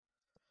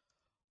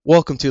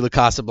Welcome to the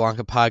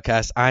Casablanca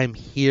podcast. I'm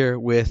here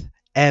with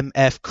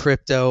MF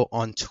Crypto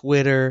on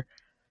Twitter,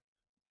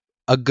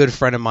 a good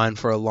friend of mine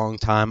for a long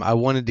time. I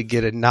wanted to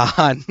get a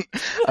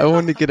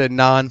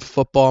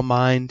non-football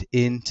mind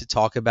in to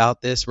talk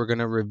about this. We're going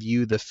to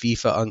review the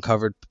FIFA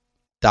Uncovered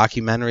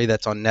documentary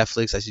that's on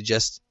Netflix. I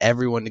suggest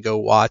everyone to go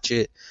watch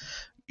it.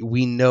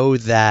 We know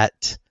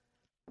that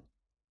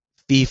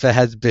FIFA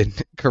has been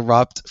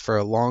corrupt for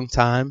a long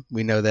time.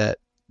 We know that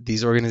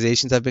these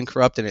organizations have been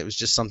corrupt, and it was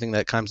just something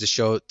that comes to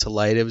show it to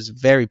light. It was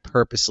very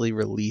purposely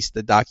released,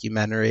 the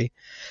documentary,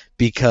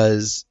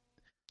 because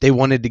they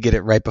wanted to get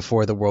it right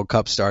before the World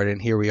Cup started, and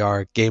here we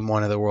are, game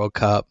one of the World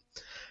Cup.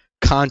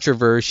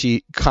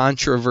 Controversy with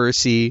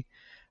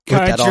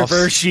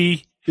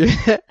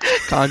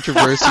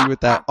controversy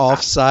with that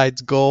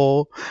offsides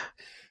goal.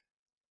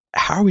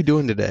 How are we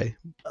doing today?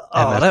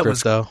 Oh, that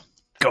Crypto? Was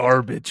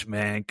garbage,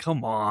 man.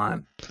 Come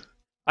on.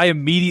 I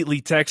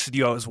immediately texted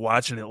you. I was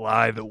watching it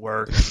live at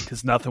work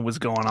because nothing was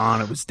going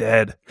on. It was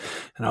dead.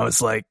 And I was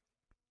like,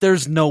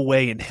 there's no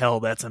way in hell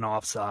that's an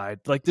offside.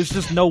 Like, there's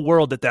just no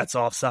world that that's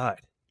offside.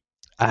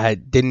 I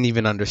didn't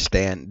even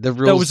understand. The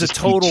rules that was a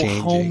total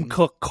home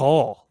cook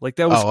call. Like,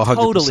 that was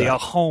totally a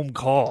home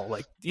call.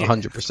 Like, yeah.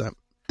 100%.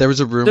 There was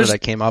a rumor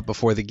that came out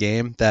before the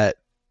game that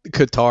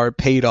Qatar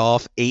paid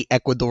off 8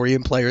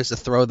 Ecuadorian players to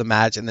throw the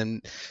match, and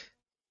then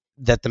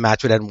that the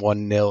match would end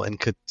 1-0 in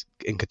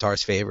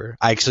Qatar's favor.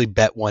 I actually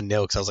bet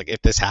 1-0 because I was like,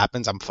 if this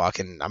happens, I'm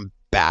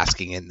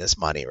basking in this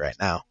money right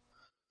now.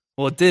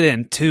 Well, it did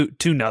end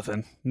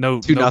 2-0. No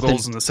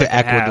goals in the second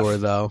half. To Ecuador,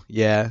 though.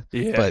 Yeah.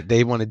 But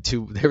they wanted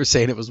to. They were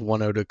saying it was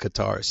 1-0 to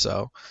Qatar,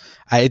 so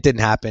it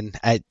didn't happen.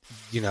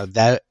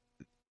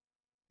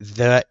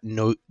 That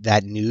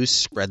news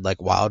spread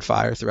like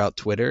wildfire throughout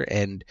Twitter,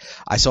 and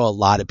I saw a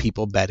lot of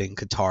people betting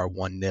Qatar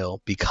 1-0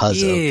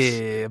 because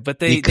but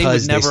they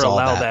would never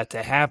allow that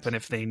to happen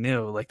if they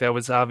knew. Like, that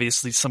was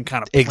obviously some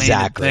kind of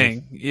planned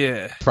thing.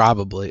 Yeah,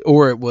 probably,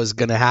 or it was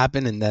going to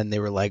happen, and then they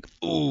were like,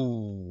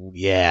 "Ooh,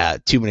 yeah,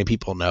 too many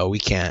people know, we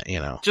can't."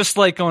 Just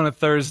like on a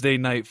Thursday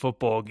night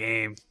football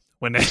game.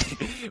 When it's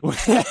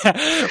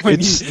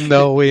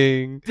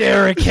snowing,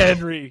 Derrick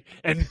Henry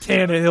and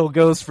Tannehill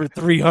goes for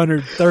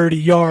 330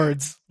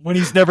 yards when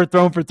he's never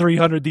thrown for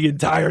 300 the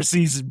entire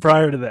season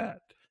prior to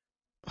that.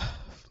 Man,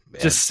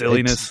 just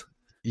silliness.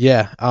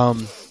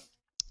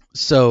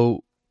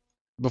 So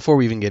before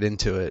we even get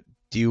into it,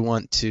 do you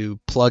want to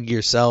plug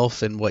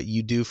yourself and what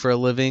you do for a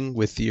living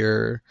with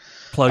your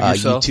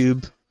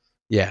YouTube?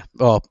 Yeah.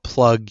 Well,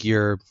 plug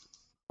your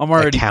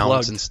accounts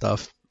plugged. And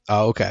stuff.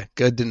 Oh, okay.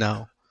 Good to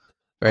know.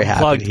 Very I'm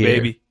happy plugged, to hear.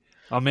 Baby.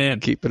 I'm in.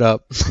 Keep it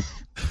up.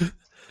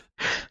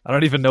 I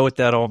don't even know what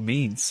that all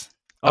means.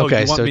 Oh,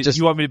 okay,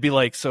 you want me to be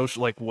like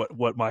social, like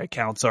what my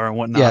accounts are and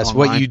whatnot? Yes,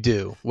 online? what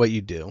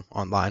you do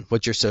online,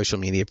 what your social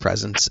media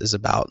presence is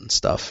about and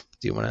stuff.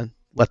 Do you want to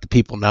let the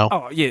people know?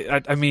 Oh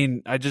yeah, I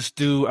mean, I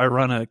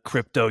run a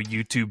crypto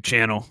YouTube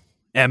channel,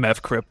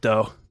 MF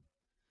Crypto,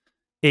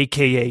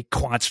 aka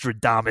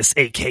Quanstradamus,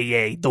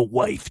 aka the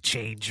Wife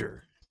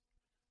Changer.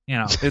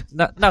 It's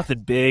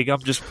nothing big.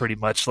 I'm just pretty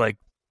much like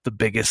the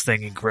biggest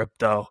thing in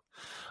crypto.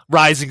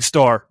 Rising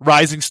star.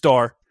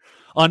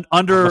 On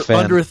under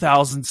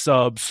 1,000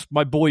 subs.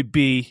 My boy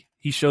B,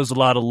 he shows a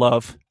lot of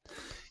love.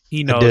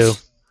 He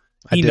knows.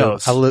 He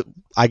knows.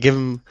 I give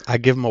him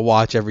a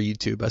watch every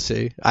YouTube I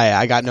see.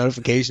 I got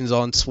notifications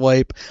on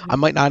swipe. I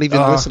might not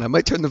even listen. I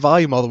might turn the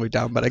volume all the way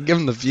down, but I give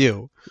him the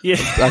view. Yeah.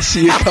 I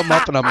see it come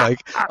up and I'm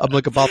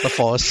like about to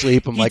fall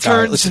asleep. I'm all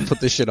right, let's just put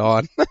this shit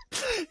on.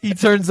 He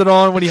turns it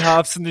on when he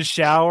hops in the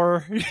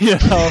shower,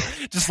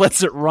 just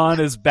lets it run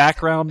as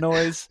background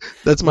noise.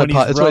 That's what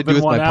I do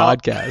with my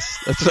podcast.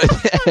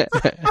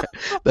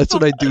 That's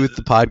what I do with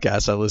the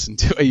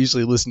podcast I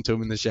usually listen to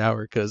them in the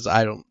shower because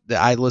I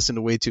listen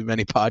to way too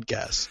many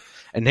podcasts.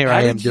 And here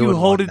I am doing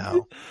one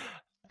now.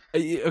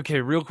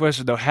 Okay, real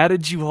question though. How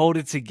did you hold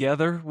it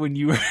together when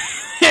you were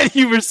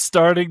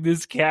starting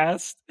this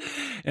cast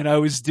and I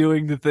was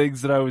doing the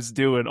things that I was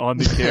doing on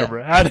the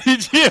camera? How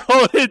did you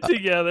hold it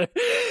together?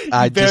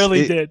 I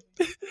barely did.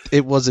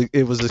 It was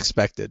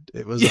expected.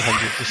 It was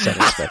 100%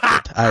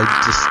 expected.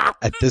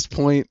 At this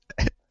point,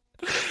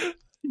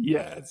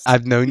 yes,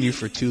 I've known you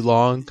for too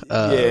long.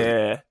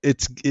 Yeah,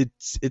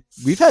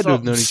 we've had to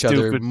have known each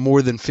other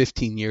more than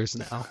 15 years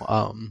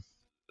now.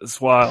 It's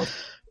wild.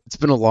 It's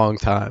been a long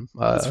time.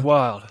 It's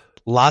wild.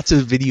 Lots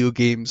of video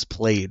games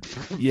played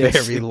for a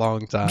very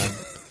long time.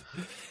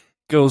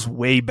 Goes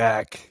way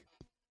back.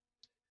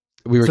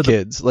 We were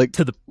kids, to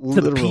the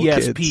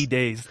PSP kids.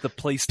 days, the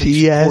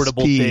PlayStation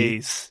Portable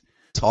days.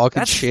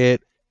 Talking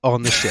shit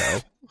on the show.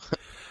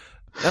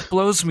 That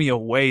blows me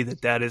away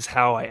that is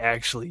how I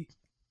actually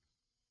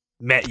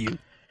met you,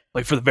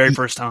 like for the very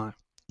first time.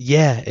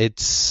 Yeah,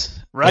 it's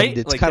right.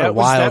 It's kind of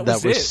wild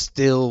that we're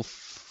still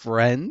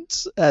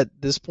friends at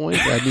this point.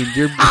 I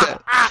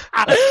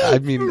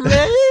mean,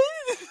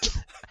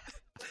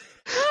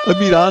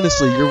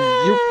 honestly,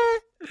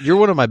 you're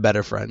one of my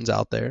better friends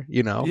out there.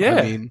 Yeah,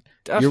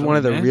 you're one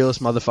of the realest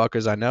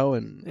motherfuckers I know,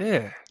 and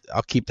yeah,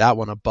 I'll keep that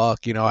one a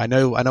buck. I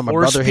know my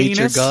Horse brother hates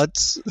your penis?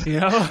 guts.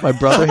 Yeah. My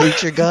brother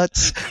hates your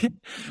guts.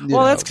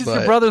 Well, that's because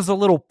your brother's a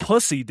little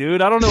pussy,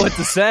 dude. I don't know what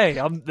to say.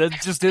 That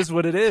just is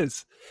what it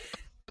is.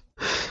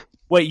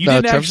 Wait, you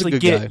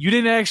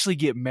didn't actually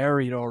get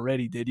married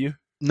already, did you?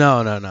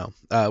 No.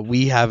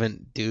 We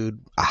haven't,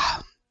 dude.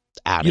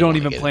 You don't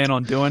even plan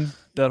on doing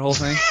that whole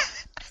thing?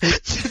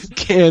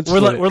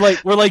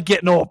 We're like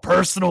getting all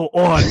personal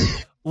on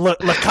La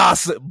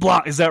Casa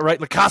Blanca. Is that right?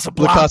 La Casa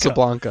Blanca. La Casa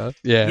Blanca.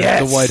 Yeah,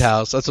 yes. The White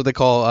House. That's what they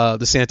call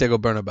the Santiago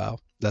Bernabeu.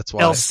 That's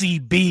why.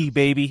 LCB,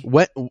 baby.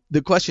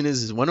 The question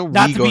is when are we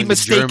going to Germany? Not to be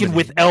mistaken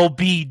with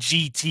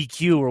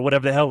LBGTQ or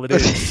whatever the hell it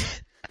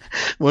is.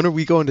 When are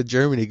we going to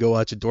Germany to go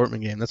watch a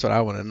Dortmund game? That's what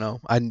I want to know.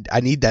 I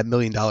need that $1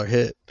 million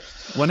hit.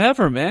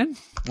 Whenever, man.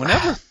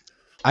 Whenever.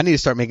 I need to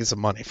start making some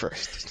money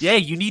first. Yeah,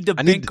 you need to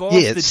bank off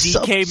the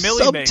DK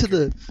Millie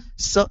Maker.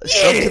 Sub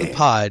to the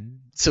pod.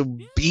 So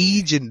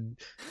Beej and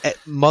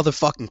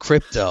motherfucking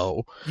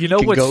Crypto. You know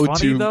what's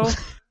funny though?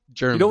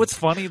 Germany. You know what's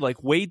funny?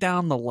 Like way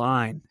down the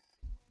line,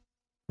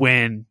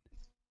 when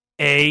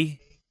I'm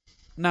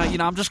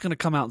just gonna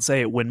come out and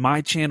say it. When my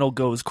channel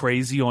goes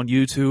crazy on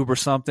YouTube or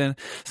something,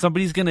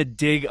 somebody's gonna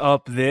dig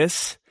up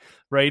this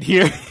right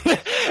here,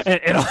 and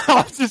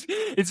it's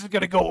just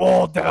gonna go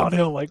all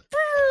downhill like.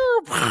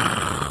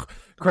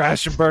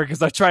 Crash and burn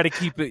because I try to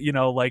keep it,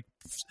 like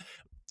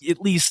at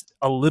least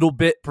a little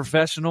bit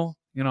professional.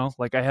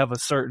 Like I have a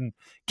certain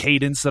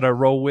cadence that I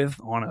roll with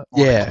on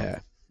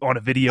a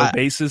video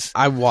basis.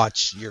 I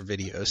watch your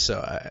videos,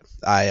 so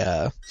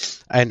I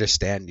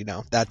understand.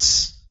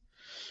 That's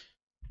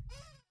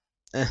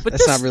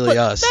not really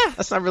us.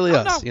 That's not really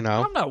us.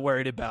 I'm not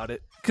worried about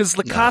it. Because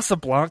La Casa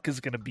Blanca is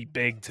going to be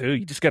big too.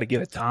 You just got to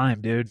give it time,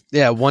 dude.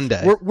 Yeah, one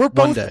day. We're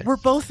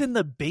both in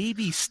the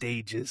baby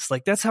stages.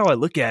 Like that's how I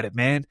look at it,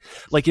 man.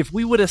 Like if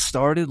we would have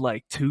started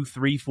like 2,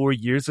 3, 4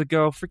 years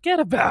ago,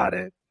 forget about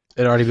it.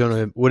 It already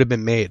would have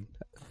been made.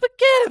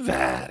 Forget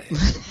about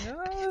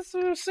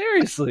it.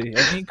 Seriously,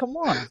 I mean, come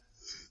on.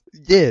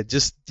 Yeah,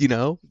 just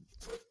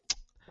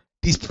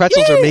these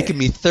pretzels are making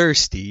me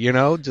thirsty.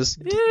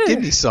 Just give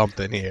me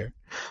something here.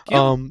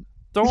 Throw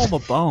them a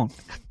bone.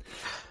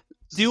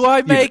 Do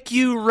I make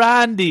you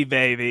Randy,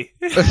 baby?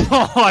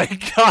 Oh my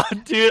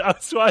god, dude! I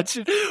was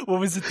watching. What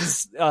was it?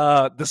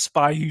 The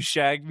Spy Who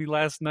Shagged Me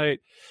last night.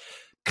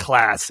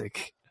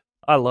 Classic.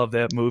 I love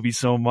that movie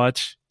so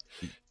much.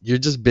 You're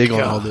just big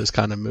on all those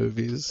kind of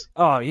movies.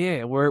 Oh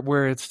yeah,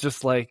 where it's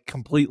just like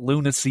complete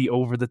lunacy,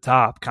 over the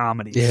top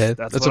comedy. Yeah,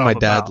 that's what my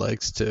dad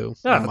likes too.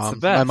 Yeah,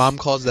 my mom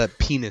calls that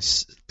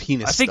penis.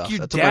 I think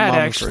your dad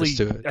actually.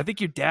 I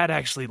think your dad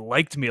actually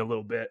liked me a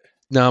little bit.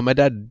 No, my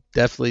dad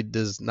definitely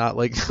does not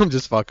like. I'm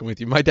just fucking with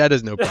you. My dad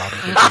has no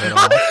problem with me at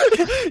all.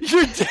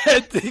 Your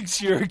dad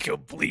thinks you're a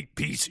complete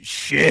piece of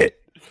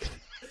shit.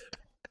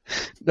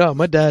 No,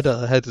 my dad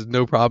has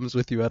no problems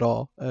with you at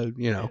all.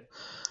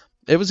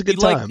 It was a good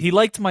time. He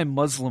liked my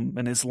Muslim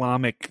and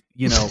Islamic,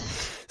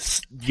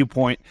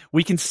 viewpoint.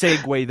 We can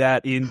segue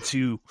that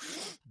into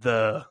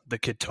the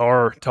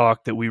Qatar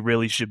talk that we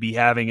really should be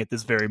having at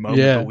this very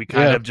moment, but we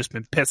kind of just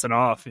been pissing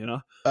off,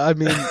 I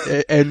mean,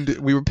 and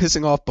we were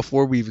pissing off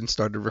before we even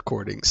started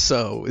recording,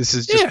 so this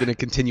has just been a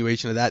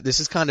continuation of that. This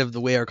is kind of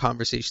the way our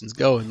conversations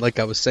go, and like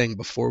I was saying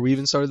before we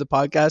even started the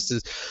podcast,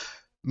 is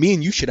me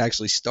and you should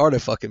actually start a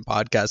fucking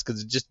podcast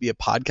because it'd just be a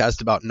podcast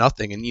about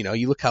nothing, and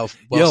you look how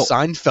well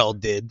Seinfeld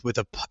did with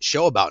a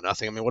show about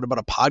nothing. I mean, what about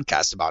a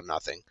podcast about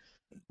nothing?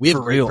 We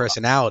have great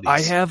personalities.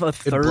 I have a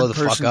third blow the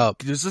person. Fuck up.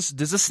 Does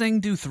this thing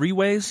do 3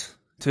 ways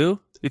too?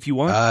 If you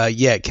want,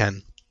 yeah, it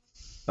can.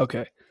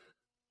 Okay,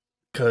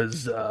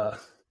 because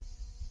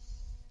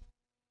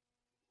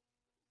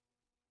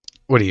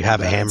what do you have,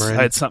 a hammer in?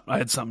 I had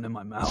something in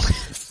my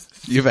mouth.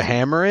 You have a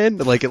hammer in?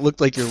 Like it looked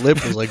like your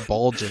lip was like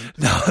bulging.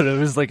 No, it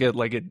was like a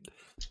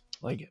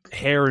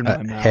hair in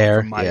my mouth.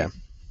 Hair,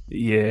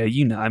 yeah.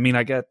 I mean,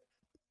 I got.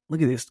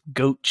 Look at this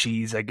goat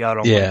cheese I got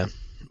on. Yeah,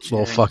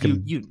 little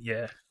fucking.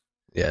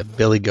 Yeah,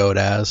 Billy Goat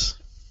ass.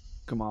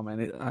 Come on,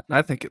 man.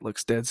 I think it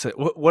looks dead set.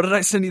 What did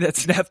I send you that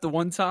snap the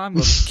one time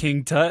of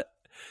King Tut?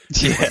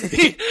 Yeah.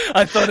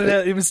 I thought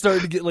it was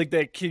starting to get like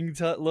that King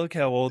Tut look,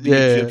 how old the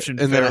Egyptian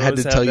pharaohs. And then I had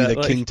to tell you that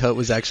like, King Tut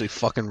was actually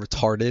fucking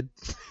retarded.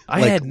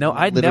 I'd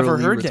never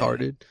heard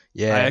retarded. That.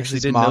 Yeah, I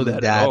actually didn't know that and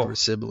at dad all. Were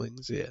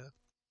siblings, yeah.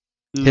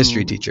 Ooh.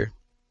 History teacher.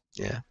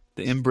 Yeah.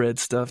 The inbred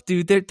stuff.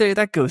 Dude,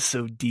 that goes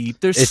so deep.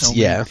 There's so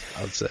many. Yeah,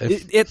 I would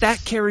say.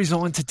 That carries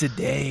on to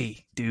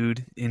today,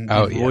 dude, in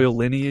royal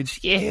lineage.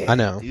 Yeah. I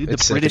know. Dude,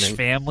 the British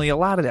family, a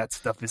lot of that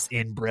stuff is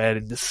inbred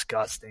and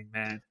disgusting,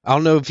 man. I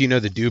don't know if you know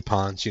the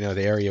DuPonts,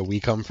 the area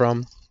we come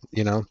from.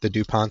 The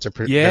DuPonts are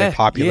very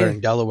popular in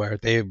Delaware.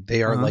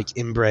 They are like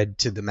inbred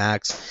to the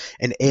max.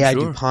 And AI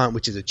DuPont,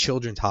 which is a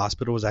children's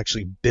hospital, was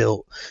actually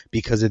built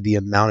because of the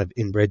amount of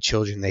inbred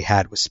children they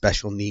had with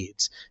special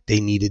needs. They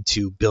needed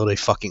to build a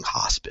fucking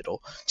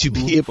hospital to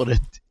be able to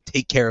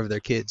take care of their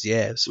kids.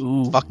 Yeah, it's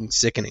fucking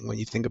sickening when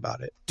you think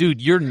about it.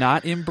 Dude, you're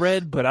not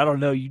inbred, but I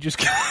don't know. You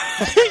just...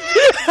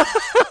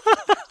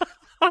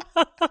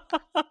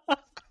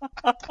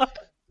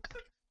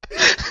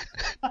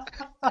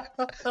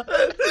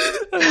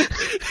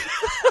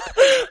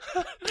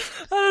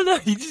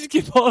 You just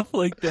give off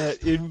like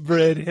that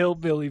inbred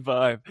hillbilly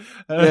vibe.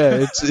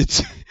 Yeah,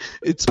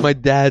 it's my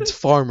dad's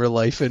farmer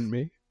life in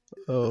me.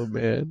 Oh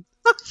man.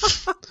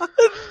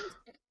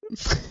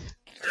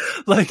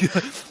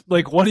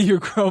 like one of your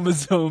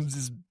chromosomes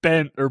is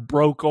bent or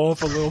broke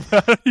off a little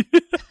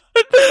bit.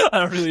 I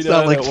don't really know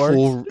how that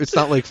works. It's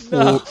not like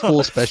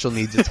full special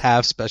needs. It's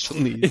half special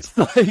needs. It's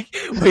like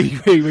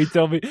wait.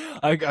 Tell me,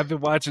 I've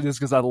been watching this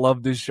because I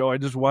love this show. I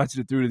just watched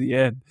it through to the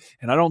end,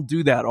 and I don't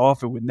do that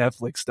often with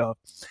Netflix stuff.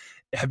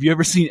 Have you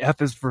ever seen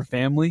F is for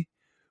Family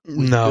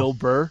with No. Bill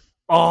Burr?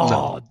 Oh,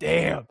 No.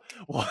 damn.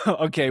 Well,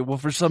 okay, well,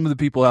 for some of the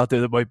people out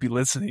there that might be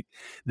listening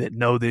that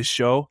know this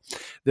show,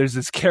 there's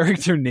this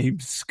character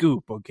named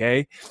Scoop,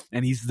 okay?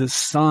 And he's the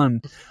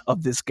son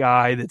of this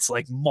guy that's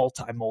like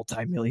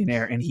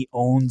multi-millionaire, and he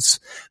owns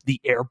the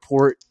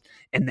airport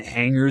and the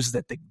hangars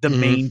that the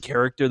main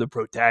character, the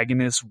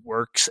protagonist,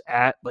 works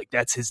at. Like,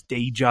 that's his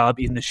day job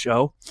in the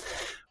show.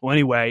 Well,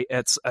 anyway,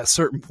 at a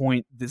certain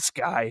point, this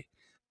guy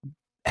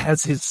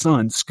has his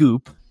son,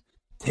 Scoop,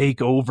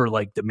 take over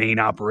like the main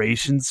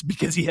operations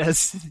because he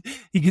gets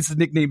the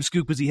nickname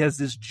Scoop because he has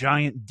this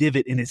giant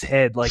divot in his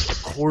head, like a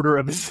quarter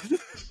of his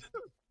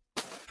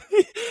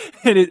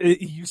and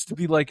it used to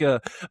be like a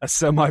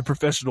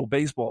semi-professional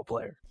baseball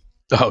player.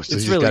 Oh, so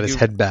he really got his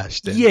head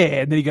bashed in. Yeah,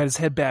 and then he got his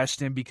head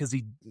bashed in because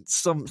he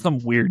some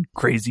weird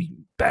crazy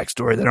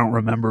backstory that I don't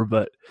remember,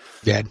 but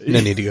yeah, no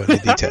need to go into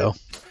detail.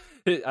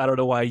 I don't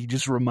know why you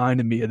just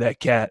reminded me of that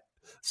cat.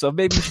 So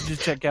maybe you should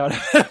just check out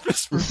F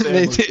is for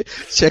Family.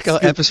 Check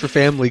out F is for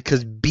Family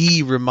because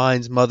B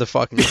reminds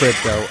motherfucking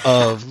Crypto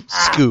of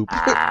Scoop.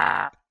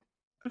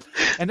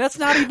 And that's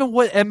not even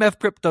what MF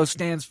Crypto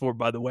stands for,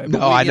 by the way.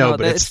 But I know,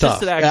 but it's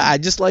tough. I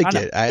just like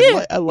it.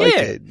 I like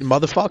it.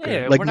 Motherfucker.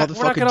 Yeah, like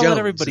motherfucking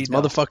Jones. It's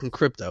motherfucking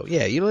Crypto.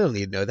 Yeah, you don't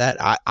need to know that.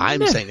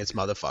 I'm saying it's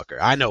motherfucker.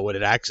 I know what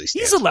it actually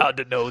stands for. He's allowed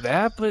to know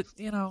that, but,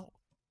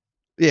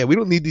 Yeah, we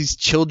don't need these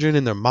children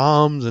and their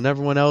moms and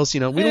everyone else. We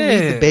don't need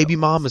the baby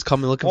mamas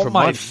coming looking for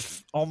money.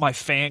 All my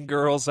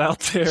fangirls out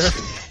there.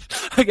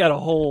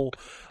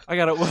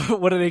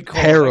 What do they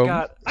call Harem.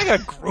 it? I got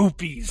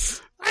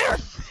groupies.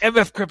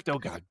 MF Crypto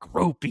got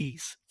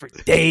groupies for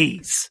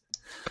days.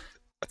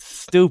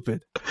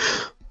 Stupid.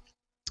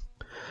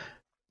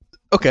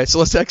 Okay, so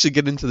let's actually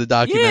get into the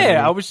documentary.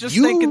 Yeah, I was just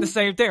thinking the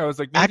same thing. I was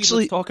like, maybe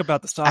let's talk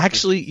about the soccer.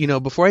 Actually,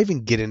 before I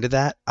even get into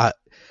that,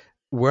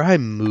 where I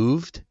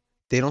moved,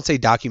 they don't say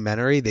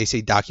documentary, they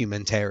say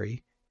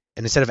documentary.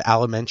 And instead of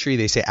elementary,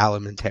 they say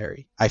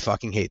alimentary. I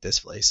fucking hate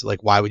this place.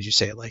 Like, why would you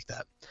say it like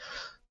that?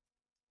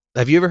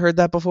 Have you ever heard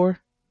that before?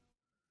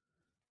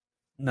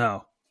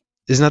 No.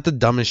 Isn't that the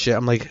dumbest shit?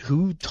 I'm like,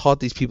 who taught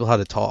these people how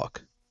to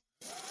talk?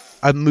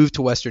 I moved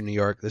to Western New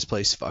York. This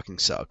place fucking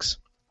sucks.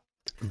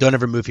 Don't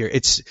ever move here.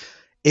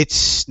 It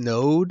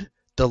snowed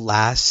the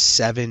last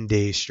 7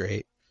 days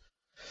straight.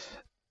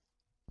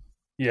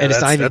 Yeah, and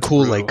it's not even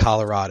cool brutal. like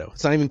Colorado.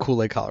 It's not even cool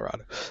like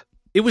Colorado.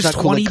 It was it's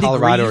not 20 cool like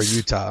Colorado degrees. Or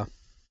Utah.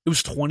 It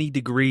was 20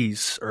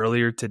 degrees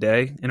earlier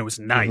today, and it was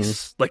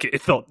nice. Like,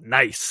 it felt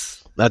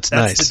nice. That's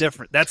nice.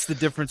 That's the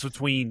difference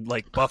between,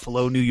 like,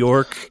 Buffalo, New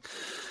York,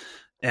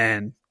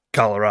 and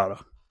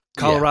Colorado.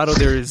 Colorado,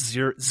 there is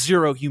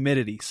zero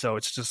humidity, so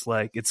it's just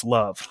like, it's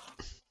love.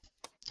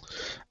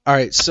 All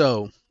right,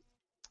 so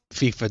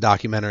FIFA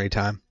documentary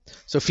time.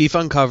 So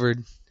FIFA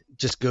Uncovered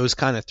just goes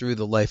kind of through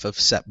the life of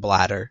Sepp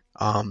Blatter.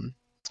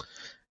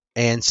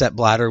 And Sepp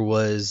Blatter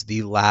was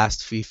the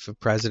last FIFA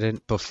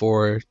president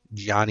before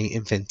Gianni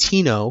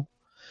Infantino.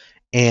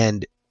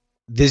 And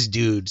this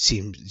dude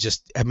seems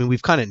just, I mean,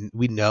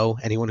 we know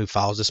anyone who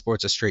follows the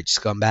sport's a straight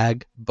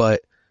scumbag,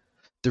 but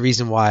the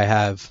reason why I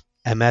have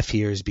MF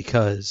here is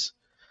because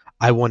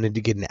I wanted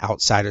to get an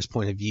outsider's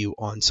point of view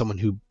on someone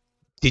who,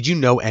 did you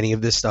know any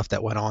of this stuff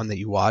that went on that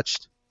you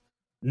watched?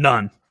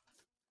 None?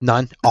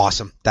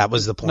 Awesome. That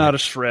was the point. Not a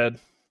shred.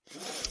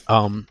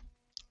 So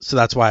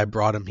that's why I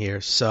brought him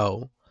here.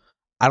 So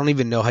I don't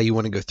even know how you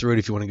want to go through it.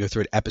 If you want to go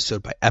through it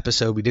episode by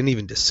episode, we didn't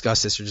even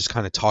discuss this or just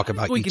kind of talk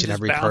about each and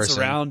every person. Bounce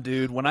around,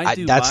 dude. When I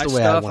do that's my the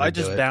way stuff, I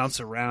just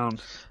bounce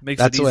around.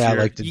 That's the way I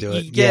like to do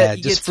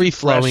it. Just free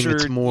flowing.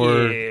 It's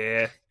more.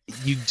 Yeah.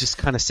 You just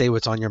kind of say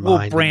what's on your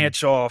mind. We'll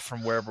branch off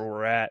from wherever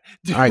we're at.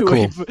 Dude, all right,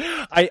 cool.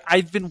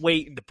 I've been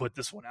waiting to put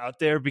this one out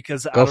there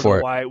because I don't know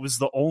why it was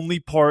the only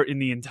part in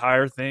the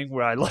entire thing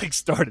where I like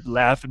started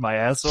laughing my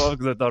ass off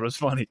because I thought it was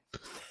funny.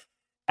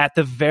 At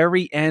the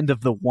very end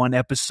of the one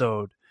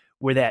episode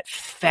where that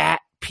fat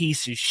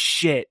piece of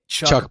shit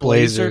Chuck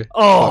Blazer.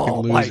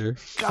 Oh, fucking loser.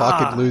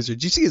 Fucking loser.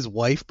 Did you see his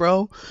wife,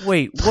 bro?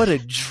 Wait, what a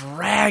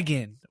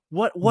dragon.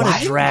 What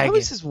a dragon. Why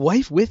was his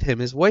wife with him?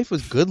 His wife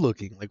was good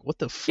looking. Like, what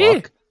the fuck?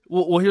 Yeah.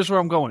 Well, here's where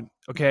I'm going,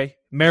 okay?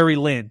 Mary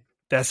Lynn.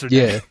 That's her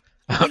name.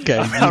 Okay.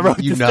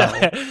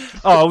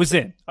 I was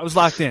in. I was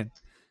locked in.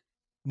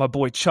 My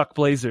boy Chuck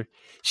Blazer.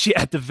 She,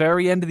 at the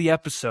very end of the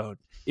episode,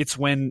 I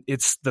think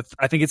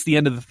it's the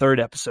end of the third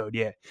episode,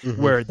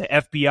 where the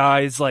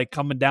FBI is like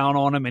coming down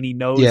on him and he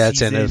knows it's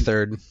the end of the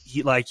third.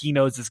 He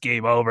knows this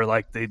game over,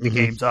 like the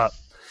game's up.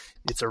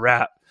 It's a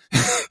wrap.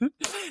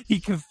 He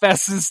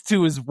confesses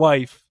to his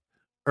wife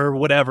or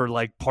whatever,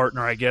 like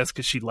partner, I guess,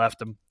 because she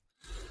left him.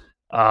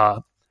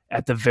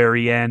 At the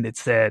very end, it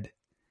said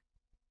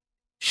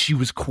she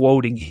was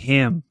quoting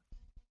him,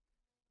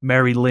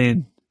 Mary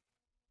Lynn.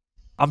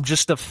 I'm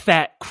just a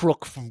fat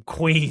crook from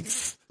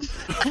Queens.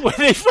 when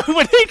they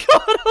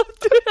called him,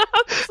 dude,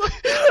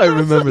 I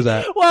remember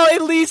that. Well,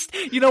 at least,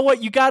 you know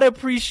what? You got to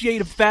appreciate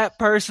a fat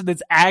person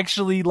that's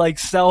actually like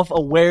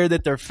self-aware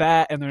that they're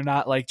fat and they're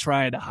not like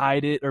trying to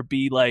hide it or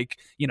be like,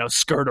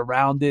 skirt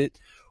around it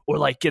or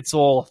like gets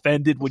all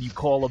offended when you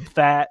call them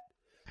fat.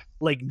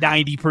 Like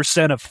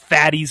 90% of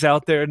fatties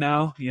out there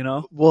now,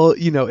 Well,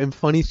 and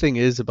funny thing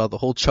is about the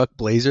whole Chuck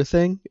Blazer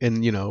thing,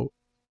 and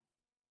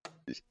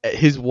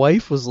his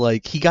wife was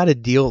like, he got a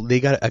deal. They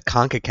got a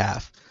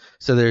CONCACAF.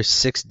 So there's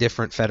 6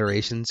 different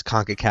federations.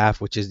 CONCACAF,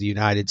 which is the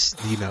United,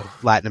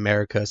 Latin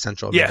America,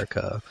 Central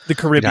America, the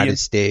Caribbean, United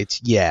States.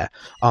 Yeah.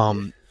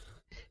 They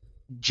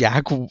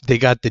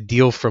got the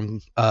deal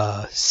from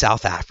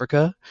South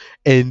Africa,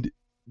 and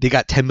they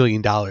got $10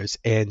 million.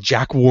 And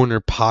Jack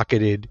Warner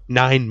pocketed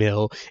 $9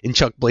 million, and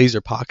Chuck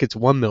Blazer pockets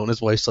 $1 million. And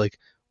his wife's like,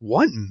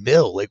 $1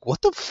 million? Like,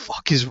 what the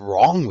fuck is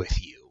wrong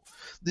with you?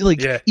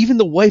 Even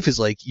the wife is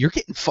like, you're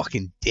getting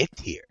fucking dicked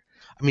here.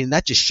 I mean,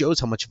 that just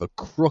shows how much of a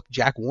crook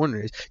Jack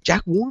Warner is.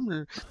 Jack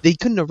Warner, they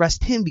couldn't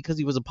arrest him because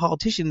he was a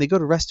politician. They go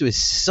to arrest his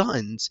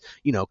sons,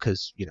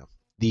 because,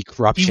 the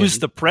corruption he was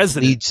the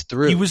president. Leads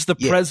through. He was the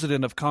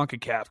president of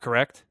CONCACAF,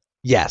 correct?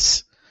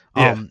 Yes.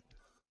 Yeah.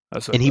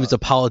 And he was a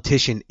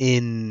politician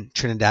in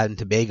Trinidad and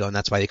Tobago, and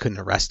that's why they couldn't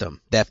arrest him,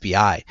 the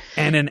FBI.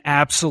 And an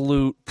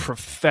absolute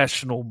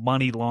professional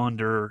money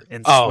launderer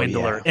and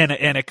swindler, and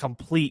a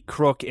complete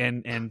crook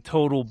and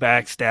total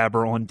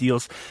backstabber on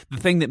deals. The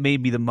thing that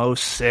made me the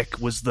most sick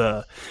was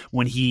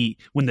when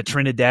the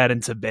Trinidad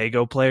and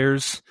Tobago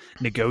players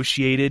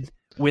negotiated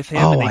with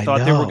him, and they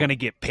thought they were going to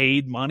get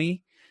paid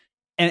money,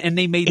 and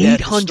they made that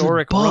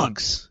historic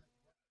 $800.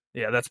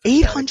 Yeah, that's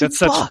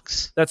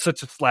 $800. That's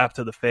such a slap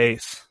to the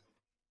face.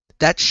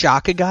 That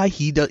Shaka guy,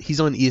 he's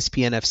on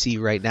ESPN FC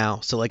right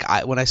now. So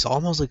when I saw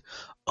him, I was like,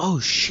 oh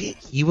shit,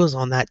 he was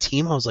on that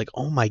team. I was like,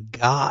 oh my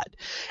god.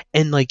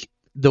 And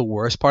the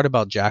worst part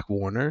about Jack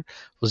Warner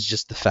was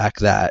just the fact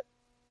that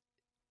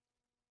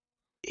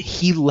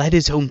he let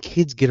his own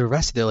kids get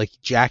arrested. They're like,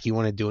 Jack, you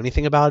want to do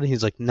anything about it?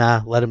 He's like,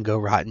 nah, let him go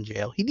rot in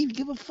jail. He didn't even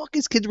give a fuck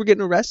his kids were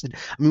getting arrested.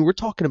 I mean, we're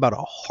talking about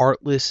a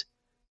heartless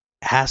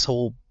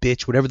asshole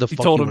bitch, whatever the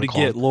fuck you want to call him. He told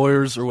him to get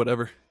lawyers or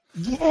whatever.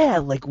 Yeah,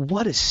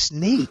 what a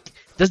snake.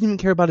 Doesn't even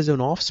care about his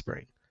own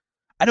offspring.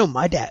 I know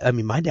my dad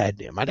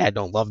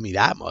don't love me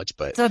that much,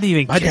 but doesn't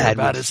even my care dad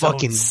about would his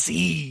fucking own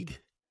seed.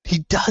 He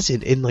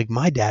doesn't, and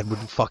my dad would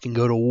fucking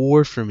go to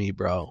war for me,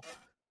 bro.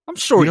 I'm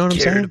sure you know he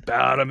what cared I'm saying?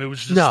 about him. It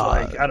was just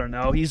I don't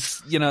know.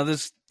 He's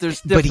there's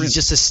different, but he's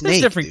just a snake.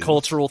 There's different dude.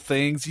 cultural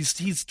things.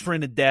 He's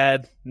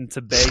Trinidad and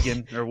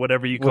Tobagan or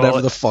whatever you call it.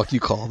 Whatever the fuck you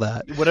call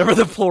that. Whatever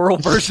the plural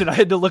version. I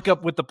had to look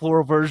up what the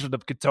plural version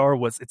of Qatar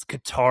was. It's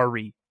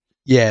Qatari.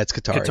 Yeah, it's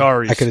Qatari.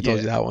 Qataris, I could have told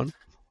you that one.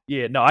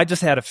 Yeah, no, I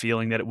just had a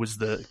feeling that it was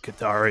the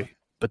Qatari,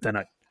 but then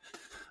I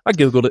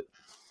Googled it.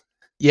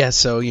 Yeah,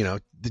 so,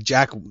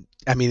 Jack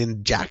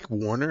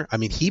Warner,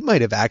 he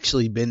might have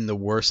actually been the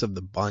worst of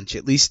the bunch.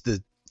 At least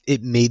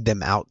it made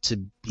them out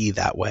to be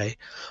that way.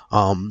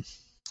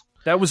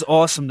 That was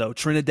awesome, though.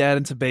 Trinidad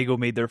and Tobago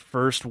made their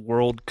first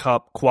World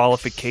Cup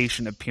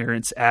qualification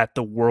appearance at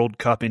the World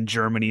Cup in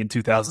Germany in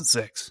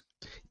 2006.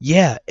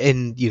 Yeah,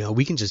 and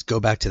we can just go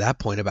back to that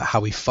point about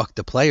how we fucked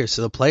the players.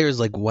 So the players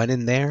went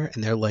in there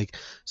and they're like,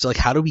 so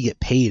how do we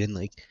get paid?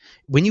 And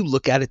when you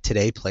look at it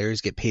today,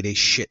 players get paid a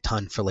shit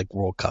ton for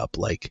World Cup.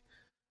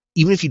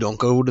 Even if you don't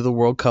go to the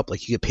World Cup, you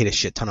get paid a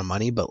shit ton of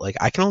money. But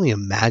I can only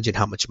imagine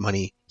how much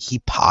money he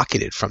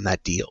pocketed from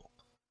that deal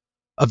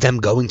of them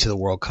going to the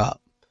World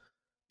Cup,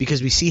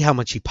 because we see how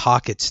much he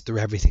pockets through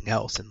everything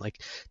else, and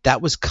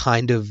that was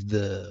kind of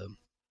the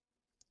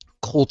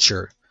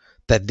culture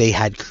that they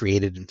had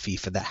created in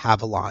FIFA, that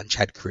Havelange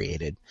had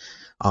created.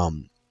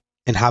 And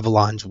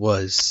Havelange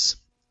was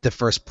the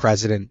first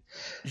president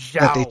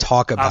that they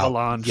talk about.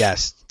 Havelange.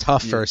 Yes,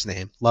 tough first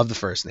name. Love the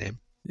first name.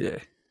 Yeah.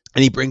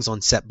 And he brings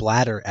on Sepp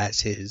Blatter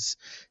as his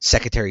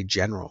secretary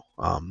general.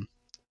 And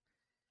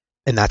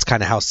that's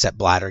kind of how Sepp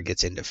Blatter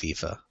gets into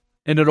FIFA.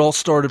 And it all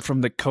started from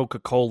the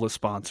Coca-Cola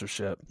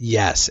sponsorship.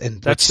 Yes, and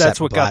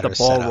that's what got the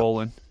ball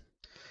rolling.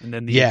 And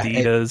then the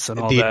Adidas and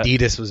all that. The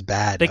Adidas was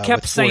bad. They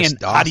kept saying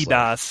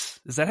Adidas.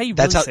 Is that how you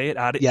say it?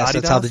 Yes, Adidas?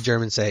 That's how the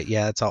Germans say it.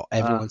 Yeah, that's how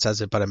everyone says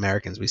it, but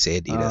Americans, we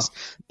say Adidas.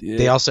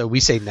 Yeah. We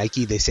say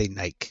Nike, they say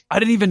Nike. I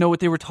didn't even know what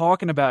they were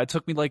talking about. It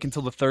took me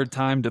until the third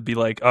time to be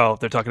oh,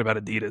 they're talking about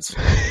Adidas.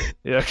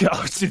 Yeah,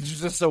 it's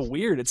just so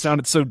weird. It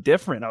sounded so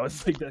different. I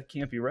was like, that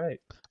can't be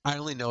right. I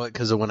only know it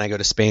because of when I go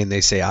to Spain,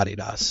 they say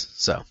Adidas,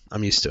 so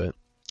I'm used to it.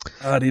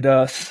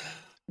 Adidas.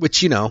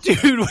 Which, Dude,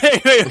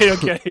 wait,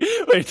 okay.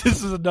 Wait,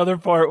 this is another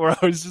part where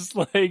I was just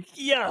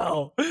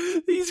yo,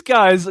 these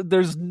guys,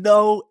 there's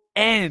no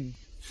end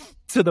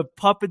to the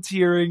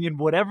puppeteering and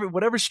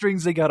whatever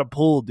strings they got to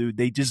pull, dude.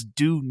 They just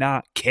do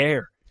not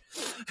care.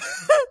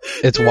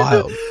 It's Dude,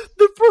 wild.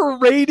 The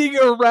parading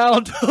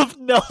around of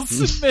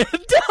Nelson Mandela.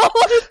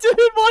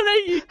 Dude, what are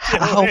you doing?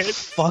 How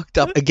fucked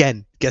up.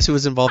 Again, guess who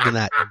was involved in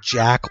that?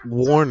 Jack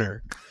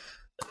Warner.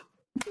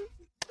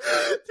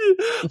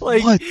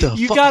 Like, what the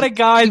you fuck? got a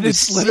guy He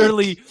that's was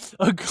literally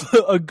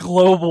a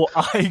global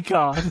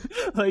icon,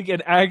 like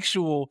an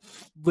actual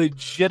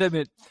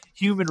legitimate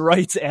human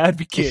rights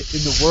advocate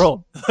in the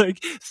world,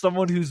 like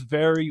someone who's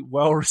very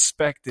well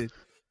respected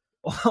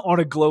on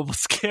a global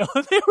scale.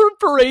 And they were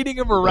parading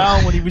him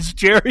around when he was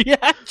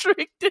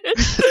geriatric, dude.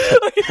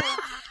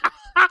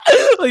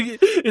 Like,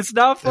 it's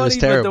not funny,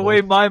 but the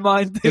way my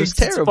mind thinks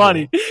it's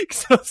funny.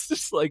 So it's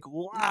just like,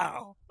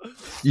 wow.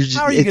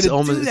 How are you it's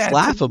almost do that it's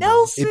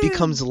laughable. It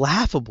becomes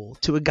laughable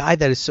to a guy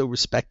that is so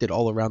respected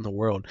all around the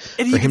world.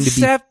 And for even him to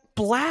Sepp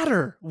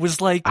Blatter was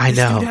like, this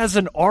dude has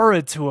an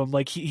aura to him.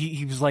 Like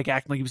he was like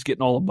acting like he was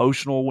getting all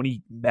emotional when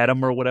he met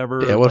him or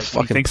whatever. Yeah, what like,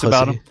 fucking he thinks pussy.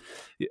 about him.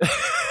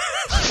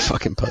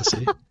 Fucking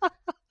pussy.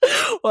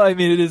 Well, I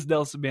mean, it is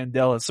Nelson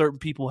Mandela. Certain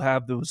people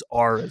have those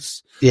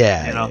auras.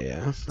 Yeah, you know?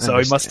 yeah. So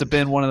he must have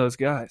been one of those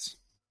guys.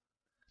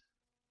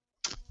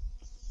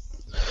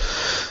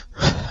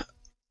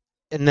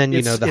 And then,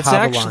 you know, the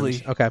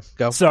Havilland. Okay,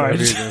 go. Sorry.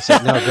 No,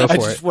 go for I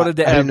just it. wanted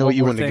to I add didn't know what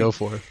you one wanted more to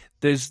go for.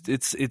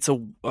 It's a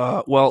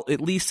well,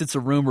 at least it's a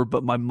rumor,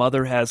 but my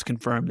mother has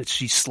confirmed that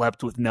she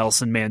slept with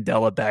Nelson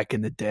Mandela back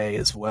in the day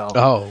as well.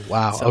 Oh,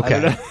 wow. So,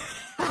 okay.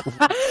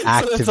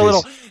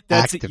 Activist.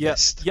 That's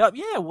activist.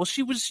 Yeah. Well,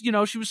 she was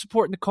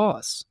supporting the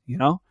cause. You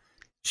know,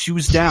 she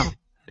was down.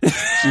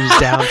 She was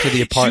down for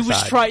the apartheid. She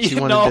was trying. She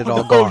wanted it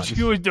all gone.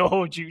 She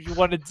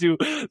wanted to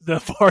the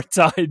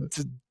apartheid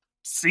to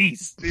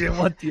cease. She didn't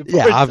want the apartheid.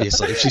 Yeah,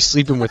 obviously. If she's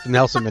sleeping with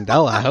Nelson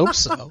Mandela, I hope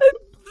so.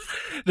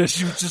 No,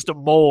 she was just a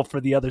mole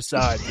for the other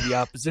side, for the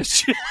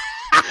opposition.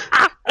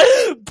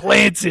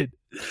 Planted.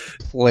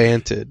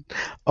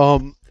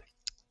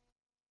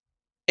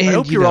 And, I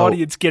hope your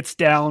audience gets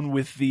down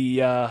with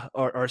the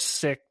our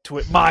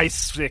my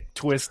sick,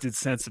 twisted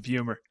sense of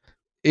humor.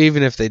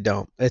 Even if they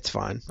don't, it's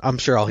fine. I'm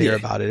sure I'll hear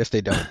about it if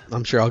they don't.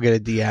 I'm sure I'll get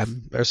a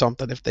DM or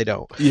something if they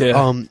don't.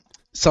 Yeah.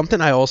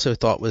 Something I also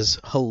thought was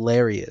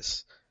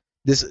hilarious.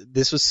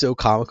 This was so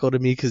comical to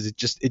me because it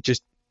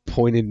just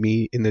pointed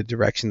me in the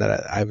direction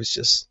that I was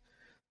just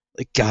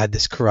like, God,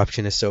 this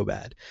corruption is so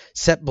bad.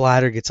 Sepp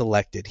Blatter gets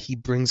elected. He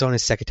brings on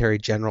his Secretary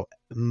General,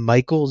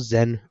 Michael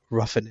Zen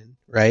Ruffinen,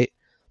 right?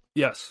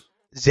 Yes.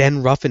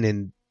 Zen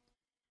Ruffinen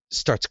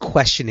starts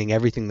questioning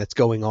everything that's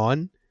going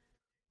on.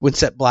 When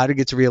Sepp Blatter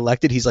gets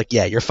reelected, he's like,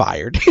 yeah, you're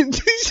fired. The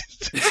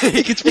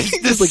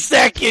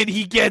second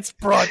he gets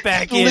brought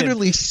back in.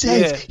 Literally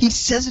says, he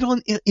says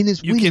it in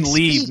his You can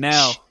leave speech.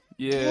 now.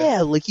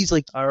 Yeah, like he's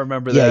like, I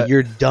remember that. Yeah, that.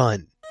 you're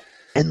done.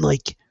 And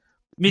like,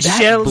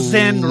 Michel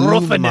Zen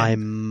Ruffinen. My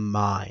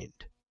mind.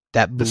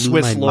 That blew the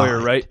Swiss my lawyer,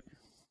 mind.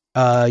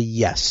 right?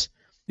 Yes.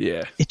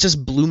 Yeah. It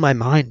just blew my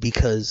mind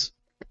because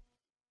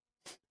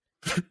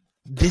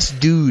this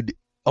dude,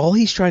 all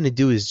he's trying to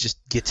do is just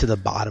get to the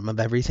bottom of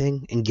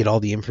everything and get all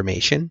the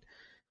information.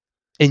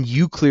 And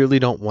you clearly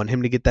don't want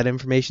him to get that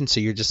information, so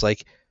you're just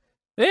like,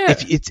 yeah.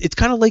 It's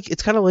kind of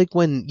like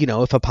when, you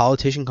know, if a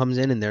politician comes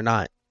in and they're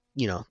not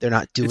doing what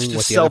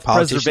the other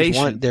politicians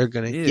want, they're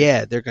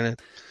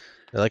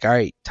like, all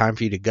right, time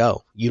for you to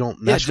go. You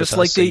don't mess with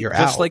us, so you're out.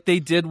 Just like they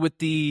did with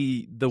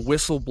the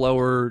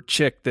whistleblower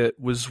chick that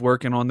was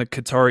working on the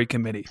Qatari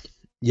committee.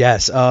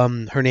 Yes,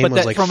 her name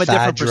was like from a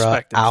different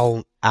perspective.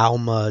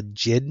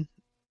 Almajid.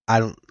 I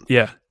don't.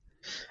 Yeah.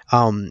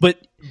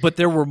 But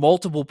there were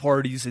multiple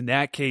parties in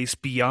that case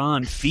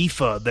beyond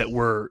FIFA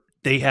that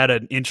they had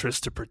an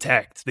interest to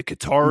protect. The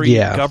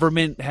Qatari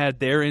government had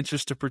their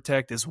interest to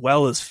protect as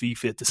well as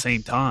FIFA at the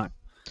same time.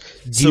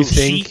 Do you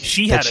think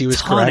she that had she a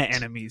was ton correct?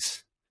 of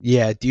enemies?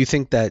 Yeah. Do you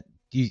think that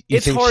you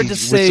it's think hard to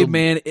say,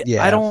 man.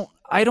 Yeah.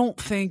 I don't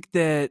think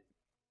that.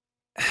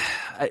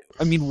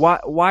 I mean,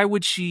 why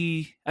would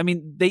she? I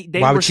mean, they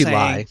why were would she saying,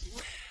 lie?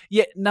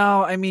 Yeah,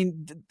 no, I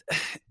mean,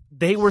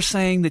 they were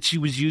saying that she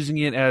was using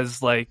it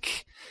as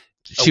like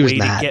a way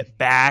to get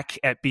back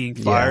at being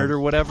fired or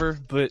whatever.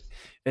 But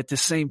at the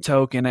same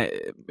token,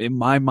 in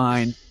my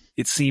mind,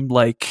 it seemed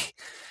like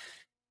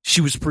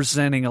she was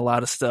presenting a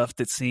lot of stuff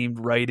that seemed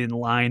right in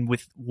line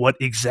with what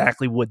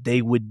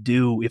they would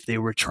do if they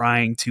were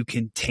trying to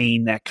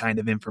contain that kind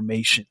of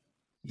information,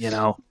 you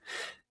know?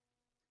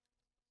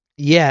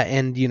 Yeah,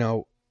 and you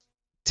know,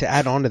 to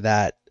add on to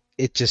that,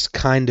 it just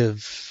kind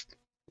of,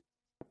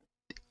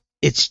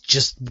 it's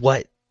just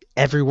what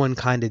everyone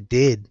kind of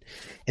did.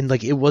 And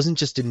like, it wasn't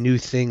just a new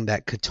thing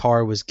that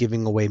Qatar was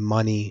giving away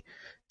money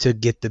to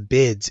get the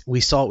bids. We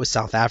saw it with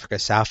South Africa.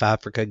 South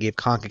Africa gave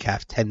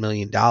CONCACAF $10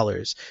 million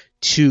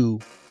to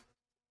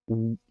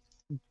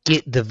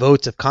get the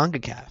votes of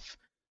CONCACAF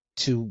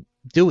to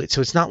do it.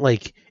 So it's not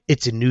like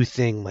it's a new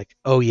thing, like,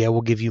 oh yeah,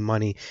 we'll give you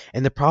money.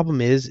 And the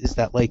problem is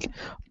that like,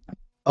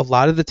 a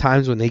lot of the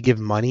times when they give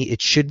money, it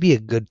should be a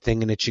good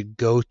thing and it should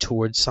go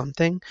towards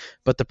something.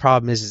 But the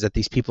problem is that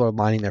these people are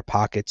lining their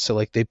pockets. So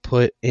like they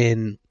put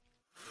in,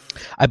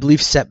 I believe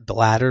Sepp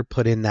Blatter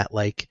put in that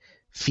like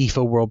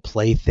FIFA World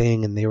Play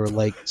thing, and they were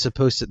like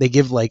supposed to. They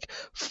give like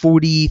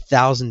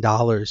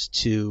 $40,000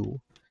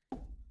 to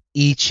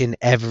each and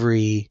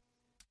every.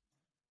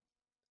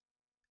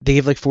 They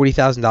give like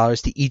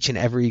 $40,000 to each and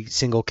every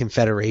single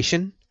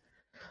confederation,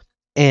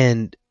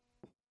 and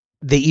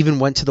they even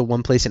went to the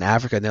one place in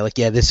Africa, and they're like,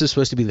 "Yeah, this is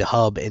supposed to be the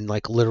hub, and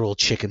like literal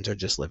chickens are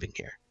just living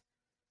here."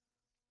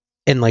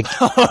 And like,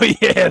 oh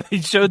yeah,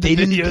 they showed the videos.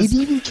 They didn't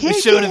even care. They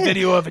showed a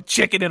video of a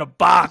chicken in a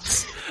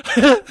box.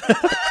 But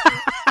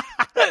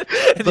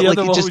like,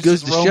 it just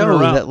goes to show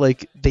that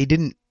like they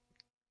didn't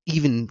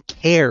even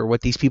care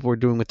what these people were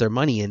doing with their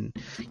money. And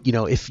you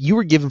know, if you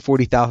were given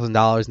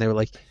 $40,000 and they were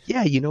like,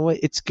 "Yeah, you know what?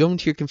 It's going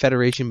to your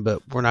confederation,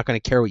 but we're not going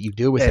to care what you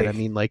do with it." I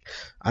mean, like,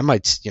 I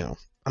might, you know,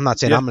 I'm not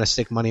saying I'm going to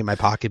stick money in my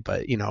pocket,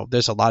 but you know,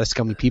 there's a lot of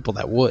scummy people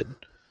that would.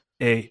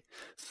 Hey,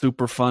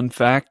 super fun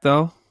fact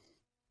though.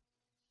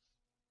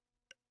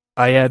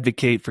 I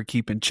advocate for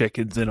keeping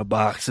chickens in a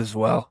box as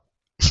well.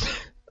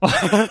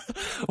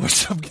 Or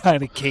some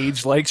kind of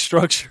cage-like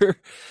structure.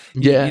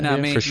 Yeah, you know what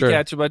I mean? For sure. You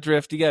catch my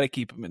drift, you got to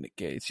keep them in the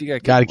cage. You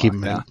got to keep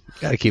them in.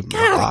 Got to keep them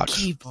in a box.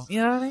 Keep them,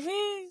 you know what I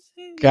mean?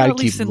 Got to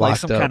keep them like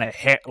locked some up. kind of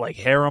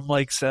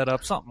harem-like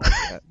setup, something like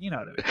that. You know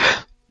what I mean?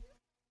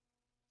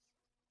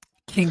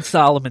 King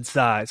Solomon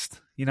sized.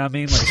 You know what I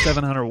mean? Like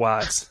 700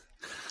 watts.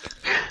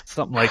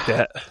 Something like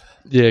that.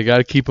 Yeah, got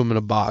to keep them in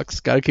a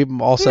box. Got to keep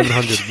them all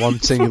 700 one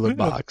singular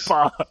box.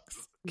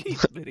 Keep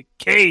them in a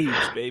cage,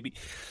 baby.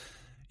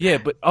 Yeah,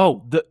 but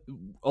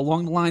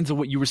along the lines of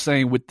what you were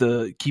saying with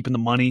the keeping the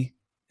money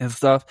and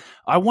stuff,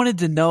 I wanted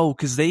to know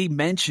because they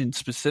mentioned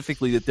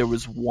specifically that there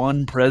was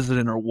one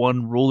president or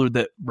one ruler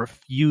that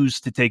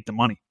refused to take the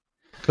money.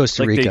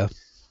 Costa Rica.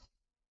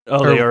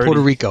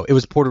 Puerto Rico. It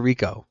was Puerto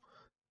Rico.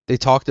 They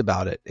talked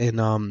about it,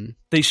 and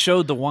they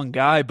showed the one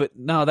guy, but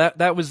no,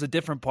 that was a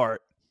different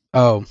part.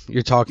 Oh,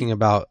 you're talking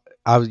about.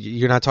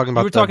 You're not talking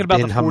about. You were talking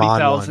about the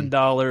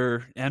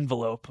 $40,000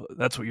 envelope.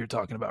 That's what you're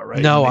talking about, right?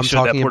 No, I'm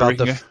talking about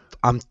the.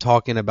 I'm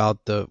talking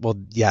about the.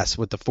 Well, yes,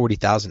 with the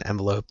 40,000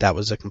 envelope, that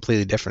was a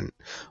completely different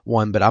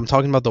one. But I'm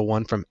talking about the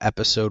one from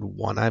episode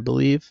 1, I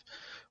believe,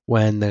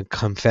 when the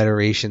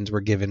confederations were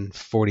given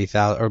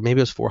 40,000, or maybe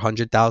it was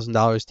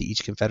 $400,000 to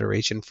each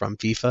confederation from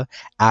FIFA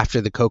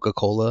after the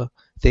Coca-Cola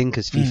thing,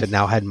 because FIFA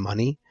now had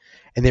money.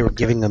 And they were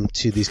giving them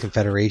to these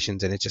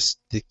confederations, and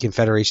the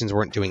confederations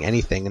weren't doing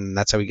anything, and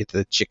that's how we get to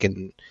the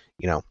chicken,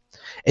 you know.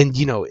 And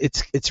you know,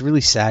 it's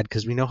really sad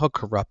because we know how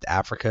corrupt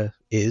Africa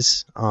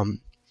is. You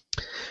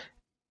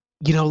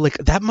know, like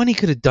that money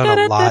could have done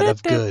a lot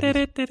of good. In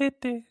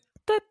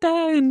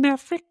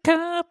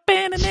Africa.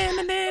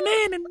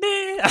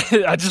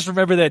 I just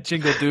remember that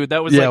jingle, dude.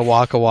 That was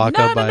Waka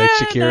Waka by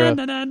Shakira. In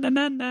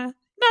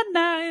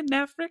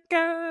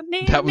Africa.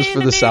 That was for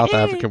the South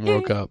African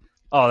World Cup.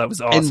 Oh, that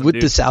was awesome. And with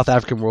the South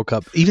African World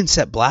Cup, even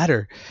Sepp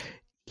Blatter,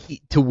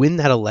 to win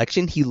that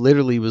election, he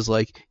literally was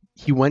like,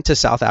 he went to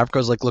South Africa,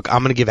 was like, "Look,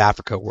 I'm going to give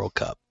Africa a World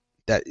Cup."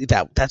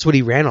 That's what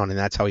he ran on, and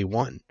that's how he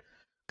won.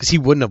 Because he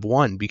wouldn't have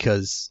won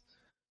because,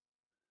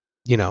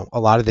 you know, a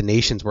lot of the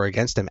nations were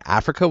against him.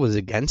 Africa was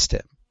against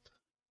him.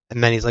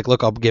 And then he's like,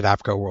 "Look, I'll give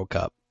Africa a World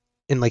Cup."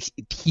 And like,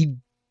 he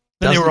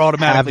doesn't they were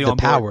automatically have the on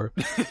power.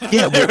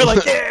 Yeah, they were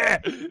like, "Yeah."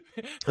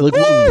 Like,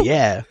 well,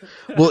 yeah.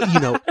 Well, you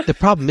know, the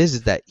problem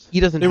is that he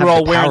doesn't have the power. They were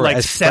all wearing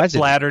like Sepp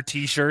Blatter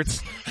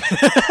t-shirts.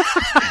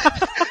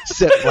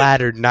 Sepp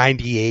Blatter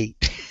 98.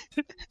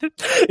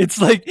 It's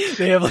like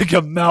they have like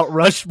a Mount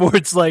Rushmore.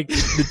 It's like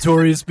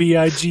Notorious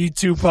B.I.G.,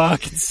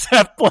 Tupac, and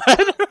Sepp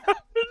Blatter,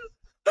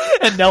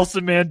 and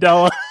Nelson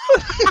Mandela.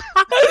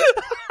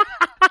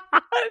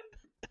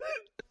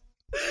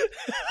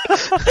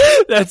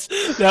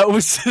 that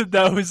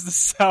was the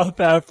South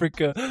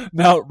Africa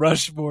Mount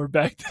Rushmore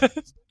back then.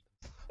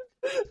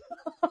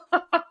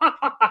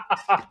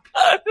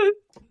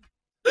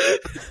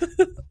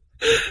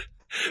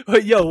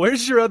 But yo,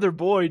 where's your other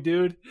boy,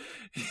 dude?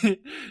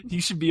 He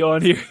should be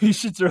on here. He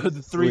should throw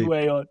the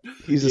three-way on.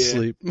 He's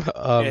asleep.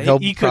 He'll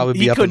probably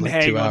be up in like 2 hours. He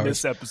couldn't hang on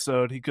this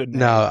episode. He couldn't.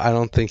 No, I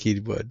don't think he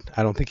would.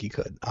 I don't think he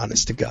could.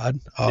 Honest to God.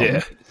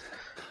 Yeah.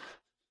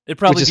 It'd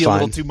probably be a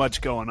little too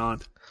much going on.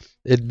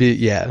 It'd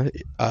be It'd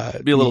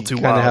be a little too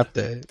wild. Have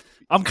to.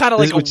 I'm kind of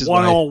like a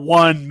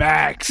one-on-one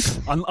max,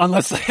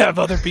 unless I have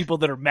other people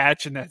that are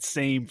matching that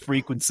same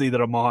frequency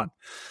that I'm on,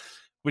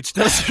 which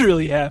doesn't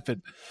really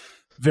happen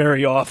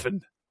very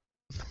often.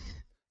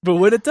 But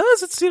when it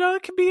does, it's, you know,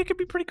 it can be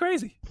pretty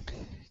crazy.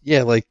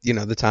 Yeah, like, you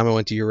know, the time I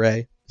went to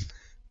Uray.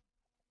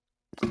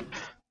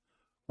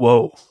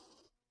 Whoa,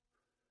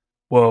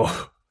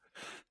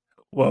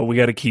 we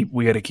got to keep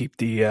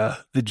the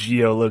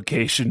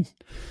geolocation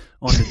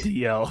on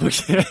the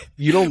DL.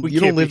 You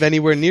don't live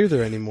anywhere near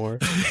there anymore.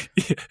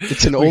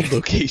 It's an old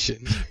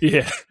location.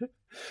 Yeah,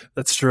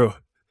 that's true.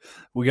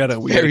 We gotta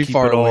very keep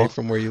far it away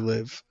from where you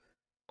live.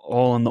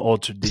 All on the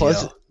Ultra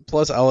DL.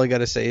 Plus, all I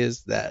gotta say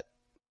is that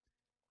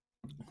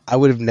I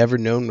would have never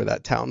known where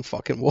that town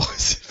fucking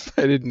was if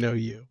I didn't know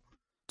you.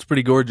 It's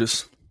pretty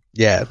gorgeous.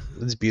 Yeah,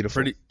 it's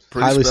beautiful. Pretty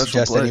highly special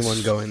suggest place.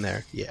 anyone going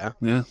there. Yeah.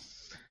 Yeah.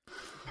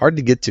 Hard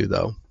to get to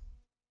though.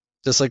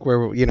 Just like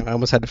where, you know, I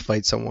almost had to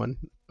fight someone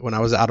when I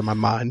was out of my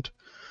mind.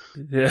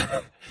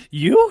 Yeah.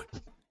 You?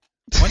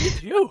 When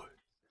did you?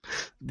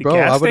 The Bro,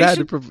 gas I would have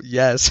station? to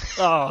yes.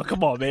 Oh,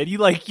 come on, man. You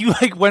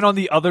went on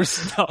the other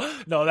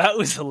no, that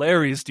was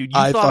hilarious, dude. You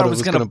I thought I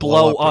was going to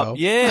blow up. bro.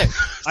 Yeah.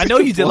 I know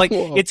you did. Like,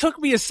 Blow up. it took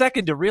me a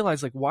second to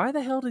realize, like, why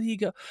the hell did he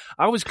go?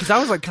 Cause I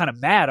was like kind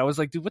of mad. I was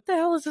like, dude, what the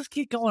hell is this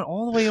kid going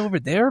all the way over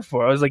there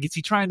for? I was like, is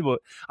he trying to,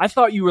 I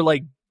thought you were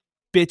like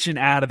bitching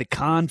out of the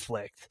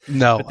conflict.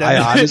 No, I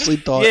honestly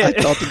thought Yeah. I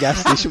thought the gas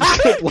station was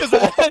going to blow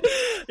up.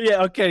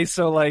 Yeah, okay,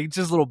 so like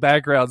just a little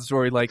background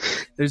story. Like,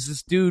 there's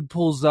this dude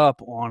pulls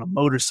up on a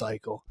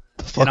motorcycle.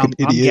 And I'm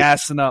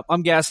gassing up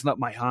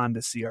my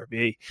Honda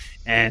CRV,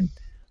 and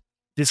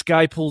this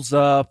guy pulls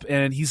up,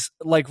 and he's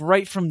like,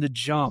 right from the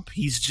jump,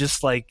 he's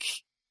just like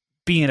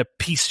being a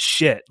piece of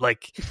shit.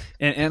 Like,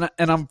 and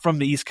I'm from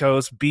the East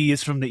Coast. B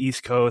is from the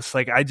East Coast.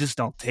 Like, I just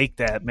don't take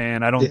that,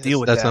 man. I don't deal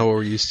with that. That's not what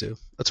we're used to.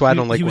 That's why I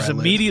don't like. He was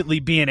immediately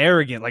being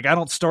arrogant. Like, I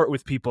don't start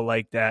with people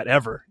like that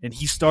ever, and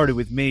he started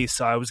with me,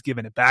 so I was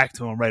giving it back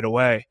to him right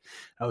away.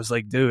 I was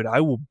like, dude,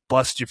 I will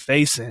bust your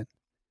face in.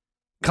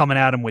 Coming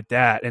at him with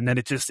that, and then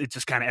it just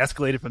kind of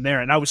escalated from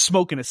there. And I was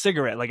smoking a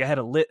cigarette, like I had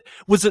a lit.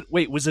 Was it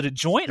a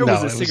joint or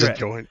was it a cigarette? Was a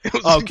joint. It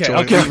was okay, a joint.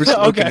 okay, We were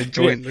smoking okay. a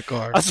joint in the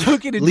car. I was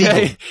smoking a legal.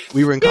 J.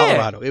 We were in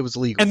Colorado. It was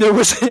legal. And there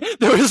was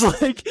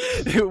like,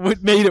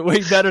 what made it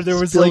way better. There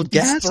was spilled like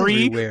gas these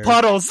 3 everywhere.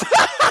 puddles.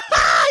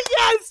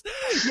 Yes.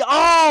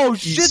 Oh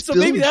shit! So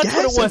maybe that's what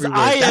it was. Everywhere.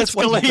 I That's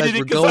escalated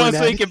it because I was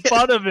making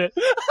fun of it.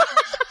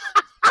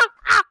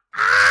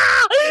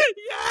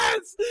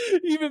 Yes,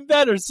 even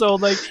better. So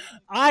like,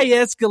 I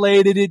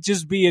escalated it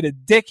just being a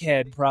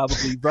dickhead,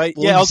 probably, right?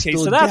 Well, yeah, okay.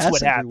 So that's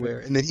what everywhere.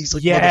 happened. And then he's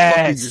like, Yes.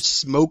 "Motherfucker, you're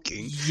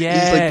smoking."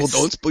 Yes. He's like,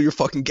 "Well, don't spill your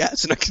fucking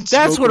gas, and I can."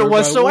 That's smoke what it was.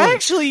 wherever So I want."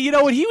 actually, you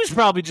know what? He was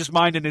probably just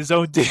minding his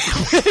own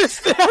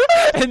business,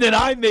 and then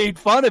I made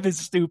fun of his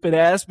stupid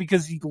ass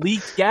because he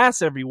leaked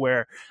gas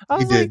everywhere. I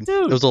was like, dude,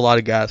 there was a lot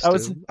of gas.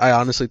 I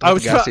honestly thought the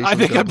gas station I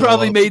think was I gonna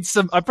probably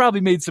blow up. I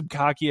probably made some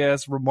cocky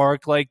ass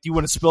remark like, "Do you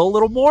want to spill a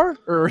little more?"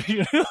 Or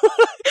did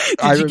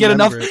I you get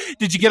enough? remember it.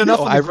 Did you get enough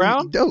on the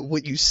ground? No,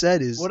 what you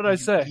said is. What did I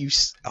say?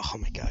 Oh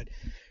my god,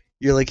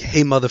 you're like,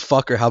 "Hey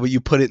motherfucker, how about you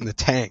put it in the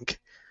tank?"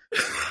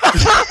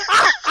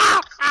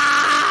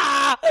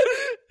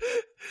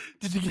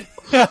 Did you get?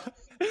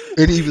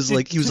 And he was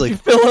like, Did you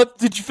fill up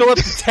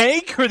the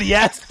tank or the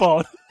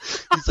asphalt?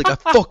 He's like, "I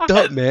fucked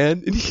up,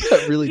 man," and he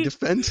got really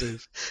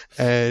defensive.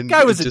 And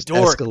Guy was it just a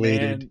dork, escalated.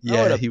 man. Yeah,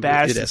 I would have it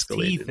bashed his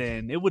escalated. teeth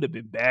in. It would have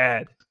been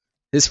bad.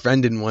 His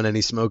friend didn't want any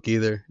smoke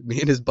either.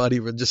 Me and his buddy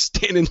were just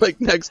standing like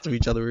next to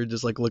each other. We were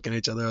just like looking at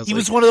each other. He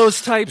was one of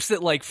those types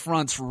that like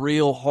fronts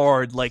real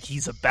hard, like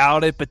he's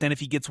about it, but then if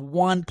he gets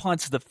one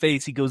punch to the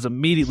face, he goes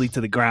immediately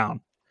to the ground.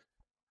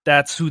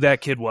 That's who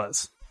that kid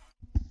was.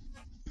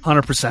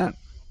 100%.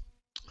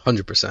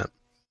 100%.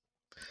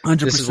 100%.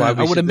 This is why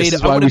I would have made him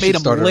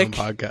start our lick. own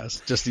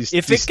podcast. Just these.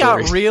 If these it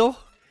got stories. real,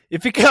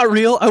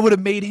 I would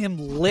have made him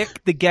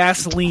lick the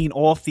gasoline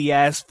off the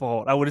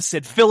asphalt. I would have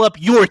said, "Fill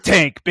up your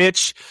tank,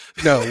 bitch."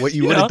 No, what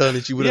you would have done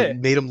is you would have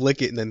made him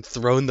lick it and then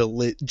thrown the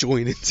lit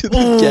joint into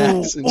the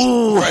gas and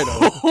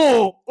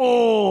right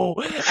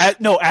on.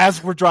 No,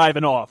 as we're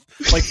driving off,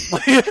 like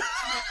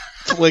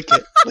flick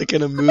it like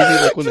in a movie,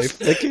 like when they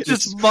flick it.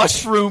 Just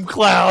mushroom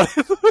cloud.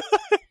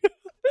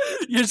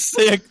 You're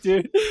sick,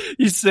 dude.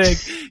 You're sick.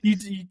 You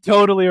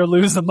totally are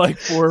losing like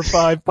 4 or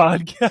 5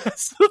 podcast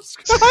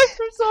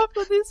subscribers off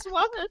of this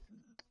one.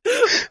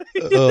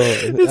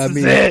 This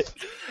is it.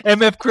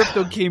 MF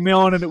Crypto came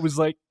on and it was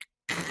like,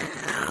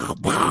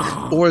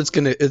 or it's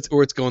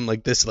going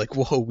like this, like,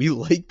 whoa, we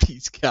like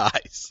these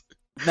guys.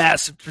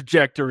 Massive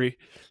trajectory.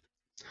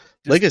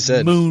 Just like I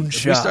said, moonshot.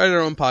 If we started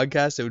our own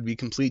podcast, it would be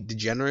complete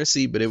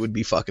degeneracy, but it would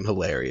be fucking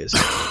hilarious.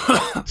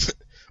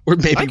 Or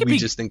maybe we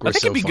just think we're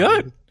so funny. It'd be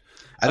good.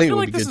 I think feel it would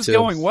like be this good is too.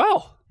 going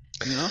well.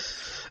 You know?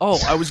 Oh,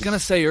 I was gonna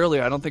say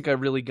earlier, I don't think I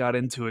really got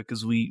into it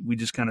because we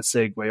just kind of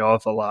segue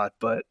off a lot,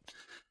 but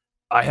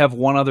I have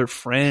one other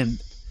friend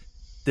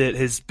that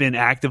has been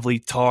actively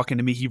talking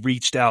to me. He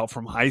reached out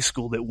from high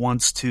school that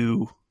wants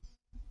to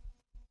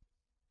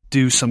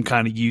do some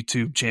kind of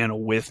YouTube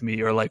channel with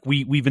me, or like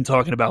we've been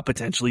talking about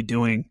potentially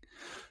doing,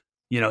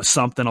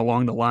 something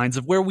along the lines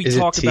of where we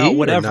talk about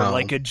whatever, no?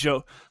 like a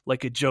Joe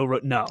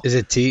no. Is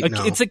it T?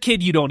 No. It's a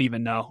kid you don't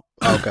even know.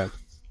 Okay.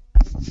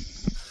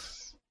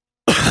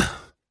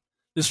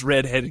 This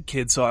redheaded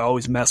kid, so I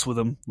always mess with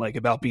him, like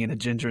about being a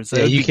ginger. And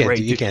yeah, you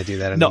can't do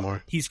that anymore. No,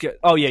 he's good.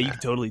 Oh yeah, you can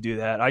totally do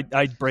that.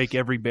 I'd break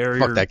every barrier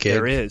fuck that kid.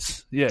 there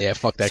is. Yeah,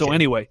 fuck that. So kid.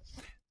 Anyway,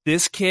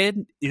 this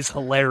kid is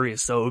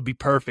hilarious. So it would be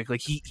perfect.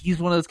 Like he's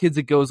one of those kids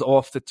that goes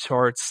off the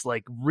charts,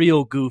 like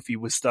real goofy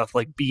with stuff,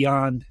 like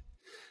beyond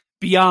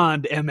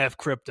MF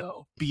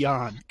Crypto,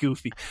 beyond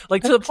goofy,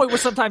 like to the point where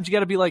sometimes you got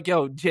to be like,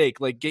 "Yo, Jake,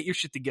 like get your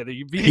shit together."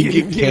 You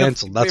get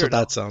canceled. That's what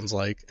that sounds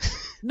like.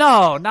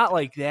 No, not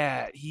like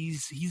that.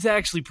 He's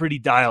actually pretty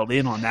dialed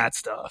in on that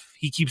stuff.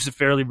 He keeps it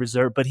fairly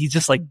reserved, but he's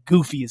just like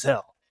goofy as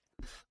hell.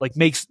 Like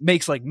makes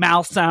like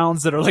mouth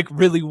sounds that are like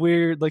really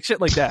weird, like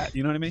shit like that.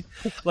 You know what I mean?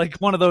 Like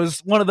one of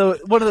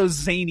those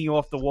zany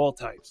off the wall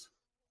types.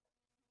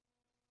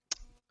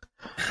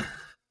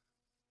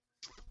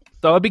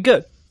 So it'd be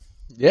good.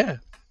 Yeah.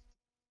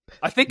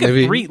 I think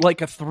Maybe.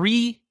 a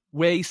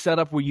three-way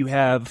setup where you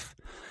have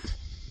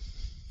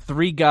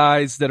three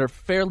guys that are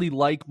fairly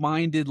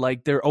like-minded,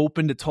 like they're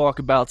open to talk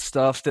about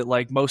stuff that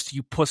like most of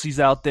you pussies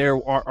out there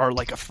are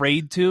like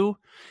afraid to.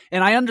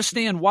 And I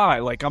understand why.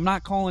 Like, I'm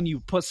not calling you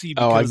pussy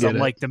because I'm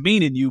like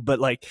demeaning you, but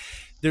like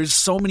there's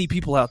so many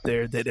people out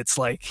there that it's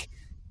like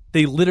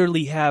they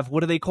literally have,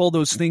 what do they call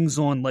those things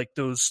on like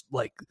those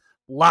like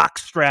lock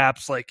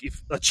straps, like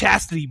if a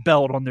chastity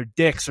belt on their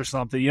dicks or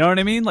something, you know what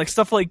I mean? Like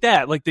stuff like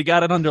that. Like they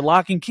got it under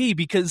lock and key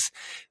because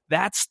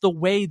that's the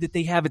way that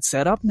they have it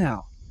set up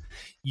now.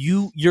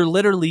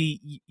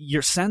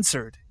 You're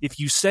censored. If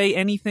you say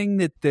anything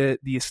that the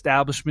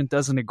establishment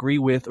doesn't agree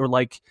with, or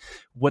like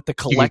what the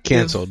collective, you get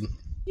canceled.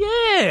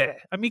 Yeah.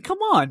 I mean, come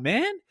on,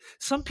 man.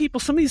 Some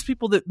of these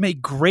people that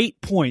make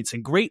great points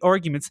and great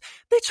arguments,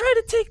 they try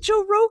to take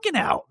Joe Rogan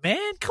out,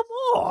 man. Come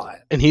on.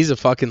 And he's a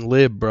fucking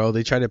lib, bro.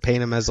 They try to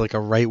paint him as like a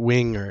right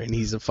winger, and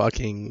he's a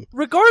fucking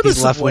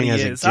regardless of what he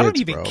is. I don't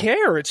even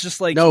care. It's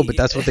just like no, but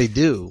that's what they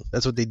do.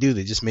 That's what they do.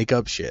 They just make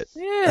up shit.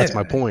 Yeah. That's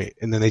my point.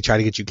 And then they try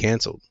to get you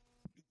canceled.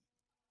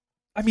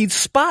 I mean,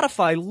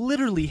 Spotify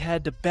literally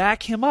had to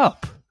back him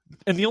up.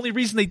 And the only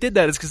reason they did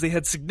that is because they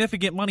had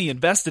significant money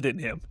invested in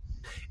him.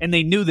 And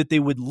they knew that they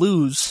would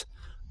lose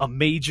a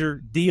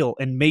major deal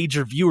and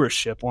major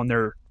viewership on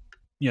their,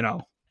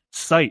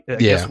 site. I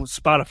guess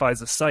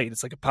Spotify's a site.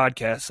 It's like a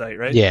podcast site,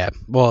 right? Yeah.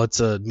 Well, it's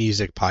a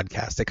music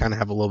podcast. They kind of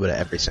have a little bit of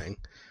everything.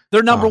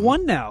 They're number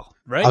one now,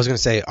 right? I was going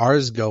to say our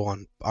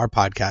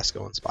podcasts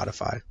go on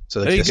Spotify. So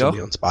like this will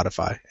be on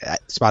Spotify,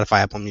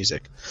 Apple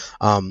Music.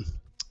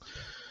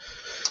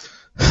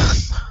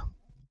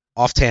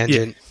 Off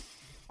tangent,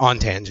 on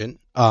tangent.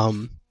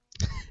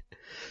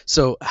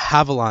 So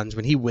Haviland,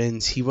 when he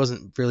wins, he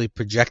wasn't really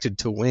projected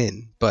to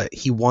win, but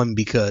he won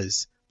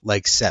because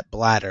like Sepp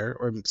Blatter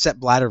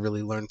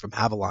really learned from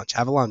Haviland.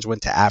 Haviland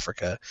went to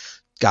Africa,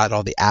 got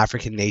all the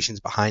African nations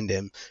behind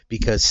him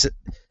because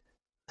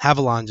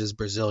Haviland is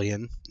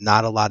Brazilian.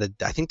 Not a lot of,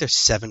 I think there's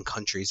 7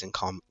 countries in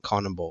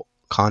CONMEBOL.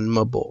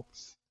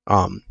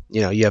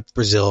 You have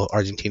Brazil,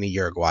 Argentina,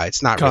 Uruguay.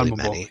 It's not really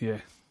many. Yeah.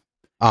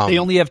 They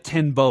only have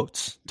 10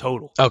 boats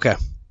total. Okay.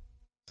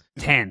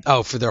 10.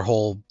 Oh, for their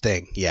whole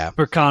thing, yeah.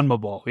 For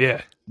CONMEBOL,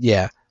 yeah.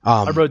 Yeah.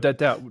 I wrote that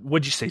down.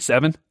 What'd you say,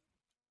 7?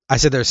 I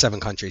said there are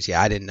 7 countries.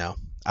 Yeah, I didn't know.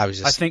 I was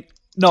just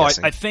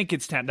I think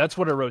it's 10. That's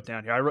what I wrote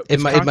down here. I wrote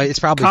it's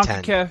probably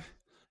 10.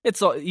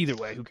 It's all, either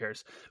way, who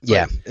cares?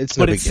 Yeah, it's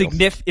no big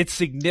deal. It's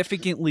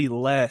significantly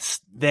less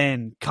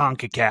than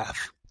CONCACAF.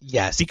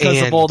 Yes,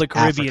 because of all the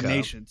Caribbean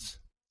nations.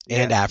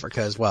 And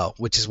Africa as well,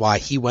 which is why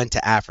he went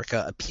to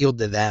Africa, appealed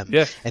to them,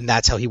 and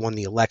that's how he won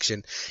the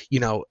election.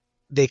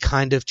 They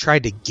kind of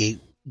tried to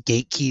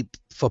gatekeep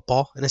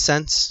football in a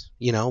sense.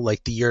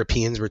 Like the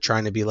Europeans were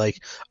trying to be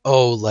like,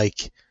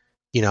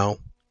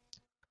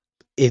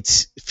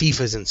 it's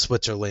FIFA's in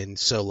Switzerland,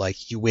 so like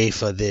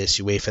UEFA this,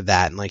 UEFA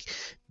that, and like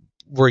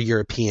we're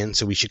European,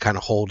 so we should kind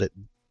of hold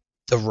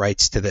the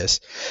rights to this.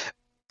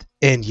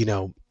 And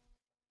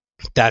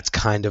that's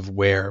kind of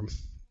where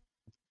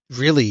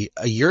really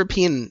a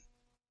European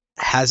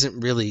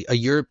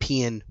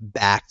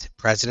backed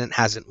president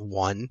hasn't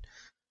won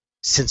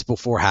since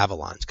before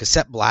Haviland, because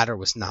Sepp Blatter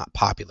was not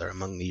popular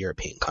among the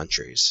European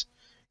countries.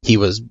 He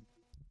was,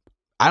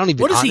 I don't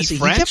even, what is honestly, he,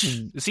 French?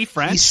 Is he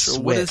French? He's Swiss.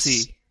 Or what is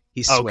he?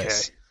 He's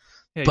Swiss. Okay.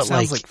 Yeah, he but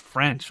sounds like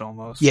French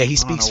almost. Yeah, he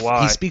speaks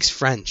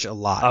French a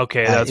lot.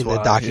 Okay, that's in why,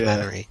 the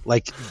documentary. Yeah.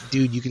 Like,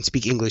 dude, you can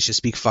speak English, just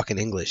speak fucking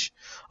English.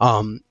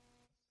 But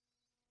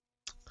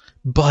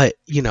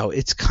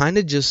it's kind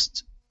of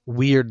just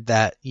weird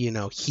that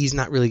he's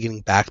not really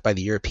getting backed by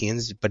the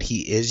Europeans, but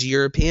he is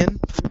European.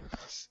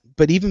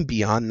 But even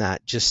beyond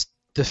that, just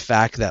the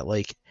fact that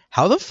like,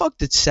 how the fuck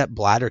did Sepp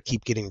Blatter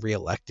keep getting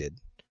reelected?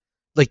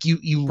 Like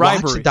you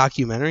watch the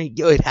documentary,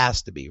 it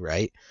has to be,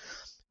 right?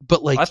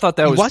 But like, I thought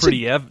that was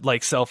pretty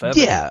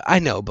self-evident. Yeah, I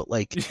know, but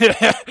like,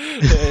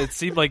 it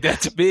seemed like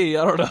that to me.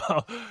 I don't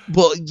know.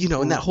 Well,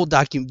 in that whole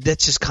document,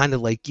 that's just kind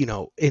of like,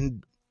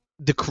 in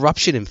the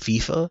corruption in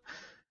FIFA,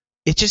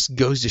 it just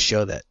goes to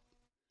show that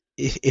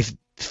if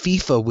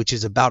FIFA, which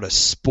is about a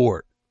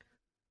sport,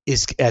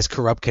 is as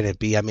corrupt can it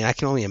be? I mean, I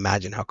can only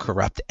imagine how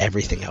corrupt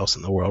everything else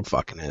in the world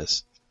fucking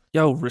is.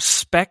 Yo,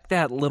 respect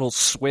that little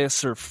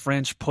Swiss or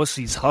French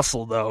pussy's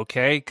hustle, though,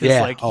 okay?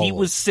 Because he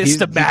was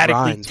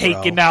systematically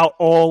taking out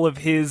all of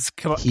his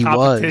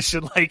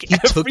competition, like he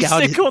every took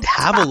out single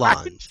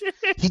Haviland.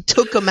 He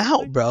took him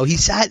out, bro. He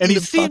sat, and in he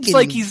the seems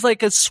like he's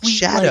like a sweet,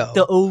 shadow. Like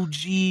the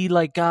OG,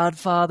 like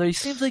Godfather. He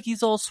seems like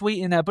he's all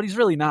sweet in that, but he's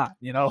really not.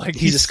 Like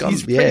he's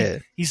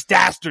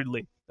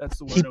dastardly. That's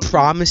the word. He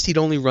promised he'd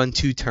only run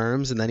 2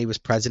 terms, and then he was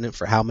president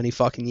for how many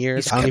fucking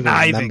years? I don't even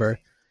remember.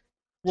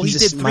 Well, he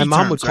did 3 my mom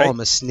terms, would call him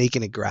a snake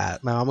in the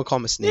grass. My mom would call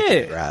him a snake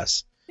in the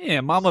grass.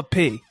 Yeah, Mama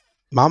P.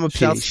 Mama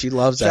P. She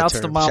loves that shouts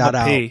term. To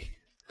Mama P.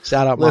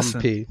 Shout out Mama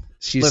P.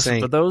 She's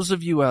saying. For those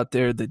of you out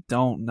there that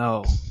don't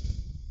know,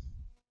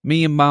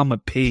 Me and Mama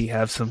P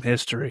have some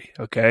history,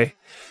 okay?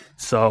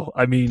 So,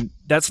 I mean,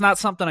 that's not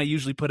something I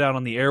usually put out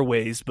on the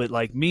airways, but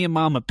like me and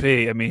Mama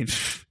P, I mean,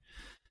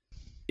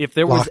 if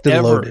there was Locked and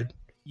ever, loaded.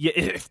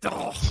 yeah,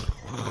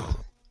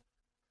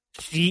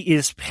 she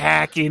is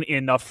packing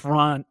in the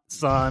front,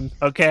 son.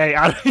 Okay,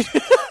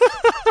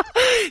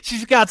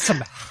 she's got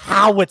some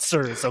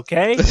howitzers.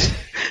 Okay,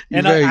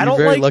 You're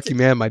very lucky,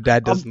 man. My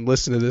dad doesn't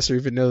listen to this or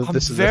even know that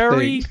this is a thing. I'm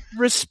very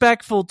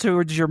respectful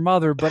towards your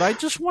mother, but I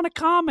just want to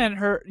comment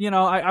her. You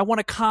know, I want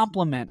to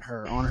compliment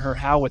her on her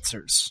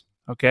howitzers.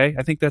 Okay,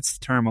 I think that's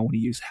the term I want to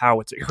use.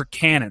 Howitzer, her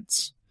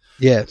cannons.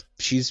 Yeah,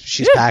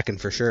 she's packing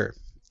for sure.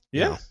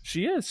 Yeah, you know?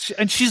 She is,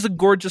 and she's a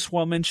gorgeous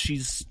woman.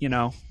 She's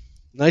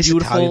nice beautiful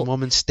Italian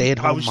woman, stay at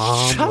home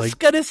mom. I was just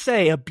gonna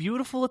say, a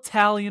beautiful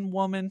Italian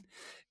woman.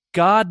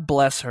 God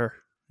bless her.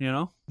 You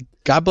know,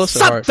 God bless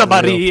her Santa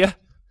heart. Maria.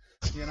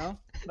 You know,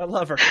 I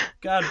love her.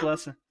 God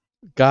bless her.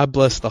 God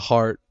bless the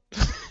heart.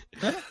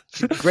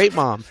 She's a great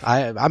mom.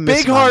 I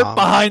miss big my heart mom.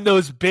 Behind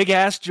those big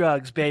ass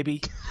jugs,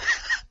 baby.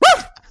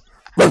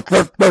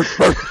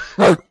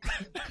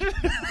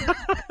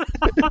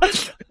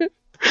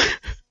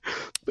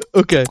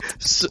 Okay.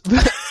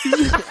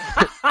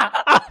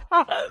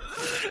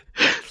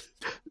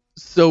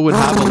 So when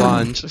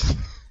Haviland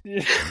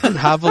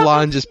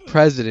is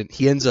president,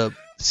 he ends up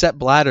Sepp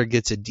Blatter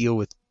gets a deal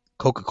with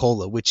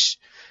Coca-Cola, which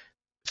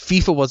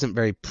FIFA wasn't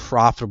very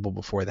profitable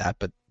before that,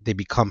 but they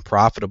become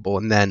profitable,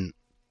 and then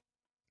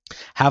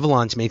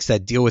Haviland makes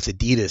that deal with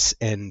Adidas,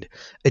 and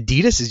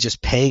Adidas is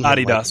just paying him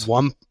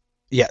Adidas.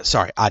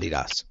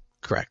 Adidas.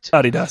 Correct.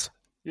 Adidas.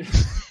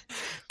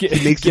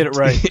 Get it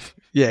right.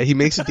 Yeah, he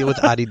makes a deal with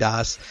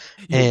Adidas.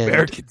 And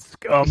American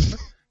scum.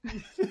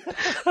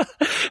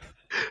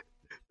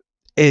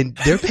 And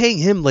they're paying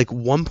him like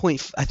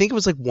I think it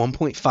was like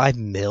 1.5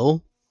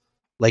 mil.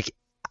 Like,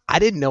 I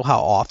didn't know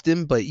how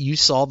often, but you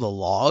saw the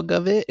log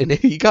of it, and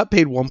he got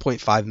paid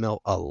 1.5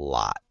 mil a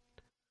lot.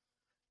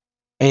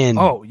 And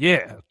oh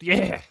yeah.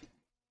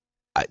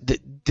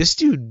 This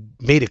dude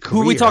made a career.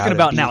 Who are we talking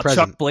about now?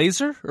 President. Chuck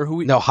Blazer or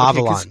who? No,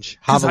 Haviland.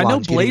 Because I know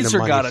Blazer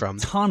got a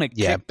ton of kickbacks.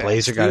 Yeah,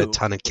 Blazer got a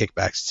ton of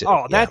kickbacks too.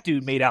 Oh, that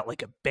dude made out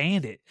like a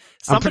bandit.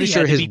 I'm pretty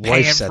sure his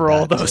wife said for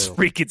all those too.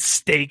 freaking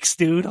steaks,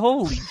 dude.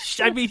 Holy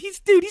shit! I mean, he's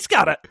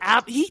got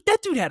that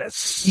dude had a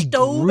stove he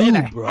grew, and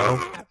a bro.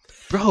 half.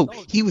 Bro,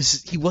 he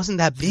wasn't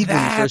that big when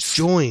he first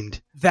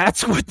joined.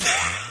 That's what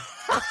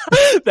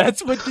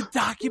the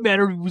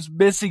documentary was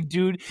missing,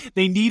 dude.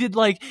 They needed,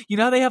 like, you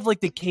know how they have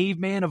like the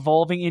caveman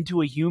evolving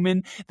into a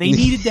human? They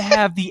needed to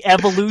have the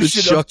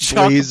evolution of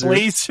Chuck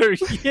Blazer.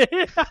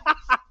 Yeah.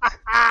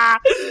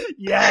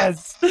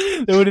 Yes.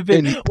 That would have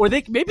been, or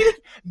maybe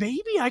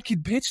I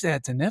could pitch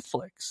that to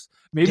Netflix.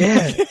 Maybe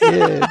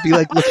Be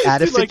like, look,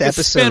 add a fifth like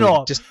episode.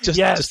 Spin-off.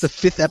 Just the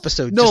fifth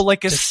episode. No,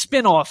 like a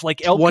spin-off,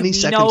 like El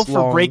Camino for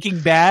long. Breaking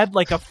Bad,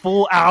 like a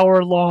full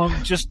hour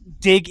long, just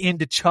dig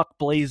into Chuck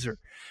Blazer.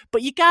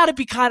 But you gotta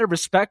be kind of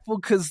respectful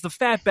because the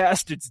fat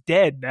bastard's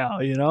dead now,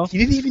 you know? He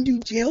didn't even do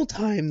jail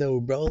time though,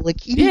 bro.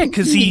 Like, he didn't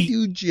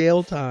do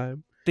jail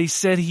time. They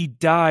said he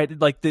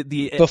died, like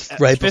the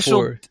official,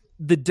 before.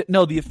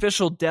 The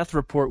official death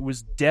report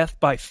was death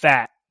by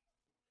fat.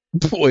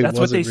 Boy, that's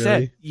what they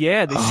said.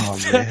 Yeah, they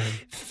said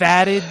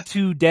fatted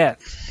to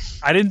death.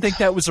 I didn't think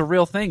that was a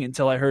real thing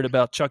until I heard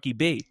about Chucky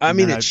B. I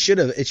mean, it should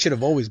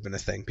have always been a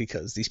thing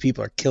because these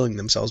people are killing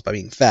themselves by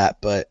being fat.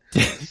 But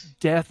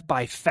death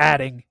by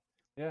fatting.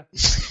 Yeah.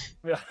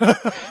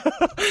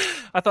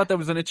 I thought that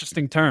was an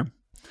interesting term.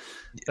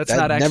 That's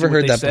not actually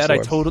what they said.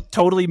 Before. I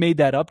totally made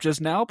that up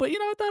just now. But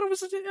I thought it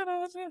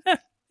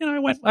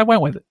was. I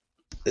went with it.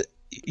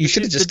 You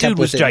should have just kept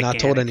with it and not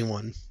told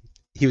anyone.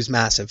 He was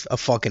massive. A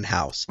fucking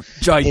house.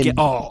 Gigantic.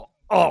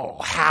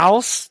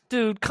 House?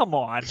 Dude, come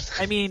on.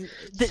 I mean,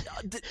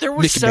 there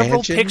were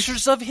several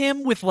pictures of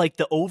him with, like,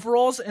 the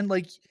overalls and,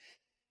 like...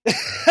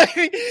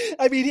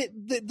 I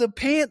mean,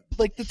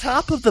 the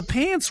top of the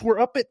pants were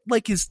up at,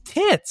 like, his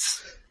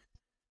tits.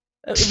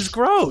 It was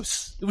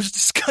gross. It was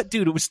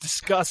dude, it was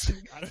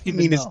disgusting. I don't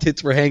even know. His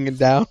tits were hanging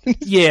down?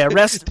 Yeah,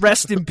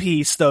 rest in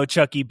peace, though,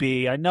 Chucky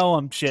B. I know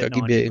I'm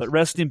shitting on you, but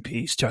rest in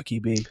peace, Chucky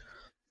B.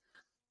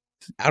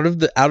 Out of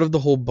the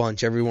whole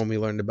bunch, everyone we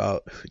learned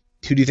about,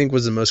 who do you think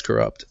was the most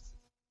corrupt?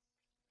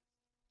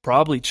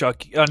 Probably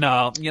Chucky. Oh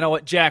no, you know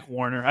what? Jack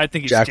Warner. I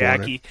think it's Jackie.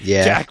 Warner.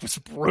 Yeah, Jack was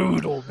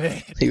brutal,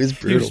 man. He was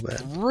brutal.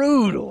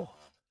 Brutal.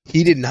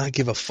 He did not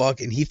give a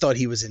fuck, and he thought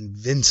he was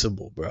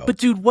invincible, bro. But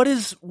dude, what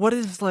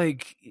is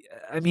like?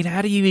 I mean,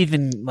 how do you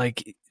even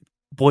like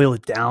boil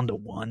it down to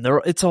one?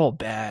 It's all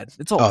bad.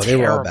 It's all terrible, they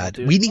were all bad.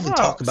 Dude. We didn't even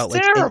talk about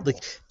like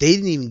they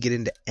didn't even get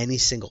into any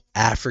single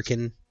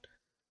African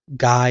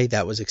guy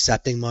that was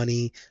accepting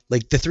money.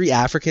 Like the three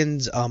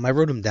Africans, I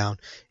wrote them down: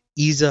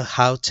 Isa,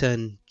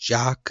 Houghton,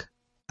 Jacques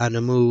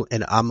Anamu,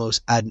 and Amos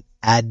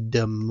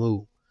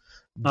Adamu.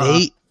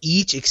 They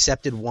each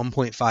accepted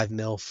 1.5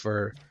 mil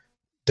for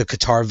the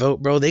Qatar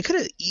vote, bro. They could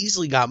have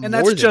easily got And more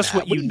that's than just that.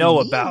 what you do know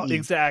mean? about.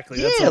 Exactly.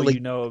 Yeah, That's all like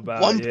you know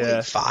about.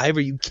 1.5. Are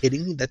you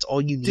kidding me? That's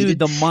all you needed? Dude,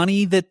 the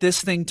money that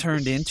this thing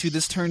turned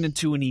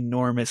into an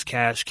enormous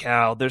cash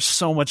cow. There's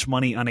so much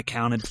money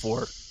unaccounted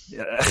for.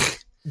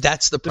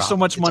 That's the problem. There's so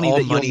much money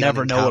that you'll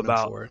never know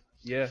about. For.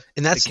 Yeah.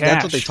 And that's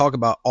what they talk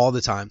about all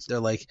the time. They're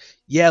like,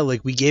 yeah,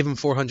 like we gave him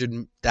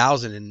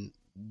 400,000 and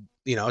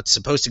you know, it's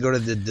supposed to go to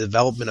the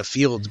development of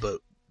fields, but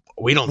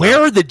we don't know.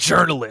 Where are the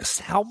journalists?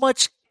 How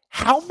much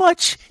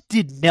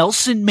did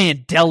Nelson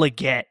Mandela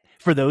get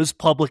for those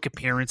public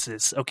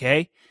appearances,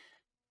 okay?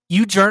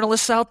 You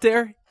journalists out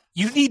there,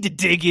 you need to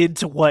dig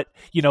into what,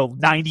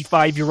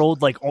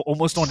 95-year-old, like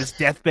almost on his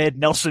deathbed,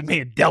 Nelson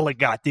Mandela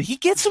got. Did he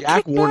get some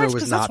Jack kickbacks? Warner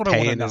was not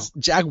paying his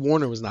Jack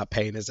Warner was not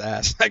paying his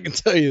ass. I can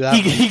tell you that.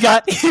 He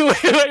got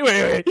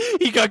wait.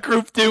 He got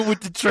grouped in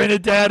with the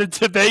Trinidad and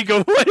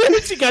Tobago.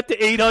 He got the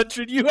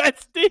 800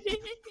 USD.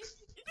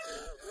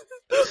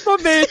 My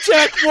man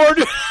Jack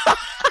Warner.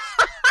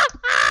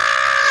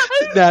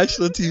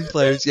 National team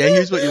players. Yeah,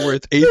 here's what you're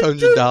worth: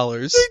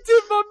 $800. They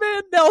did my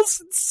man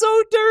Nelson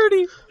so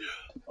dirty.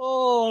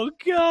 Oh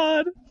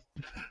God,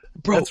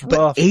 bro! That's but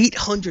rough.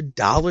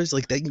 $800,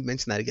 like that. You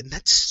mentioned that again.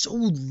 That's so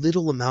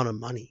little amount of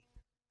money.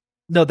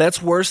 No, that's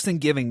worse than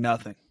giving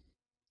nothing.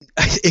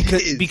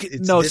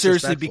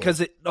 Seriously, because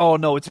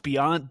it's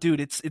beyond, dude.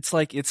 It's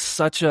like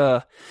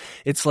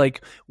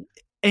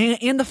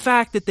and the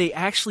fact that they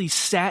actually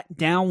sat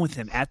down with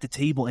him at the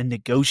table and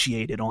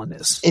negotiated on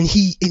this, and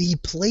he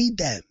played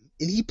them.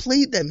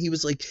 He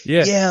was like,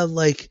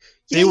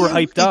 they were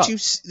hyped up.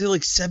 They're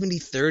like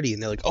 70-30,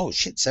 and they're like, oh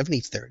shit,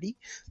 70-30?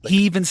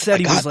 He even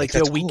said, he was like,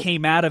 yo, we cool.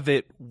 came out of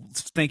it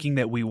thinking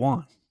that we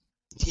won.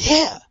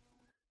 Yeah.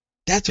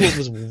 That's what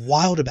was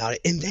wild about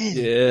it. And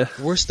then,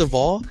 worst of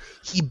all,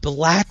 he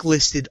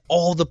blacklisted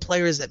all the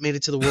players that made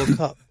it to the World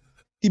Cup.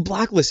 He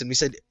blacklisted him. He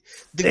said,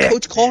 the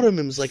coach called him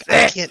and was like,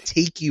 I can't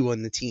take you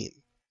on the team.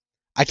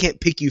 I can't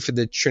pick you for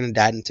the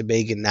Trinidad and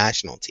Tobago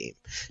national team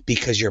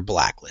because you're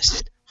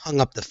blacklisted. Hung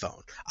up the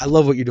phone. I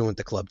love what you're doing with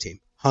the club team.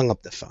 Hung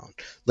up the phone.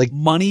 Like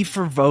money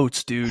for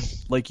votes, dude.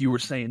 Like you were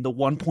saying, the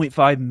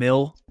 1.5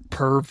 mil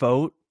per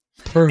vote.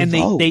 And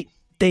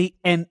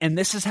and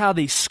this is how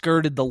they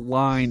skirted the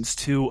lines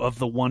too of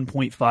the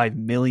 1.5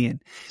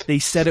 million. They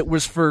said it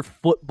was for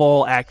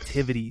football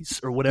activities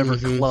or whatever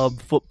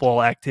club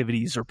football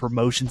activities or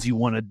promotions you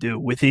want to do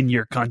within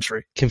your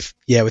country.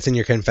 Within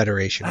your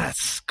confederation.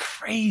 That's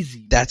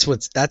crazy. That's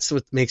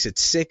what makes it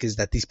sick is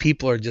that these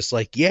people are just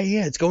like, yeah,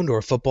 it's going to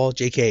our football,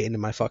 JK, into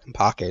my fucking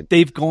pocket.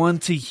 They've gone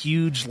to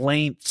huge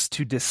lengths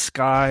to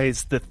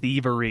disguise the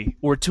thievery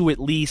or to at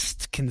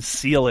least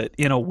conceal it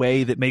in a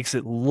way that makes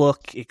it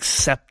look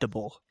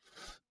acceptable.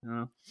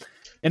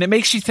 And it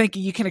makes you think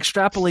you can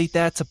extrapolate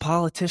that to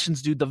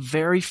politicians, dude. The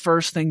very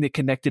first thing that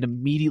connected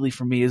immediately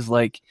for me is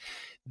like,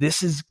 this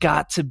has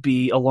got to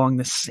be along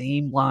the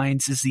same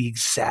lines as the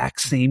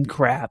exact same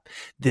crap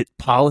that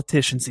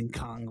politicians in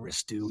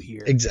Congress do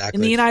here. Exactly.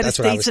 In the United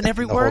States and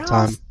everywhere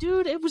else.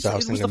 Dude, it was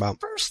the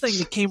first thing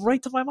that came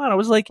right to my mind. I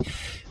was like,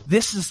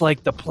 this is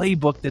like the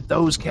playbook that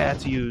those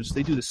cats use.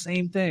 They do the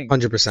same thing.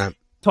 100%.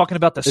 Talking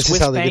about the Swiss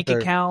bank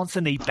accounts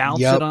and they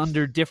bounce it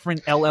under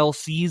different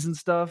LLCs and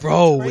stuff.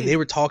 Bro, when they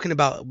were talking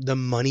about the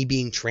money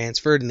being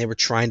transferred and they were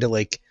trying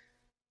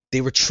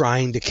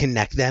to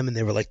connect them and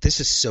they were like, this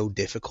is so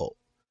difficult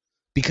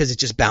because it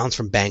just bounced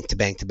from bank to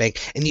bank to bank.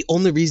 And the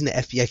only reason the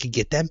FBI could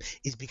get them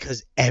is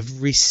because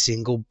every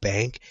single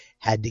bank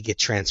had to get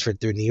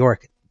transferred through New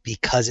York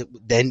because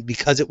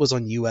it was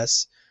on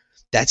US.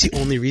 That's the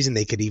only reason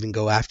they could even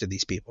go after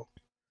these people.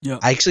 Yeah.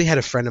 I actually had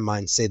a friend of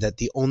mine say that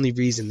the only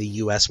reason the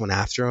U.S. went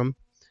after him,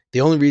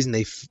 the only reason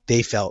they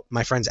felt,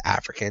 my friend's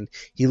African.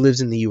 He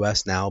lives in the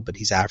U.S. now, but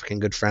he's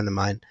African, good friend of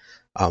mine.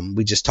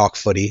 We just talk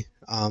footy.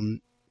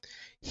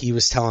 He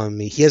was telling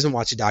me he hasn't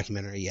watched a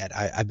documentary yet.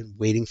 I've been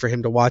waiting for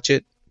him to watch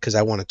it because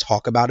I want to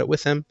talk about it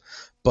with him.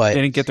 But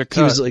they didn't get their cut.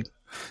 He was like,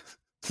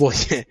 well,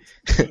 yeah.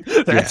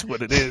 That's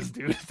what it is,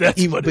 dude.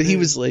 He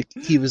was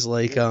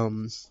like,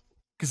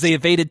 because they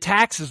evaded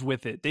taxes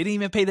with it. They didn't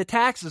even pay the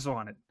taxes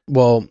on it.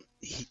 Well,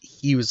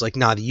 he was like,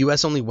 nah, the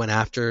U.S. only went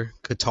after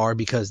Qatar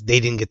because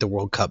they didn't get the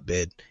World Cup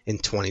bid in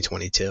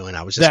 2022. And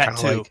I was just kind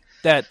of like...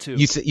 That too.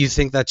 You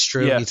think that's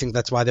true? Yeah. You think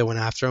that's why they went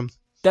after him?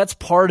 That's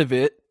part of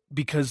it.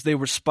 Because they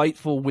were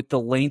spiteful with the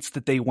lengths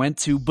that they went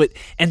to,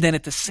 and then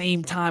at the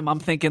same time, I'm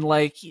thinking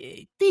like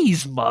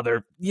these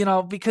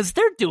because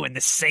they're doing the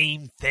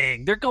same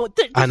thing. They're going.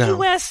 I know.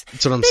 U.S.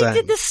 That's what I'm saying.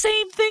 They did the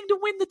same thing to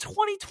win the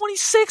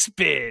 2026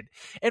 bid.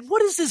 And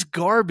what is this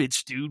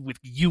garbage, dude? With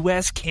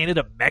U.S.,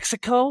 Canada,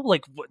 Mexico,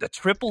 like the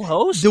triple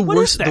host. The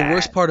worst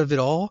part of it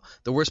all.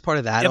 The worst part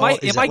of that. Am I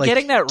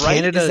getting that right?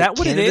 Canada, is that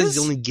what Canada's it is?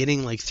 only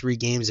getting like 3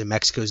 games, and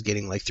Mexico's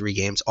getting like 3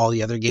 games. All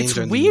the other games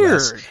are in weird.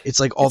 the U.S. It's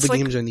like all the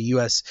games are in the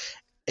U.S.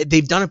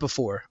 They've done it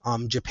before.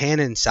 Japan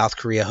and South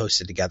Korea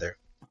hosted together.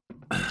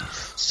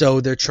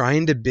 So they're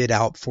trying to bid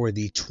out for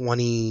the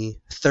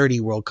 2030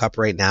 World Cup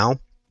right now.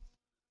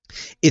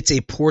 It's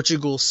a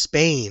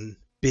Portugal-Spain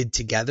bid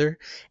together.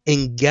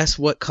 And guess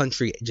what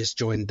country just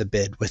joined the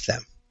bid with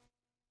them?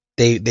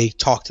 They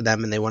talk to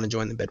them and they want to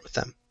join the bid with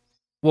them.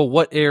 Well,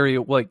 what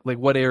area? Like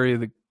what area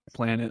of the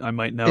planet? I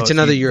might know. It's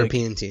another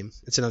European team.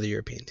 It's another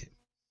European team.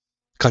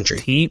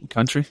 Country.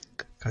 Country.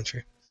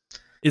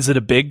 Is it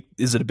a big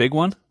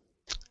one?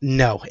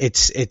 No,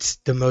 it's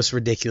the most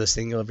ridiculous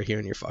thing you'll ever hear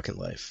in your fucking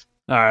life.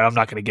 All right, I'm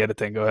not going to get it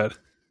then. Go ahead.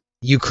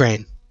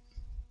 Ukraine.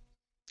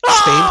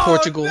 Spain,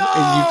 Portugal,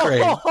 and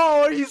Ukraine.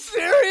 Oh, are you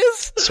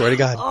serious? Swear to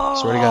God.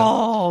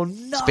 Oh,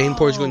 no. Spain,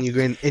 Portugal, and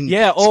Ukraine. And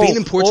yeah, Spain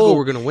and Portugal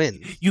were going to win.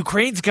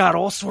 Ukraine's got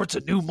all sorts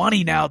of new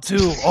money now,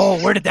 too.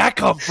 Oh, where did that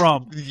come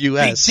from?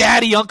 U.S. Big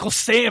Daddy Uncle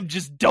Sam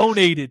just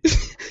donated.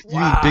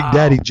 Wow. Big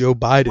Daddy Joe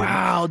Biden.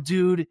 Wow,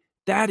 dude.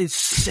 That is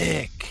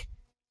sick.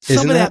 Isn't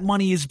Some of that that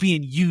money is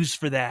being used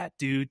for that,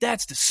 dude.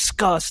 That's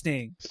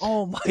disgusting.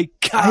 Oh, my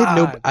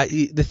God. I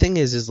had the thing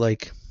is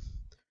like...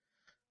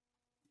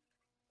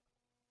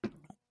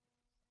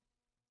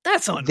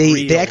 That's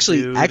unreal. They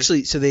actually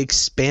dude. So they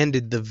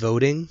expanded the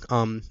voting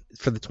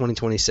for the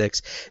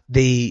 2026.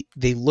 They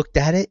looked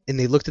at it and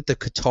they looked at the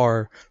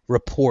Qatar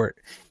report,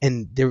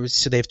 and they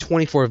have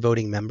 24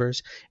 voting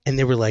members, and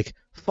they were like,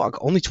 fuck,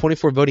 only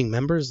 24 voting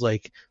members?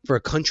 Like, for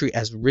a country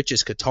as rich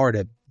as Qatar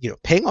to,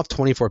 paying off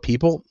 24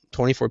 people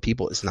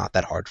is not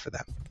that hard for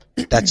them.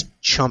 That's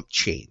chump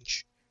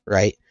change,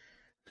 right?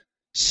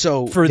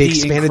 So for they the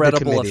expanded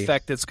incredible the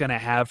effect it's going to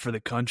have for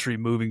the country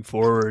moving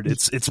forward,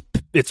 it's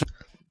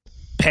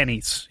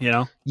pennies,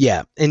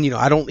 Yeah, and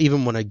I don't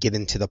even want to get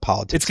into the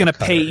politics. It's going to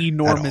pay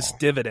enormous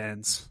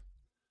dividends,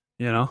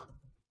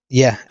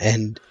 Yeah,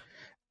 and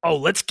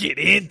let's get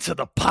into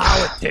the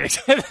politics.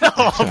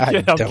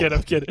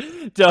 I'm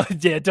kidding.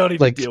 Don't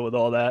even deal with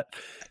all that.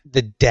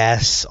 The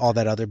deaths, all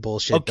that other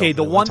bullshit. Okay,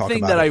 the one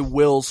thing that I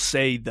will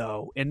say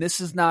though, and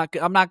this is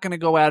I'm not going to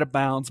go out of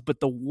bounds,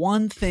 but the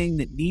one thing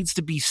that needs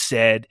to be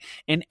said,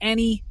 and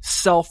any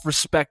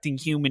self-respecting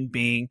human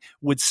being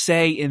would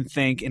say and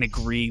think and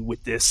agree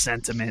with this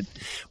sentiment,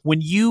 when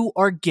you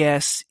are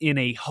guests in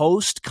a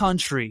host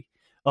country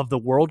of the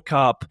World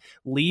Cup,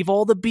 leave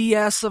all the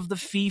BS of the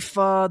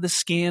FIFA, the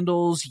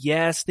scandals.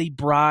 Yes, they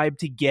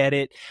bribed to get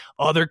it.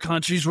 Other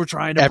countries were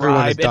trying to Everyone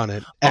bribe. Has done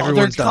it.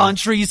 Other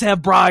countries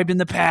have bribed in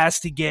the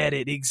past to get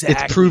it.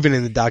 Exactly. It's proven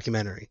in the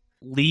documentary.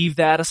 Leave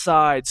that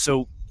aside.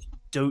 So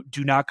do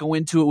not go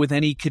into it with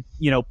any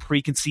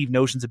preconceived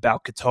notions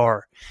about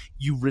Qatar.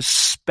 You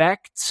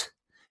respect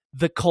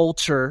the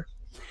culture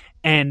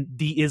and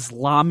the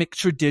Islamic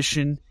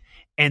tradition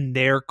and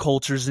their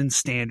cultures and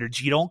standards.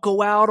 You don't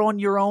go out on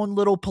your own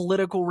little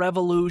political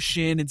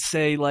revolution and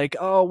say like,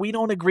 oh, we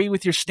don't agree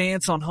with your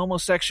stance on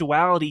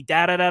homosexuality,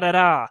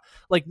 da-da-da-da-da.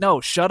 Like,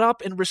 no, shut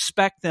up and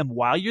respect them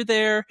while you're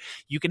there.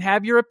 You can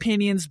have your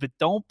opinions, but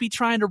don't be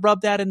trying to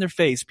rub that in their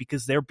face,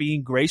 because they're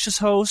being gracious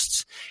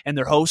hosts and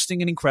they're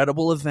hosting an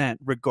incredible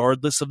event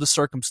regardless of the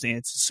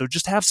circumstances. So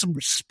just have some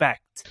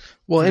respect.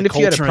 Well, and if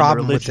you had a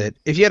problem with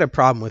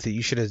it,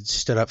 you should have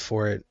stood up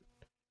for it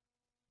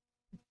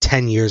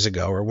 10 years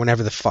ago or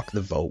whenever the fuck the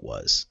vote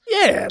was.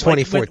 Yeah,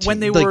 2014. When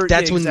they were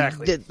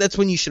exactly. That's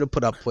when you should have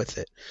put up with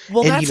it.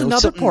 Well, and, that's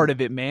another part of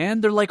it, man.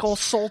 They're like all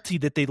salty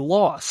that they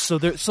lost, so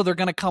they're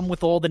going to come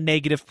with all the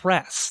negative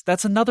press.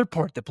 That's another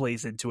part that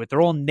plays into it.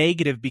 They're all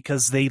negative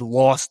because they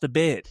lost the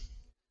bid.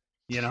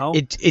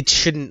 It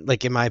shouldn't,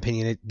 like, in my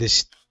opinion,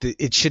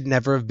 it should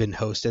never have been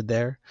hosted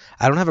there.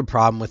 I don't have a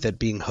problem with it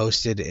being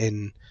hosted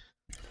in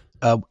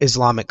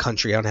Islamic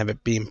country. I don't have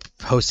it being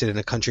hosted in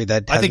a country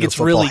that has I think no it's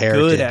really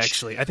heritage. Good,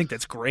 actually. I think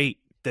that's great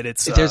that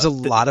it's. There's a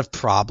lot of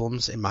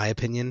problems, in my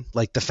opinion.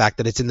 Like, the fact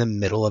that it's in the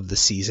middle of the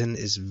season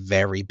is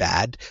very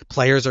bad.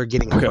 Players are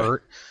getting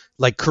hurt.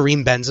 Like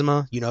Karim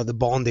Benzema, the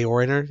Ballon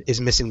d'Or is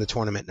missing the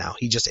tournament now.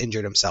 He just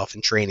injured himself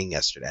in training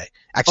yesterday.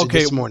 Actually,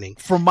 this morning.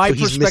 From my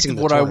perspective,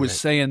 what I was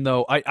saying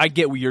though, I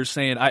get what you're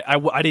saying.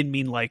 I didn't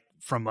mean like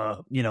from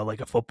a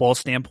like a football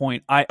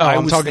standpoint.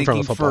 I'm talking from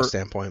a football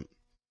standpoint.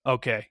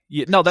 Okay.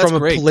 Yeah, no, that's from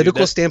great. From a political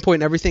dude. standpoint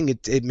and everything,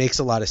 it makes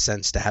a lot of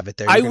sense to have it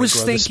there. I was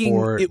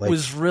thinking it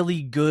was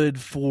really good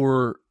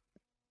for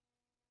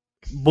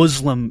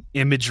Muslim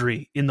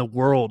imagery in the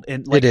world,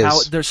 and like how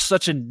there's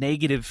such a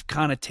negative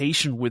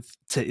connotation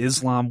to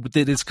Islam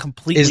that is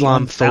completely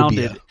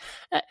unfounded.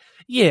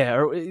 Yeah,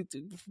 or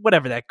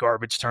whatever that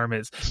garbage term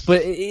is.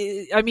 But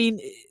I mean,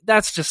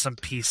 that's just some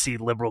PC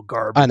liberal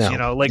garbage, I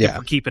know.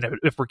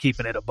 If we're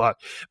keeping it a buck.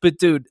 But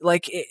dude,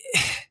 like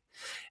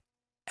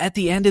at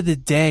the end of the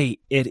day,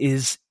 it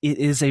is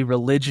a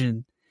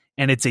religion,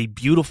 and it's a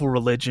beautiful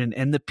religion,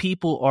 and the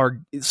people are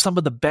some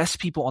of the best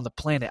people on the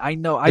planet. I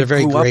know. They're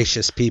very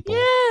gracious people.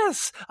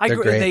 Yes,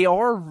 they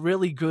are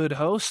really good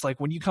hosts. Like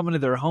when you come into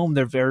their home,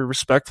 they're very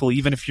respectful,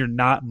 even if you're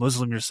not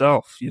Muslim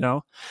yourself.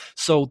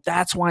 So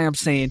that's why I'm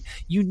saying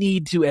you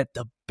need to, at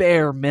the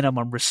bare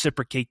minimum,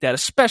 reciprocate that,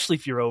 especially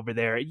if you're over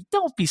there.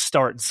 Don't be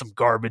starting some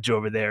garbage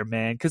over there,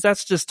 man, because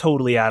that's just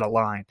totally out of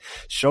line.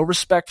 Show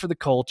respect for the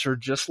culture,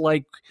 just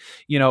like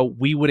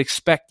we would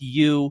expect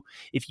you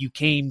if you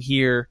came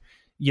here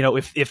You know,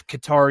 if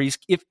Qataris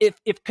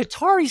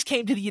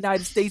came to the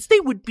United States, they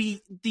would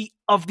be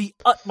of the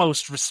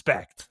utmost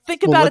respect.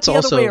 Think about it the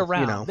other way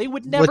around. They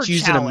would never. Let's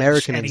use an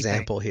American anything.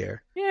 example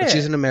here. Yeah. Let's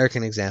use an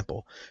American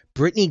example.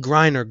 Brittany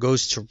Griner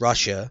goes to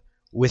Russia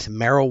with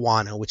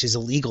marijuana, which is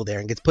illegal there,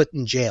 and gets put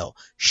in jail.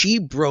 She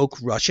broke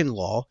Russian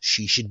law.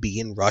 She should be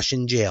in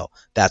Russian jail.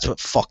 That's what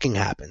fucking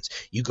happens.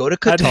 You go to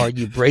Qatar,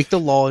 you break the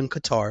law in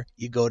Qatar,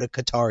 you go to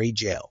Qatari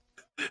jail.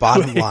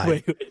 Bottom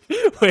line.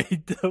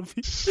 Wait,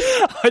 Dubby.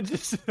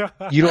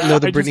 You don't know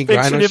the Brittany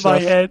Griner stuff? In my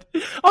head.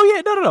 Oh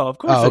yeah, no. Of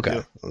course, okay.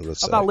 I do.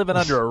 I'm not living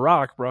under a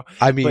rock, bro.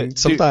 I mean, but,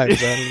 sometimes.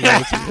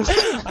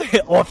 I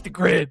get off the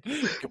grid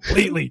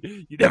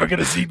completely. You're never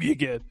gonna see me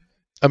again.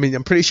 I mean,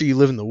 I'm pretty sure you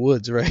live in the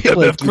woods, right?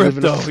 Like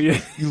crypto,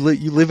 yeah. You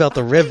live out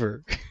the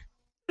river.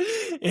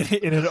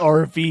 In an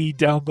RV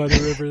down by the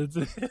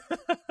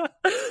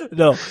river.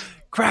 No,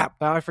 crap.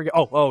 Now I forget.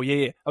 Oh,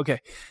 yeah. Okay,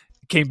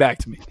 it came back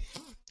to me.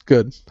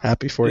 Good.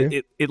 Happy for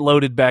you. It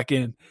loaded back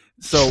in.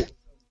 So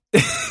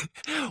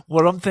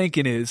what I'm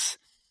thinking is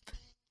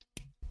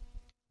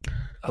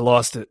I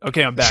lost it.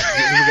 Okay, I'm back.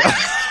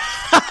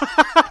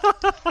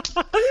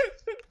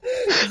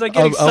 As I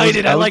get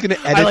excited, I was going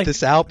to edit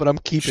this out, but I'm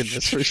keeping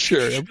this for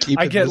sure.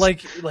 I get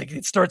like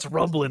it starts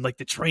rumbling like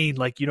the train,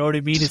 like, you know what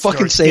I mean? Just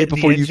fucking say it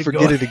before you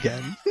forget it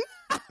again.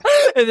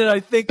 And then I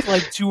think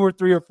like 2 or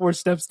 3 or 4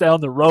 steps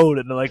down the road,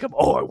 and like, I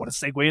want to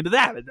segue into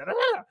that.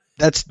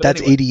 That's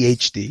anyway.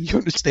 ADHD. You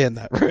understand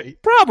that, right?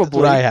 Probably. That's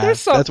what I have.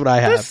 That's what I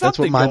have. That's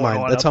what my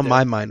mind. That's how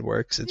my mind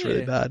works. It's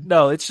really bad.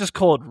 No, it's just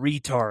called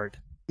retard.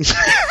 It's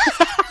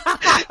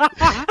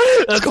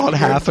called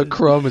half a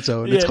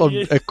chromosome. It's called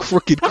a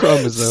crooked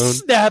chromosome.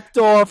 Snapped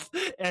off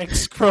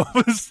X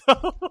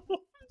chromosome.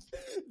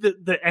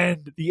 The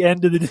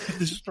end of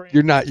the string.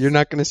 You're not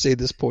going to say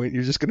this point.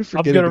 You're just going to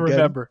forget it again. I'm going to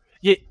remember.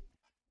 Yeah.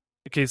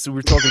 Okay, so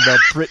we're talking about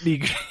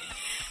Brittany.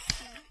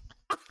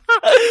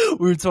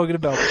 We were talking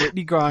about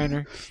Brittany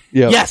Griner.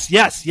 Yep.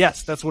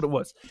 Yes. That's what it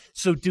was.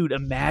 So, dude,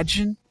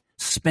 imagine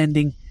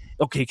spending.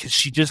 Okay, because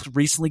she just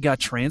recently got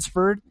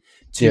transferred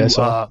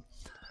to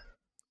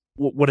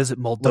what is it,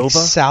 Moldova? Like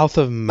south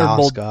of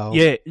Moscow.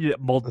 Yeah.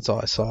 That's all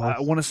I saw.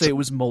 I want to say it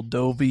was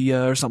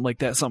Moldova or something like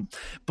that.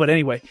 But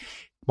anyway,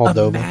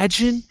 Moldova.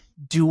 Imagine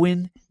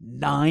doing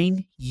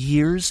 9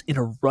 years in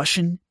a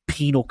Russian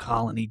penal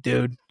colony,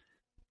 dude.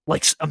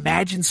 Like,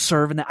 imagine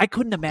serving that. I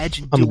couldn't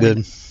imagine doing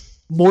good.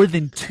 More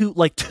than 2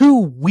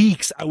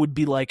 weeks. I would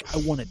be like, I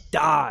want to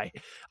die.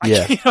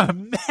 I can't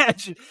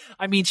imagine.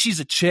 I mean, she's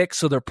a chick,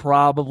 so they're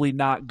probably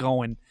not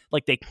going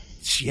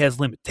she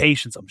has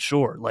limitations, I'm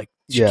sure. Like,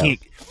 she can't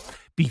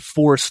be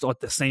forced at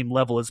the same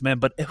level as men,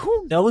 but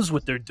who knows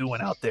what they're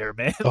doing out there,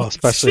 man? Oh,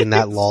 especially in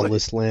that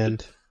lawless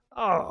land.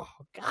 Oh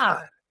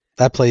God.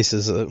 That place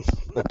is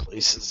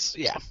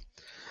yeah.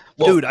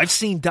 Well, dude, I've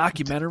seen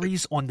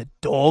documentaries on the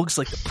dogs,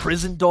 like the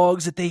prison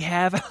dogs that they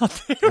have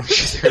out there. They're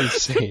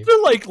insane.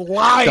 They're like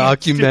live.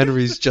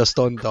 Documentaries just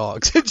on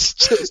dogs. It's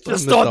just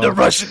on the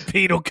Russian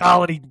penal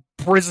colony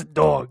prison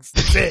dogs.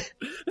 That's it.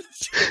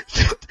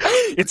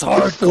 It's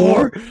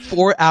hardcore.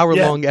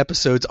 4-hour-long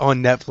episodes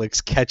on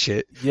Netflix. Catch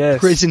it.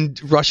 Yes.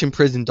 Russian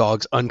prison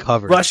dogs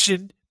uncovered.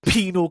 Russian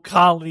penal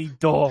colony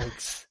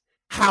dogs.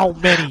 How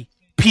many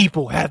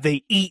people have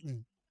they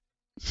eaten?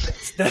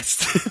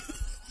 That's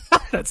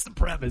that's the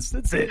premise.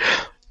 That's it.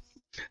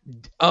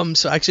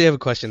 So actually I have a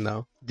question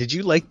though. Did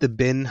you like the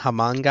Bin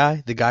Haman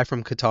guy, the guy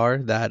from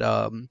Qatar that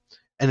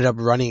ended up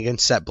running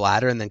against Sepp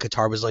Blatter, and then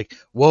Qatar was like,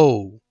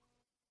 "Whoa."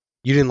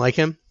 You didn't like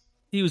him?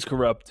 He was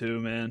corrupt too,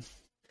 man.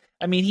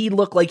 I mean, he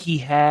looked like he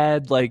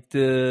had like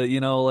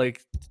the,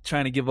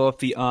 trying to give off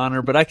the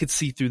honor, but I could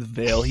see through the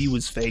veil. He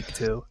was fake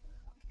too.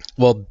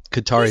 Well,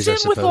 Qataris are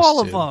supposed to. He's in with all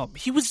of them.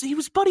 He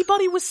was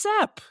buddy with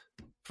Sepp.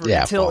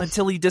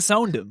 Until he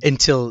disowned him.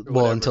 Until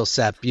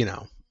Sepp,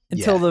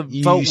 Until the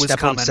vote was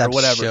coming or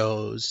whatever.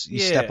 You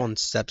step on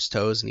Sepp's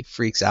toes and he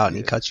freaks out and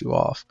he cuts you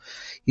off.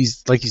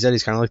 He's like you said,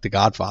 he's kind of like the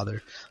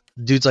Godfather.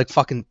 Dude's like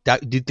fucking.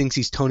 Dude thinks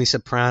he's Tony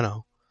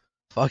Soprano.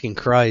 Fucking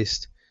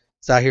Christ.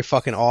 He's out here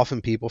fucking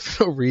offing people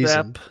for no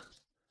reason.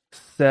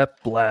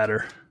 Sepp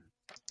Blatter.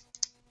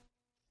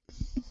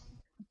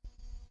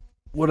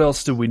 What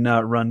else did we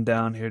not run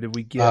down here? Did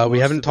we get? We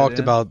haven't talked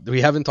about the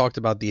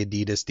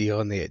Adidas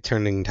deal and the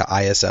turning to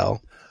ISL.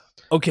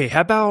 Okay,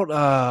 how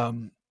about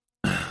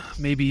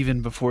maybe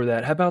even before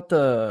that? How about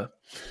the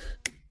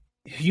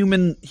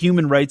human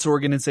rights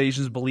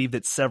organizations believe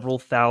that several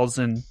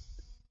thousand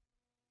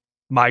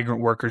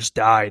migrant workers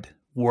died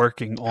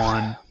working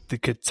on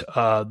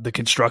the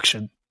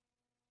construction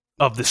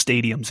of the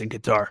stadiums in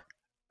Qatar?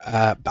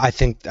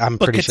 I'm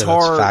pretty sure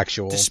that's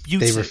factual.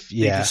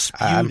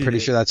 I'm pretty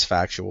sure that's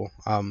factual.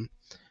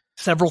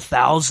 Several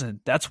thousand.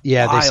 That's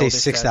wild. They say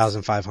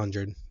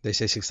 6,500. They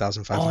say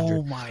 6,500.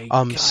 Oh my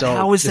god! So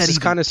how is this that is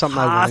kind of something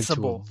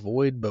possible? I wanted to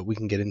avoid, but we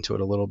can get into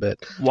it a little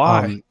bit.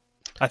 Why?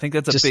 I think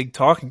that's a big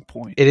talking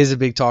point. It is a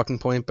big talking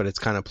point, but it's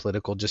kind of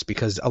political, just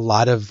because a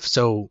lot of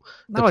the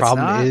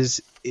problem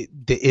is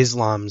the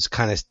Islams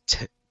kind of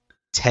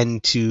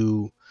tend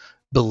to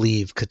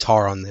believe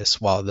Qatar on this,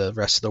 while the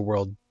rest of the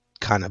world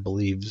kind of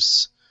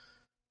believes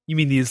You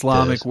mean the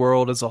Islamic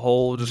world as a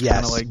whole just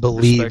kind of like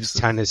believes,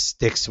 kind of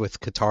sticks with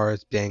Qatar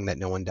saying that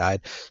no one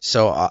died.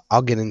 So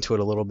I'll get into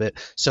it a little bit.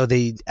 So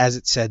they, as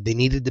it said, they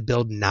needed to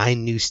build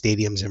 9 new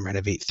stadiums and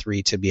renovate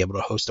 3 to be able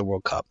to host a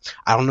World Cup.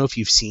 I don't know if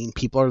you've seen,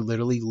 people are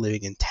literally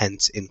living in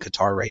tents in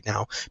Qatar right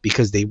now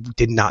because they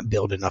did not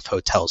build enough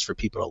hotels for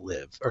people to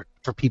live or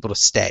for people to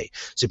stay.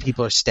 So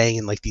people are staying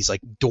in like these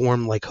like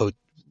dorm like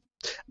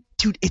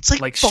dude,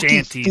 it's like fucking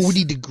shanties.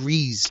 40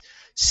 degrees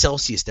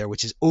Celsius there,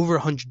 which is over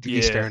 100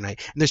 degrees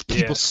Fahrenheit, and there's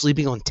people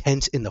sleeping on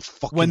tents in the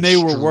fucking when they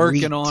were street.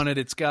 Working on it,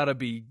 it's got to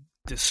be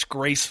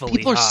disgracefully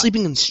people are hot.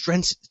 Sleeping in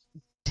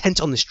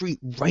tents on the street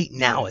right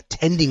now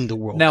attending the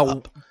World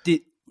Cup.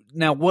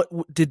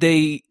 What did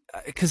they,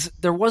 because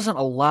there wasn't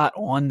a lot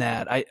on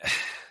that. I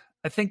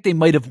think they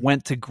might have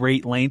went to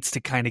great lengths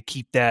to kind of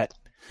keep that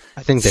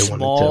I think they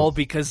small wanted to.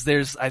 Because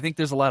there's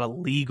a lot of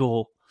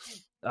legal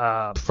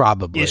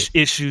probably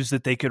issues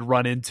that they could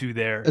run into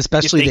there,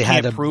 especially if they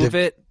had can't prove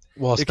it.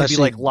 Well, it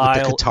especially could be like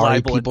with the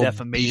Qatari people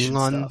defamation being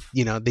on, stuff.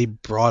 you know, they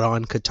brought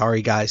on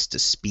Qatari guys to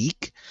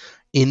speak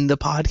in the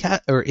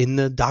podcast or in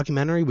the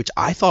documentary, which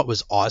I thought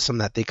was awesome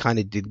that they kind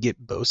of did get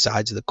both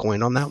sides of the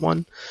coin on that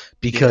one,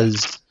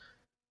 because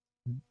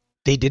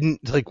they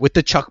didn't, like with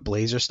the Chuck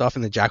Blazer stuff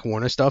and the Jack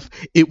Warner stuff,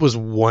 it was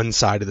one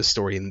side of the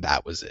story and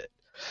that was it.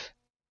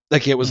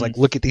 Like it was like,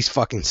 look at these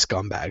fucking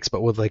scumbags,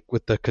 but with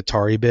the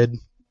Qatari bid.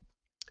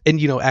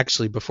 And, you know,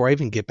 actually, before I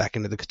even get back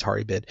into the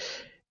Qatari bid,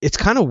 it's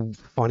kind of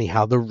funny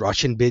how the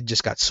Russian bid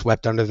just got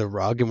swept under the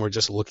rug and we're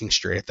just looking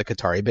straight at the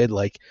Qatari bid.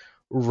 Like,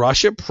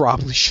 Russia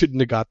probably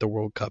shouldn't have got the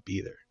World Cup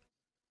either.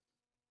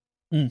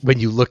 When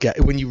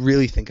you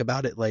really think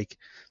about it, like,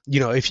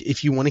 you know,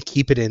 if you want to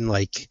keep it in,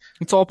 like...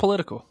 It's all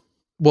political.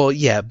 Well,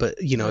 yeah,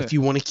 but, you know, if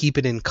you want to keep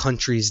it in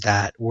countries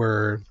that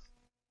were...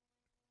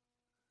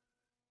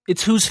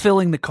 It's who's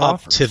filling the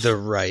coffers. Up to the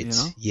right, you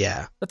know?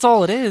 Yeah. That's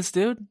all it is,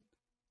 dude.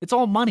 It's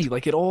all money.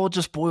 Like, it all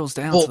just boils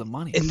down to the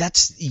money. And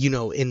that's, you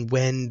know, and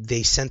when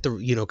they sent the,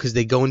 you know, because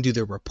they go and do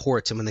their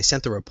reports, and when they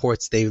sent the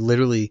reports, they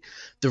literally,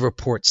 the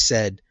report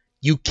said,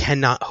 you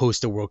cannot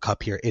host a World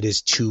Cup here. It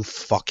is too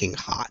fucking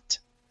hot.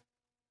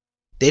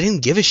 They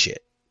didn't give a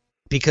shit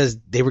because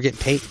they were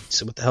getting paid.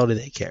 So what the hell do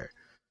they care?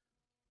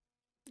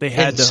 They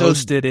had to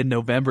host it in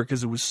November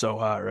because it was so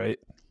hot, right?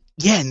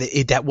 Yeah, and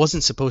that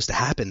wasn't supposed to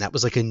happen. That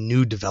was like a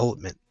new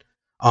development.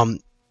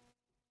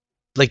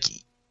 Like,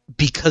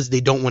 because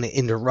they don't want to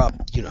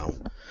interrupt, you know.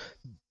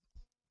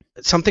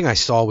 Something I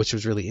saw which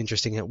was really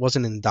interesting, it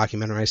wasn't in the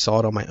documentary, I saw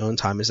it on my own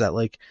time, is that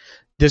like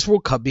this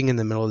World Cup being in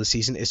the middle of the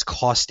season is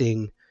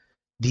costing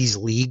these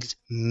leagues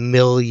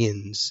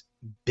millions,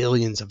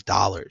 billions of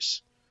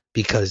dollars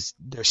because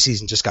their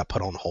season just got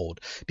put on hold,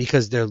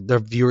 because their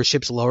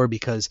viewership's lower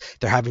because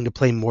they're having to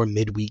play more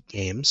midweek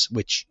games,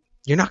 which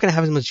you're not going to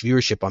have as much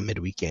viewership on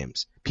midweek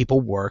games.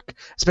 People work,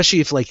 especially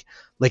if like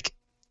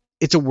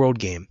it's a world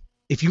game.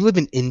 If you live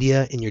in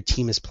India and your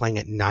team is playing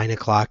at 9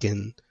 o'clock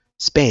in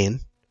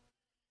Spain,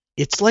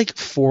 it's like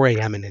 4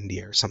 a.m. in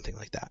India or something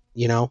like that.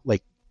 You know,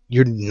 like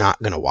you're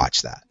not going to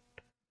watch that.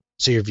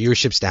 So your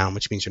viewership's down,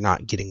 which means you're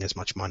not getting as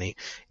much money.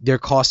 They're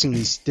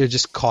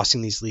just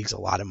costing these leagues a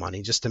lot of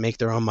money just to make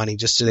their own money,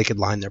 just so they could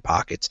line their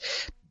pockets.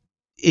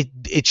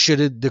 It should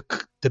have,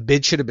 the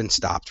bid should have been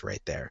stopped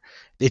right there.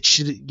 It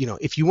should, you know,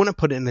 if you want to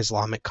put it in an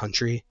Islamic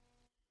country,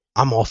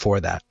 I'm all for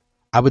that.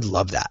 I would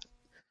love that.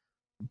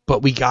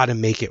 But we got to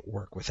make it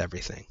work with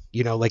everything.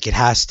 You know, like it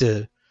has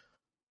to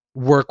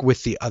work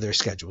with the other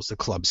schedules, the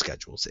club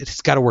schedules.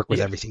 It's got to work with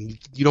everything.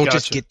 You don't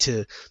just get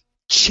to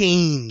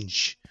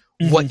change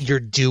what you're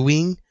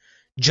doing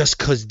just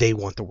because they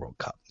want the World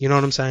Cup. You know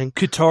what I'm saying?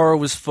 Qatar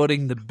was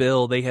footing the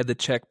bill. They had the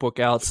checkbook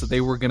out, so they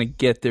were going to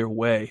get their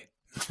way.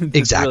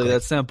 Exactly. Really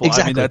that simple.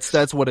 Exactly. I mean,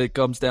 that's what it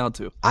comes down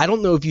to. I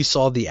don't know if you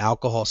saw the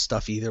alcohol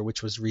stuff either,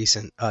 which was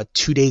recent.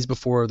 2 days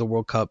before the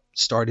World Cup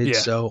started,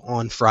 so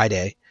on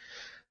Friday,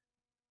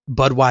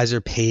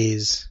 Budweiser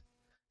pays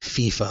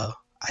FIFA.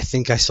 I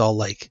think I saw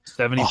like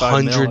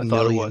 100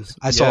 million.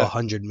 I saw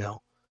 100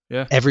 mil.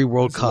 Yeah. Every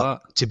World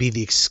Cup to be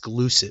the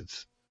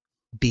exclusive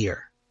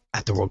beer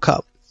at the World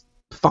Cup.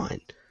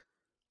 Fine.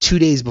 2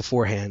 days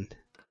beforehand,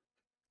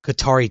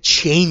 Qatari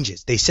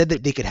changes. They said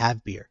that they could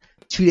have beer.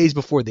 2 days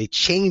before, they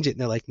change it and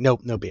they're like,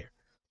 nope, no beer.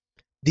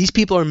 These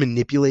people are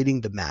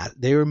manipulating the math.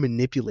 They are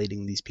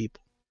manipulating these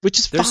people, which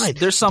is fine.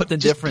 There's something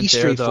different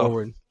there,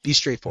 though. Be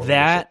straightforward.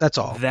 That's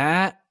all.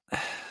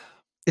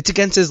 It's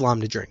against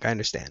Islam to drink. I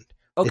understand.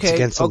 Okay. It's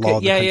against the law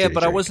of the country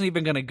but I wasn't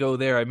even going to go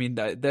there. I mean,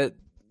 that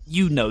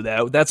you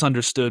know that's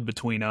understood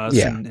between us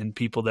and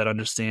people that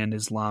understand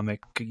Islamic,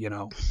 you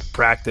know,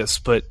 practice.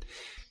 But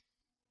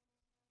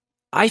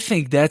I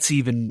think that's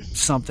even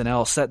something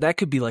else. That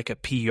could be like a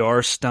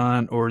PR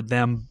stunt or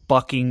them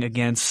bucking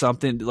against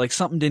something. Like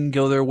something didn't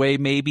go their way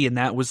maybe, and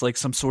that was like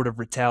some sort of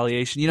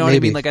retaliation. You know what I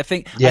mean? Like I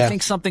think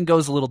something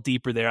goes a little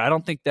deeper there. I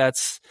don't think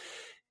that's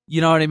You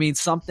know what I mean?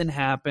 Something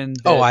happened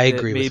Oh, that, I that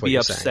agree with what maybe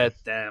you're upset saying.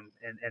 them,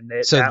 and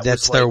they, So that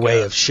that's was their like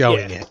way of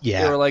showing yeah. it.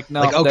 Yeah. They were like,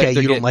 no, Like, okay,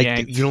 they're you don't getting like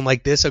yanked. you don't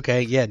like this?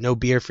 Okay, yeah, no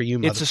beer for you,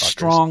 It's a motherfuckers.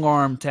 strong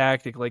arm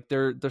tactic. Like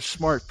they're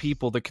smart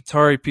people. The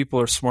Qatari people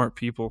are smart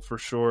people for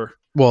sure.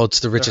 Well, it's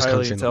the They're richest highly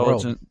country in the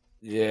world intelligent.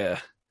 Yeah.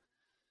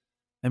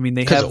 I mean,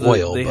 they because have of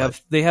oil,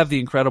 they have the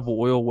incredible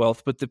oil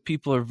wealth, but the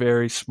people are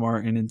very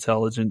smart and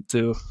intelligent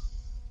too.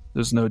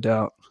 There's no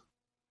doubt.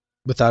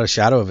 without a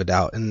shadow of a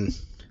doubt. And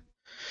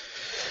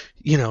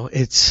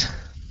it's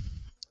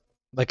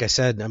like I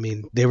said. I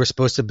mean, they were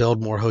supposed to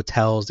build more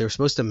hotels. They were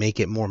supposed to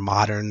make it more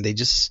modern. They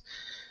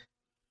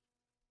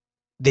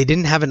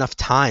didn't have enough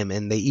time,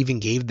 and they even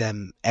gave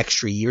them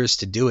extra years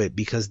to do it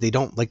because they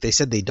don't, like they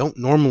said, they don't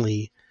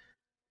normally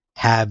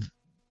have.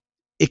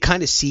 It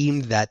kind of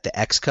seemed that the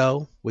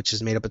Exco, which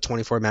is made up of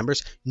 24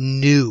 members,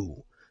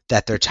 knew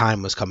that their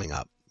time was coming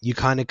up. You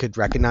kind of could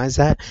recognize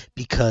that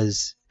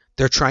because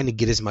they're trying to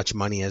get as much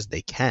money as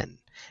they can.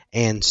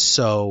 And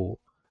so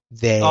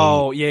they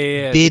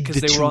bid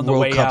because the they were two on the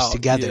World way Cups out.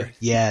 together.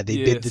 Yeah,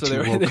 they bid the so two they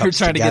were, World they were Cups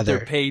trying together. to get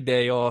their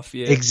payday off.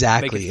 Yeah,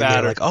 Exactly. Make it And they're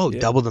fatter. like, oh,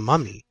 double the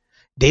money.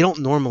 They don't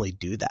normally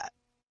do that.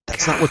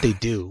 That's not what they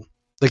do.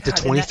 Like the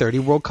 2030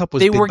 World Cup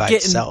was big by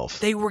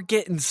itself. They were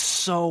getting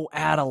so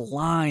out of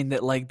line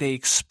that like they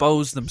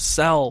exposed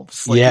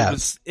themselves. Like Yeah.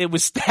 it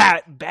was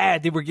that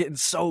bad. They were getting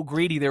so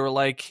greedy. They were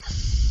like,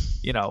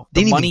 They the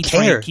didn't money even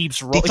care. train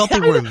keeps rolling. They thought they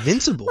were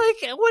invincible. Like,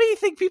 what do you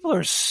think? People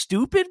are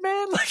stupid,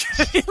 man.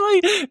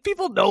 Like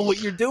people know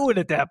what you're doing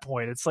at that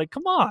point. It's like,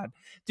 come on,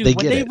 dude.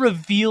 When they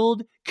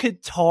revealed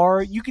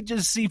Qatar, you could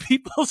just see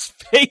people's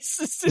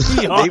faces in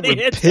the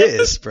audience. They were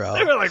pissed, bro.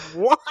 They were like,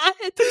 "What?"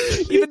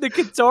 Even the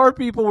Qatar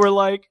people were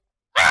like,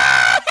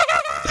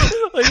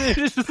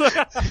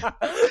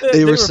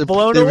 they were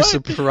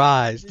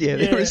surprised. Yeah,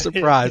 they were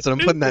surprised. And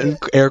I'm putting that in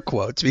air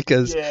quotes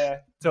because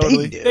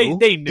totally.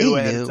 They knew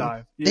ahead of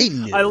time. Yeah. They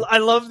knew. I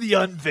love the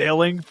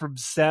unveiling from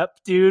Sepp,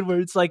 dude, where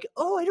it's like,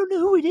 oh, I don't know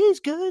who it is,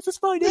 guys. Let's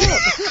find out.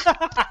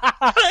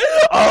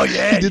 Oh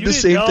yeah, he did the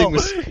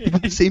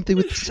same thing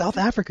with South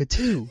Africa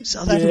too.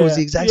 South Africa was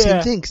the exact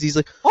same thing because he's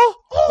like, South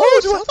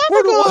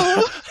Africa.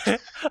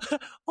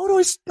 Do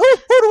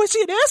I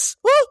see an S?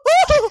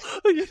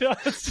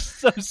 It's just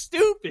so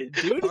stupid,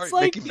 dude. It's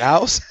like Mickey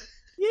Mouse.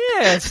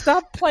 Yeah,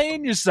 stop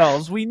playing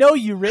yourselves. We know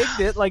you rigged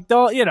it. Like,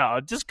 don't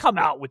just come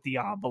out with the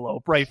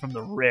envelope right from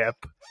the rip.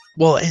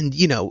 Well, and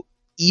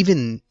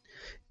even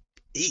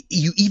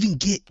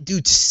get,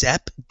 dude,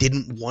 Sepp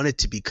didn't want it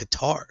to be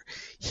Qatar.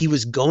 He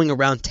was going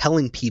around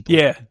telling people,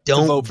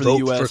 don't vote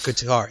for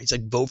Qatar. He's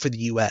like, vote for the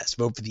U.S.,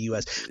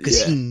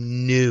 because he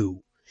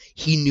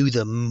knew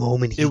the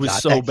moment he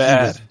got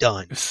that, he was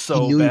done.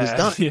 So he knew bad. he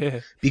was done. Yeah.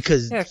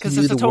 Because he knew it's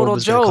the a total world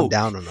was going to come joke.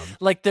 down on him.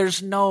 Like,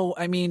 there's no,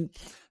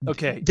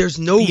 there's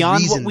no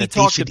reason that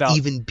they should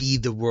even be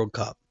the World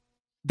Cup.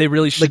 They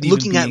really should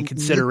even be in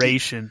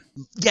consideration.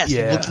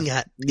 Looking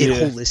at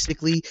it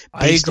holistically,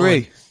 based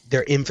on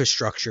their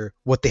infrastructure,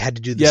 what they had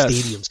to do, the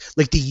stadiums.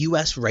 Like the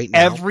U.S. right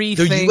now,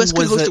 the U.S.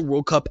 can host a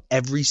World Cup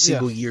every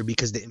single year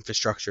because the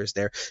infrastructure is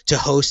there to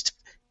host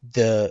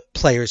the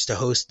players, to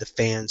host the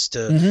fans,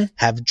 to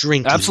have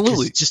drinking.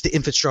 Absolutely. Just the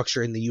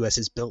infrastructure in the U.S.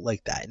 is built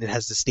like that, and it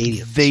has the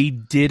stadiums. They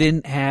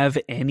didn't have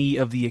any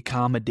of the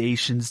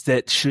accommodations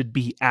that should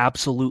be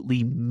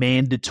absolutely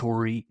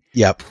mandatory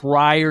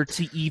prior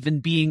to even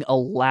being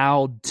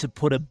allowed to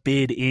put a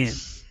bid in.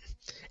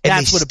 And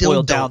that's what it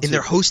boiled down to. And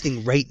they're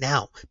hosting right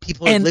now.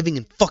 People are living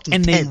in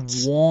fucking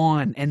tents. And they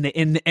won.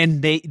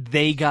 And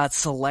they got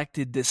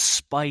selected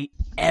despite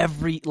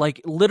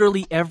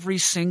literally every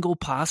single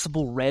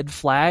possible red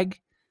flag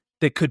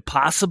that could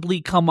possibly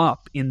come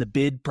up in the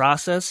bid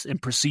process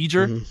and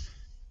procedure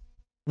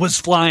was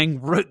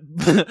flying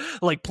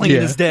like plain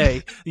as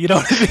day. You know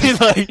what I mean?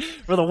 Like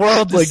for the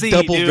world to see,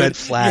 double dude. red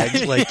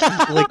flags. Like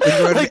when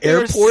you're at an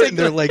airport and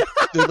they're like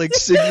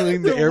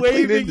signaling the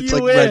airplane in. It's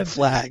like red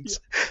flags.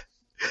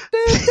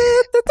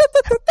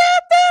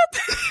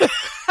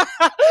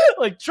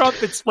 Like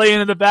trumpets playing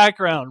in the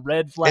background,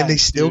 red flag, and they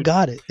still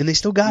got it.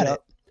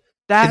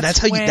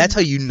 That's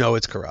how you know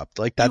it's corrupt.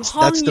 Like that's the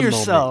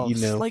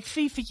moment, Like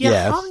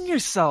FIFA, hung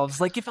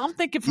yourselves. Like if I'm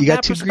thinking from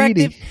that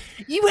perspective,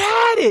 you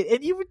had it,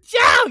 and you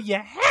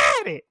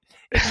had it.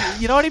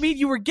 You know what I mean?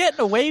 You were getting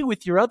away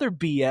with your other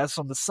BS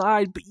on the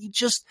side, but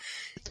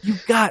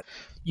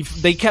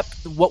they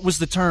kept, what was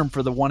the term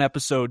for the one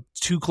episode?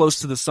 Too close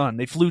to the sun.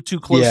 They flew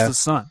too close to the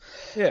sun.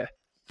 Yeah.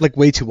 Like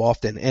way too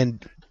often.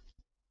 And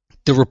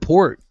the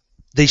report,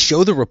 they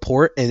show the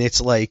report and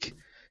it's like,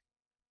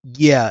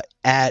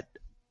 at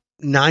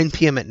 9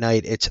 p.m. at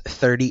night, it's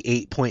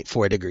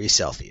 38.4 degrees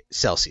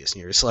Celsius.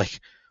 And you're just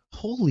like,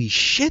 holy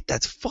shit,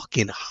 that's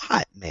fucking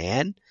hot,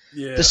 man.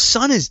 Yeah. The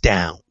sun is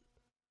down.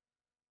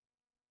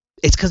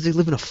 It's because they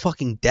live in a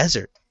fucking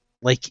desert.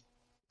 Like,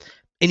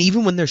 and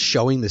even when they're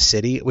showing the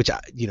city, which,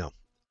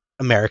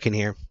 American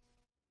here,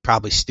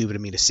 probably stupid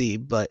of me to see,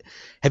 but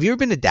have you ever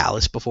been to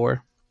Dallas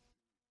before?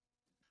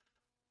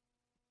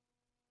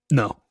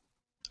 No.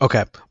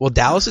 Okay. Well,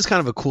 Dallas is kind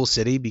of a cool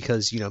city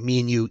because, me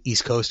and you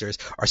East Coasters,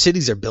 our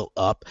cities are built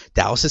up.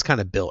 Dallas is kind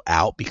of built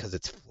out because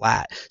it's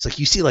flat. It's like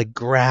you see like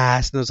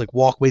grass and there's like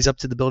walkways up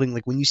to the building.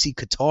 Like when you see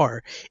Qatar,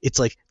 it's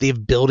like they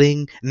have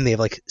building and they have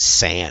like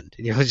sand.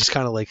 And just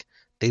kind of like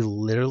they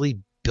literally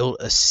built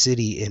a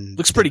city in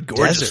Looks pretty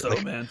gorgeous desert. though,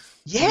 Like, man.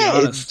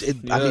 yeah,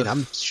 Yeah. I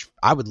mean,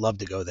 I would love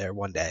to go there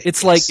one day.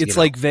 It's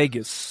like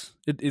Vegas.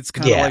 It's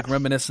kind of like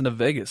reminiscent of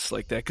Vegas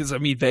like that because I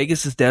mean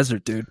Vegas is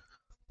desert, dude.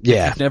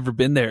 Yeah. If you've never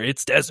been there,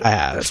 it's desert. I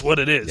have. That's what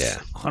it is. Yeah.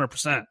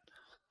 100%.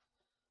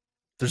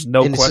 There's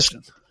no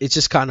question. It's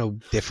just kind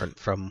of different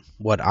from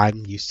what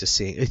I'm used to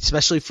seeing,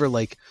 especially for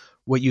like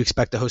what you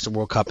expect to host a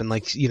World Cup. And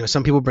like,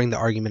 some people bring the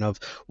argument of,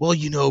 well,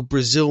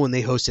 Brazil, when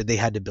they hosted, they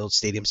had to build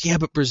stadiums. Yeah,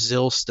 but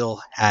Brazil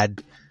still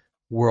had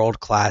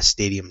world-class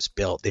stadiums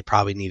built. They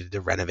probably needed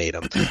to renovate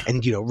them.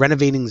 And,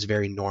 renovating is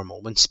very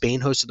normal. When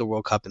Spain hosted the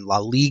World Cup, and La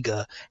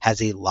Liga has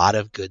a lot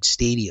of good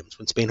stadiums.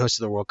 When Spain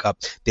hosted the World Cup,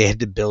 they had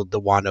to build the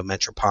Wanda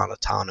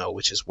Metropolitano,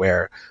 which is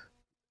where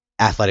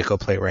Atletico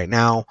play right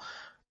now.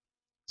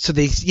 So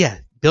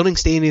building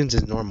stadiums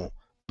is normal.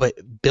 But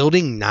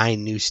building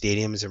 9 new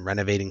stadiums and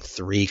renovating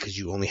 3 because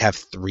you only have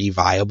 3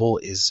 viable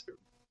is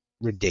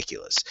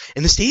ridiculous.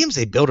 And the stadiums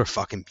they build are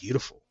fucking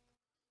beautiful.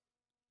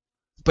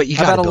 But you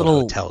got to build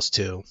hotels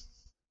too.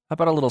 How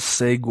about a little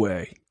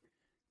segue?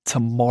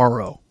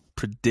 Tomorrow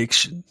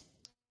prediction: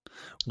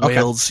 Okay.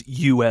 Wales,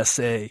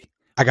 USA.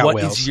 I got What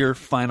Wales. is your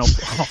final?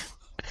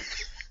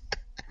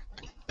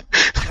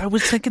 I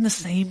was thinking the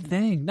same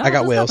thing. No, I got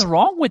there's Wales. nothing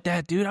wrong with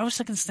that, dude. I was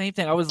thinking the same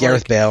thing. I was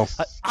Gareth Bale.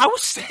 I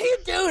was saying,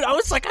 dude. I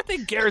was like, I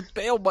think Gareth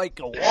Bale might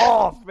go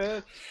off,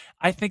 man.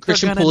 I think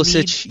Christian they're gonna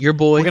Pulisic, your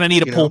boy. We're gonna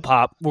need a pull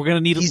pop. We're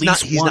gonna need at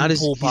least one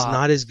pull pop. He's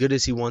not as good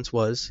as he once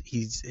was.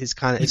 His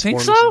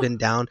form's so? been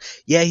down.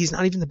 Yeah, he's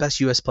not even the best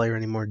U.S. player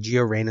anymore.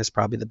 Gio Reyna's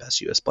probably the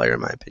best U.S. player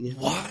in my opinion.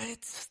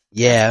 What?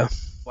 Yeah.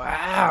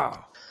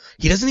 Wow.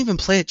 He doesn't even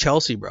play at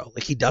Chelsea, bro.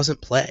 Like he doesn't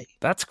play.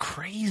 That's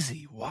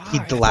crazy.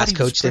 Why? The last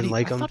coach didn't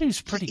like him. I thought he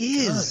was pretty good.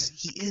 He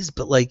is,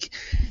 but like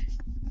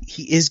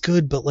he is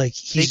good, but like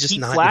he's just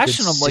not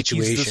flashing in a him good like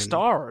situation. he's the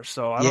star.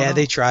 So I don't know.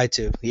 They try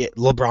to. Yeah,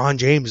 LeBron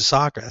James is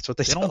soccer. That's what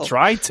they don't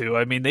try to.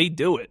 I mean, they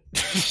do it.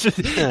 He's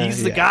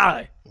the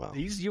guy. Well,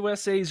 he's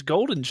USA's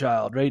golden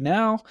child right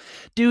now,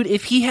 dude.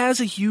 If he has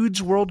a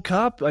huge World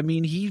Cup, I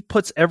mean, he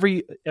puts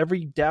every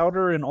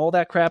doubter and all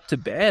that crap to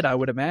bed. I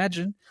would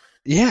imagine.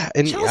 Yeah,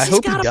 and Chelsea's I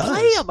hope he does.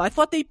 Play him. I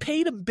thought they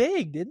paid him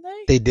big, didn't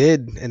they? They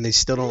did, and they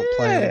still don't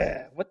play him.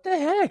 Yeah, what the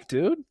heck,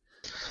 dude?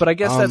 But I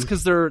guess that's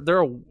because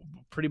they're a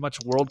pretty much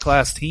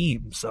world-class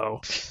team.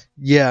 So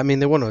yeah, I mean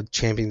they won a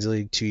Champions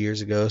League 2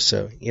 years ago,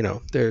 so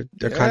they're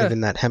kind of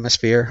in that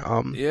hemisphere.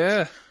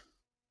 Yeah.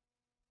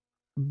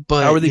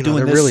 But how are they doing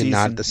they're this really season?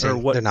 not the same. Or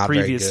what they're not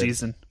previous very good.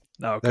 season?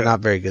 No, okay. They're not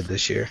very good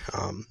this year.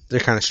 They're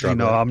kind of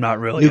struggling. I'm not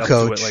really up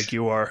to it like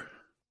you are.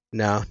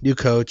 No, new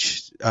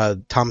coach.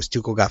 Thomas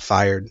Tuchel got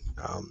fired.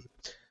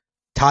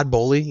 Todd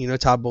Bowley,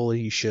 Todd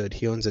Bowley, you should.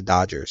 He owns the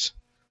Dodgers.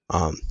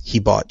 He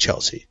bought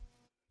Chelsea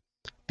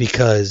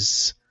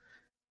because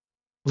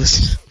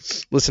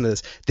listen to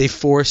this. They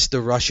forced the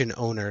Russian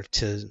owner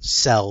to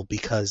sell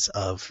because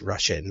of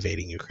Russia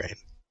invading Ukraine.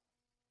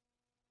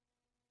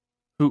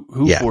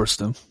 Who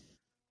forced him?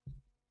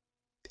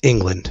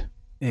 England.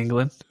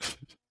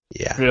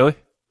 Yeah. Really?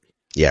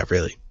 Yeah,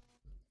 really.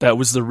 That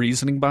was the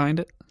reasoning behind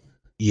it?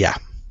 Yeah.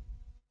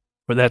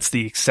 Or that's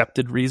the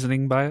accepted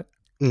reasoning by it?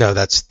 No,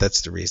 that's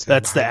the reason.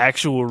 That's the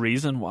actual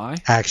reason why?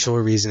 Actual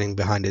reasoning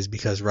behind it is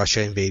because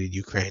Russia invaded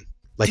Ukraine.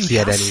 Like Dude, he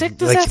had how any sick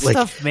does that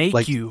stuff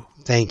make you?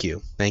 Thank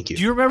you. Do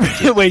you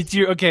remember? Wait,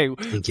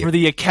 for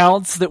the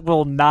accounts that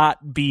will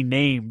not be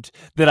named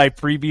that I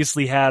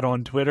previously had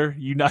on Twitter,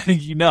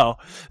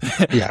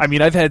 Yeah. I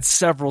mean, I've had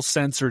several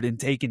censored and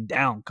taken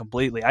down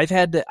completely. I've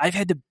had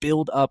to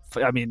build up.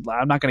 I mean,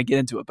 I'm not going to get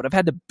into it, but I've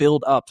had to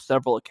build up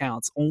several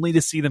accounts only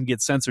to see them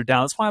get censored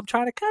down. That's why I'm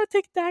trying to kind of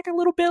take it back a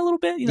little bit,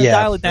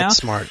 dial it down. That's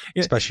smart,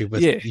 especially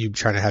with you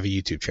trying to have a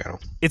YouTube channel.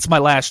 It's my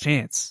last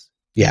chance.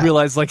 Yeah. You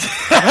realize,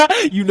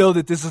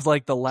 that this is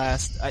like the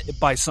last,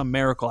 by some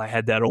miracle, I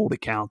had that old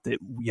account that,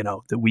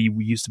 that we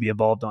used to be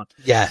involved on.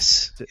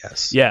 Yes.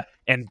 Yeah.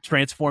 And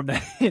transform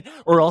that,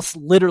 or else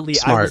literally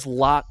Smart.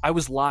 I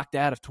was locked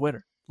out of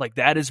Twitter. Like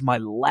that is my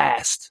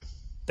last,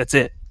 that's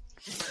it.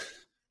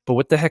 But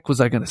what the heck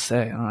was I going to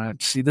say? I don't know.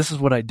 See, this is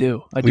what I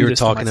do. We were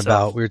talking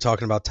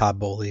about Todd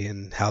Bowley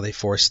and how they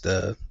forced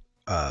the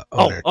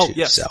owner to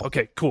yes. sell.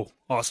 Okay, cool.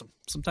 Awesome.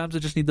 Sometimes I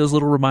just need those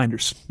little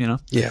reminders,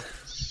 Yeah.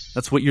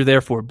 That's what you're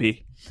there for,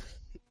 B.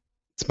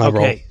 It's my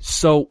role. Okay,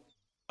 so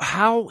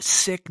how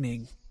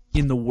sickening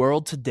in the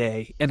world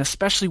today, and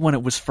especially when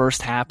it was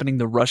first happening,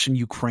 the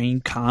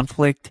Russian-Ukraine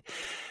conflict.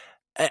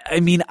 I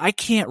mean, I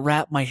can't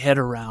wrap my head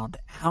around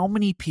how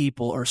many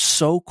people are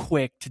so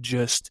quick to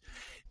just,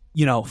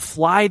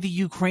 fly the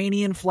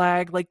Ukrainian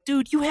flag. Like,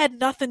 dude, you had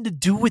nothing to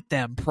do with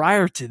them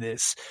prior to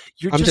this.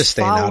 I'm just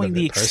staying following out of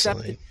the it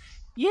personally.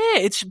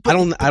 Yeah, I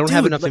don't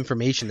have enough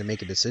information to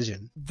make a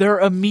decision. They're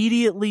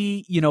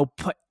immediately,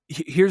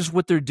 here's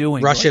what they're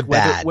doing. Russia like,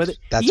 bad. That's what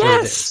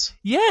it is.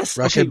 Yes.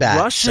 Russia bad.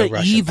 Russia so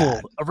Russia evil.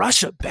 Bad.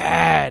 Russia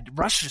bad.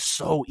 Russia's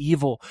so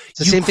evil. It's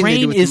the same thing they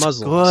do with the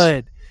Muslims.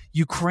 Good.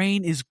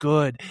 Ukraine is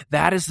good.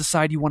 That is the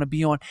side you want to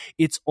be on.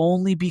 It's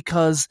only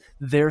because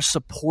they're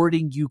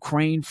supporting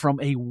Ukraine from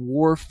a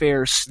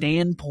warfare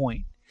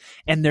standpoint.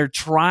 And they're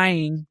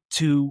trying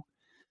to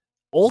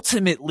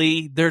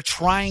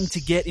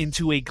get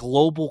into a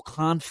global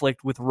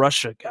conflict with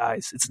Russia,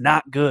 guys. It's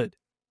not good.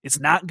 It's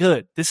not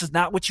good. This is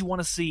not what you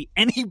want to see.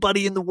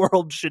 Anybody in the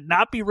world should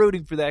not be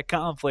rooting for that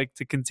conflict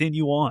to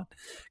continue on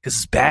because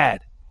it's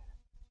bad.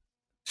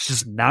 It's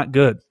just not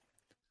good.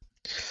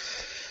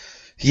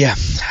 Yeah.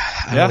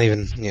 I don't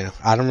even,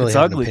 I don't really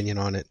have ugly. an opinion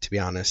on it, to be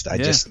honest.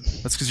 That's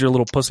because you're a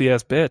little pussy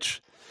ass bitch.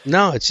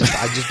 No, it's just,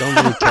 I just don't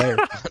really care.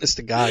 Honest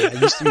to God.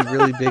 I used to be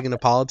really big into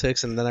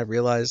politics, and then I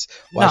realized,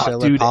 why should I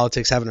let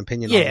politics have an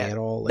opinion on me at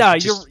all? Like,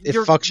 it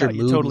fucks your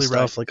mood totally and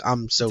stuff. Right. Like,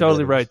 I'm so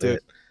totally right, dude.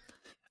 it.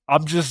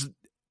 I'm just,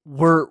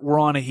 we're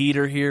on a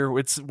heater here.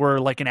 We're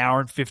like an hour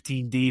and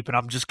 15 deep, and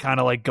I'm just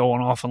kind of like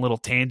going off on little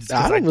tangents.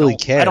 I don't really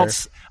care.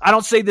 I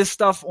don't say this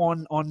stuff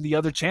on the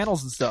other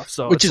channels and stuff.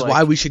 So which is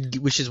why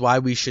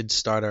we should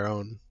start our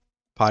own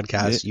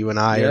podcast. You and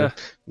I, or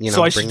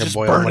so I bring should a just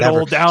boy burn or whatever, it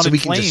all down so in we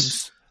can flames.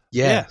 just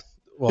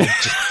Well,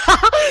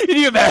 can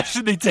you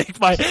imagine they take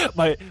my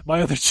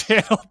other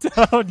channel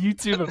down on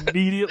YouTube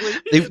immediately?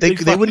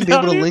 They wouldn't be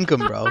able to link them,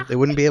 bro. They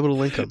wouldn't be able to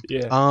link them.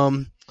 Yeah.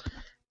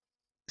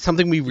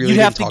 Something we really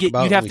didn't talk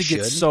about. You'd have to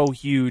get so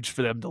huge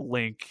for them to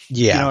link.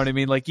 Yeah. You know what I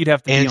mean? Like you'd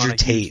have to Andrew be on a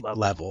Tate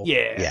level.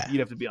 Yeah. You'd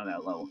have to be on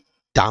that level.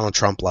 Donald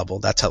Trump level.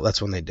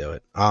 That's when they do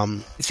it.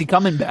 Is he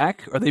coming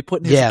back? Are they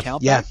putting his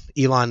account back?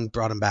 Yeah. Elon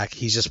brought him back.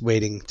 He's just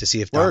waiting to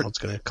see if Donald's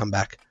going to come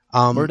back.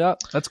 Word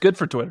up. That's good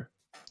for Twitter.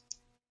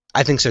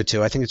 I think so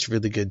too. I think it's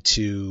really good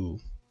to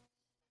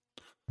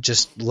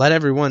just let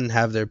everyone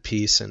have their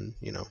piece, and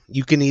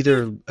you can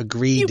either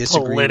agree,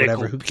 disagree,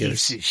 whatever. Who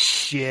cares? Piece of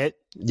shit.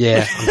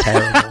 Yeah, I'm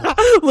terrible.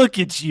 Look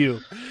at you.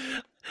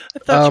 I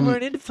thought you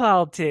weren't into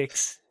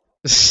politics.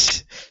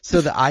 So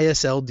the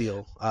ISL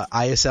deal.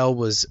 ISL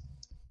was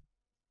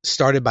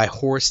started by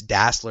Horst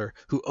Dassler,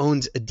 who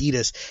owns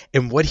Adidas,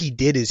 and what he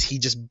did is he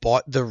just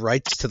bought the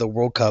rights to the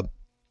World Cup.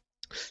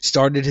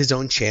 Started his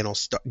own channel,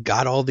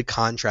 got all the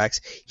contracts.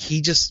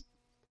 He just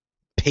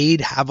paid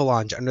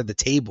Havelange under the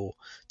table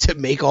to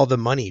make all the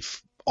money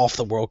off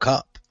the World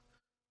Cup.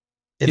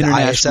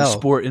 International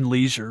Sport and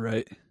Leisure,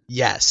 right?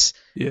 Yes.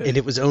 Yeah. And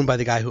it was owned by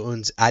the guy who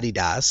owns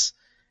Adidas.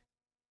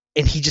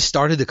 And he just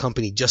started the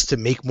company just to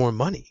make more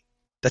money.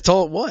 That's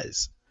all it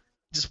was.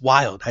 Just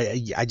wild.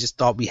 I just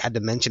thought we had to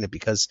mention it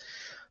because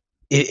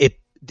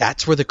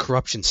that's where the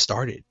corruption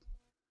started.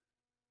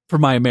 For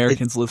my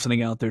Americans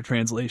listening out there,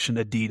 translation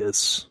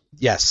Adidas.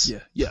 Yes.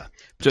 Yeah.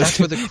 That's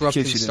where the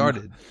corruption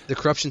started. The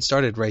corruption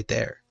started right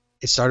there.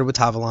 It started with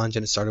Havelange,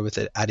 and it started with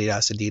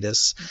Adidas,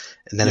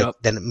 and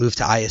then it moved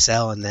to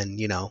ISL, and then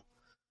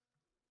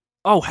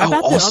Oh, how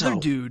about the other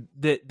dude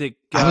that got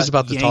I was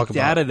about to talk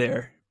about out of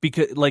there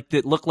because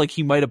that looked like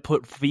he might have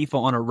put FIFA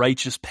on a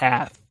righteous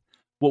path.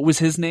 What was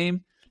his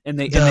name? And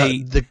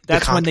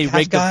that's when they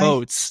rigged the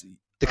votes.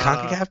 The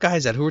CONCACAF guy,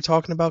 is that who we're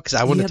talking about? Because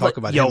I want to talk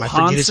about him. I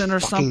forget his or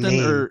fucking something.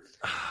 name.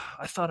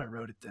 I thought I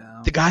wrote it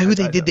down. The guy who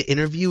they did the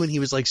interview and he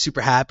was like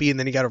super happy, and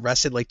then he got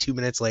arrested like 2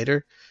 minutes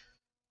later.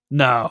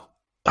 No.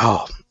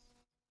 Oh,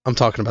 I'm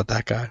talking about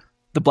that guy.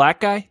 The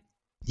black guy?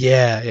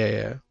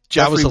 Yeah.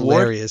 That was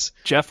hilarious.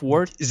 Jeff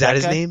Ward? Is that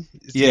his name?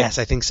 Yeah. Yes,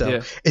 I think so.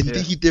 Yeah. And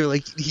they're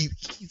like,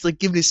 he's like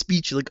giving his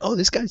speech. You're like, oh,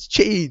 this guy's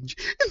changed.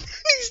 And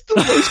he's the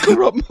most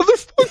corrupt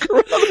motherfucker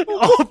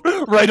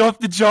around. Right off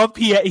the jump,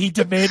 he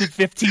demanded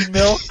 15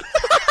 mil. 15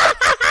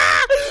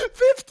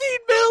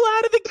 mil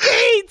out of the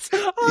gates.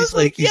 He's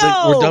like,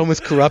 we're done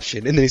with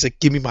corruption. And then he's like,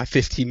 give me my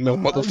 15 mil,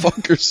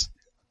 motherfuckers.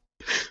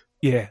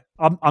 Yeah.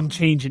 I'm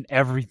changing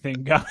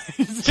everything, guys.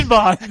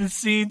 Behind the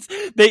scenes,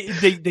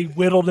 they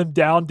whittled him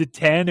down to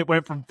 10. It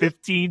went from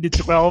 15 to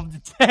 12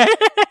 to 10.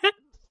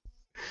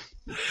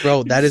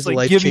 Bro, that is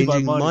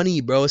life-changing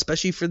money, bro.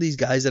 Especially for these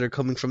guys that are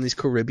coming from these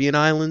Caribbean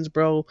islands,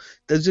 bro.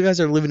 Those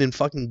guys are living in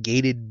fucking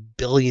gated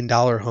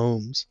billion-dollar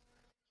homes.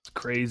 It's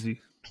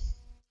crazy.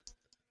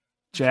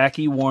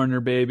 Jackie Warner,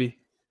 baby.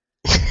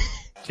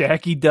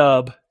 Jackie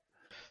Dub.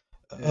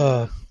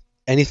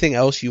 Anything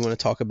else you want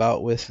to talk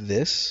about with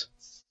this?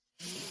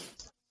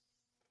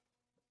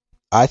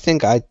 I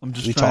think I'm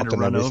just trying to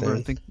run over.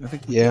 I think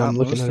I'm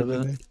looking at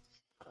everything.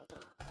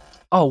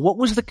 Oh, what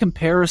was the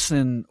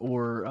comparison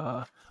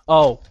or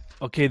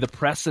the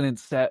precedent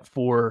set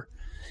for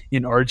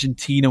in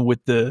Argentina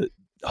with the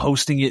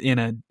hosting it in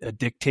a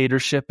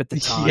dictatorship at the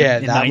time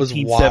in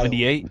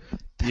 1978?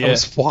 That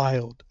was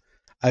wild.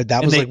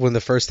 That was like one of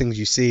the first things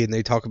you see, and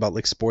they talk about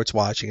like sports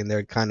watching, and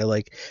they're kind of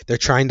like they're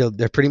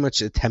pretty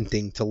much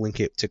attempting to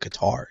link it to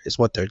Qatar. That's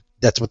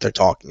what they're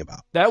talking about.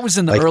 That was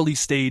in the early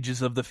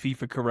stages of the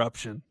FIFA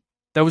corruption.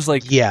 That was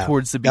towards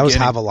the beginning. That was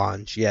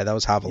Havelange. Yeah, that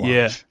was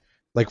Havelange.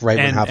 like right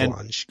when And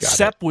Havelange got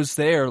Sepp was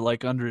there,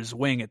 like under his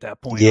wing at that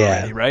point Yeah.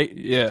 already, right?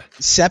 Yeah. it.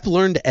 Sepp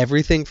learned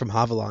everything from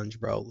Havelange,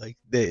 bro. Like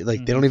they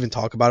don't even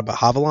talk about it, but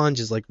Havelange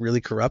is like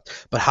really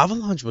corrupt. But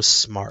Havelange was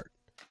smart.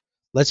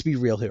 Let's be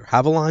real here.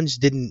 Havelange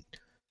didn't,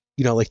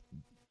 like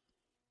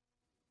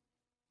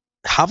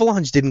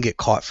Havelange didn't get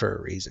caught for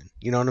a reason.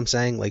 You know what I'm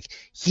saying? Like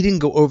he didn't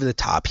go over the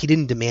top. He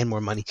didn't demand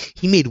more money.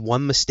 He made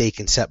one mistake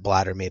and Sepp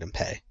Blatter made him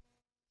pay.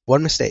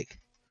 One mistake.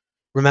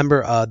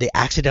 Remember, they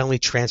accidentally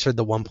transferred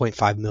the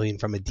 1.5 million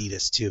from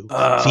Adidas to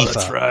FIFA.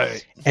 That's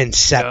right. And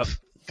Sepp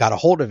got a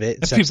hold of it.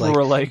 And Sepp's people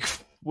were like,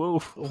 "Whoa,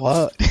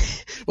 what?"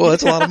 Well,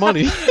 that's a lot of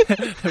money,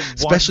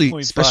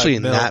 especially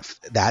in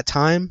that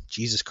time.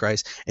 Jesus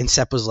Christ! And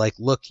Sepp was like,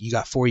 "Look, you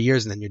got 4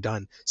 years, and then you're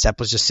done." Sepp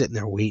was just sitting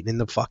there waiting in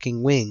the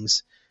fucking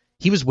wings.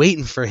 He was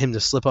waiting for him to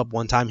slip up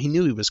one time. He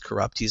knew he was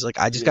corrupt. He's like,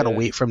 I just got to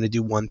wait for him to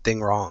do one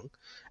thing wrong,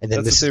 and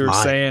then that's what they were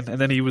saying.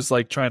 And then he was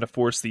like trying to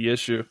force the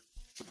issue.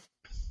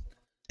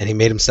 And he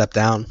made him step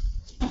down.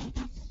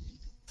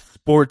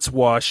 Sports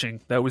washing.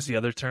 That was the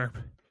other term.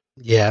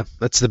 Yeah,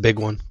 that's the big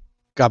one.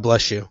 God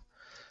bless you.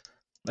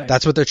 Thanks.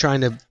 That's what they're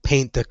trying to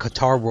paint the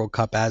Qatar World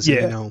Cup as.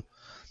 Yeah.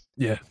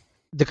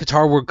 The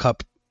Qatar World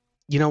Cup,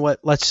 you know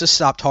what? Let's just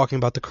stop talking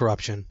about the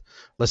corruption.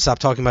 Let's stop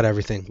talking about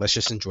everything. Let's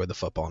just enjoy the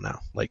football now.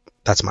 Like,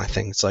 that's my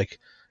thing. It's like,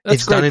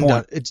 it's done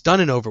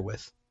and over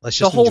with. Let's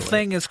just the whole enjoy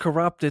thing it. is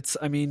corrupt.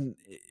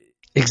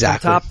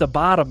 Exactly. From top to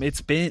bottom,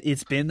 it's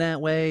been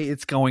that way.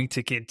 It's going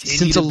to continue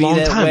since to a long be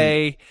that time.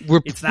 way.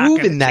 We're it's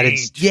proven not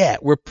that change.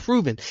 we're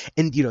proven.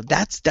 And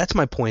that's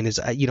my point is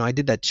I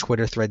did that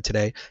Twitter thread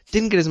today.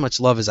 Didn't get as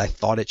much love as I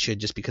thought it should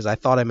just because I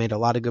thought I made a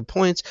lot of good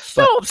points,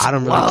 but I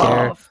don't really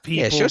care.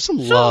 People. Yeah, show some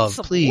love,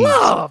 please.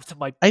 Love to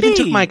my I even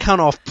took my account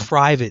off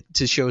private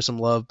to show some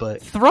love,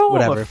 but throw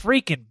whatever. him a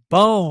freaking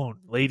bone,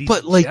 ladies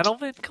and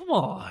gentlemen. Come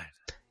on.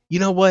 You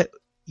know what?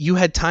 You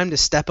had time to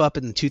step up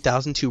in the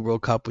 2002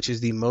 World Cup, which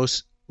is the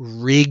most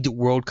rigged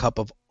World Cup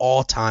of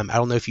all time. I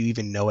don't know if you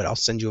even know it. I'll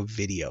send you a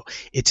video.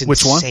 It's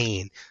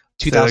insane.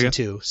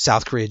 2002,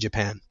 South Korea,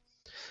 Japan.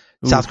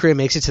 Ooh. South Korea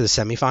makes it to the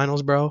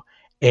semifinals, bro,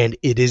 and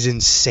it is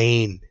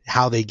insane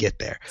how they get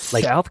there.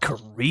 Like South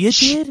Korea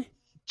did?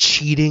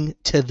 Cheating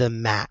to the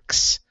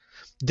max.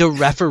 The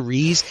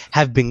referees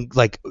have been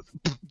like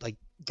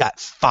got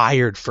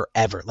fired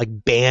forever, like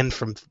banned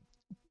from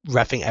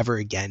reffing ever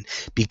again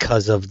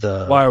because of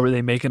the. Why were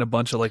they making a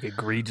bunch of like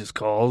egregious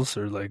calls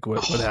or like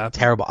what happened?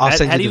 Terrible. I'll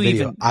send you the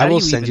video. I will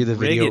send you the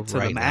video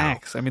right now.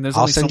 I mean, there's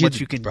only so much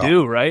you can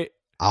do, right?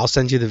 I'll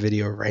send you the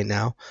video right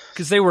now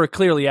because they were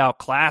clearly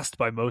outclassed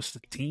by most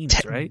of the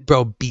teams, right?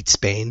 Bro, beat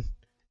Spain,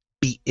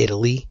 beat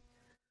Italy.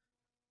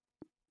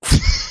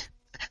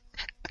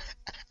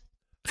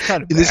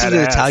 Kind of this is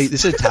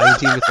an Italian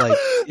team with like.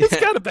 It's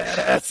kind of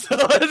badass.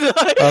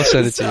 I'll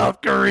send it to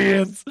South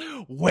Koreans.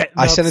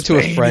 I sent it to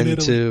a friend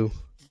too.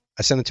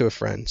 I sent it to a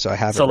friend, so I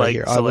have it right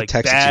here. I will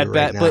text it to you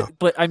right now.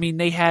 But I mean,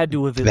 they had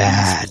to have at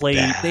least played.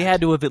 They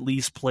had to have at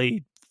least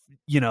played,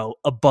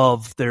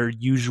 above their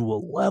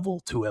usual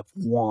level to have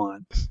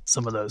won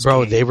some of those.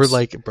 Bro, games. they were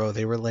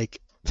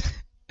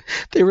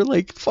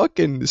like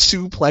fucking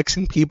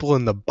suplexing people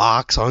in the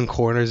box on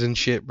corners and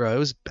shit, bro. It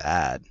was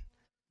bad.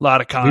 A lot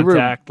of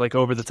contact, like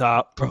over the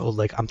top. Bro,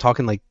 like I'm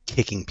talking like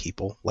kicking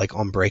people, like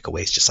on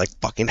breakaways, just like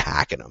fucking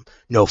hacking them.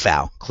 No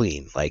foul,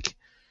 clean. Like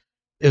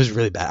it was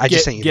really bad. I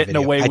just sent you the video.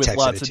 Getting away I with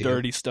lots of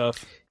dirty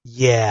stuff.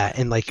 Yeah,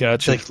 and like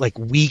gotcha. like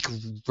weak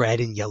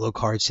red and yellow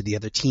cards to the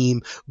other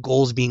team,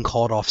 goals being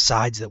called off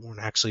sides that weren't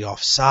actually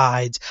off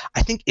sides.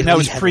 I think that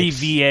was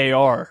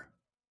pre-VAR.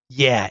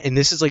 Yeah, and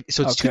this is like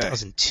it's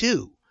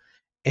 2002,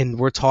 and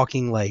we're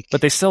talking like. But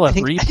they still have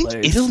replays. I think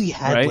Italy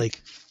had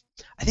right?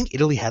 I think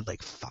Italy had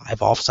like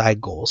 5 offside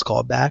goals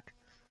called back.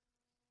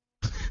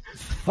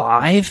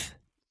 5?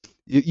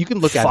 You can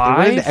look at it. They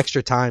went into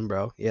extra time,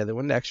 bro. Yeah, they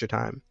went into extra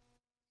time.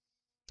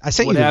 I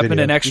sent you the video. What happened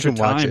in extra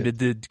time?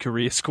 Did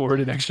Korea score it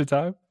in extra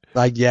time?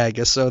 Like, yeah, I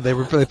guess so. They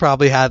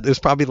probably had, it was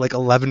probably like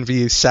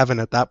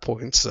 11-7 at that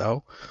point.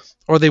 So,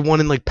 or they won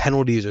in like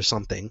penalties or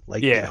something.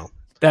 Like,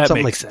 that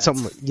something makes like sense.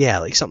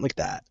 Something like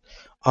that.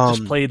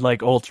 Just played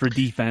like ultra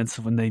defense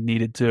when they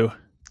needed to.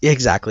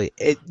 Exactly.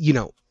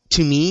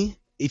 To me,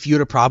 if you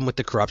had a problem with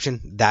the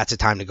corruption, that's a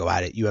time to go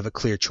at it. You have a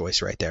clear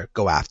choice right there.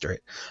 Go after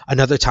it.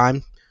 Another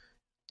time,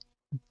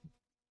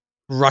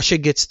 Russia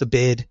gets the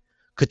bid,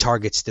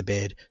 Qatar gets the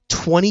bid.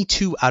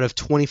 22 out of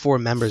 24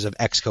 members of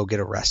EXCO get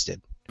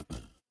arrested.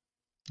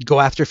 Go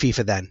after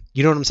FIFA then.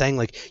 You know what I'm saying?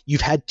 Like,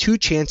 you've had 2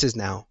 chances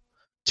now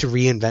to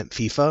reinvent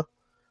FIFA,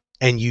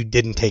 and you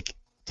didn't take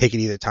it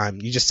either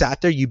time. You just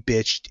sat there, you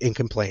bitched and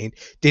complained,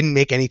 didn't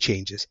make any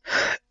changes.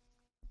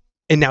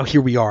 And now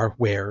here we are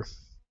where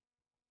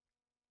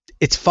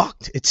it's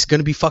fucked. It's going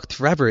to be fucked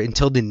forever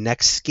until the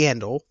next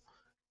scandal,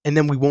 and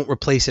then we won't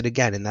replace it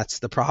again. And that's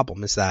the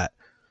problem, is that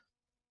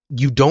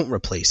you don't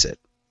replace it.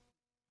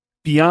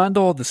 Beyond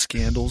all the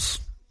scandals,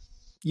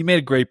 you made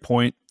a great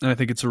point, and I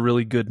think it's a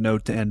really good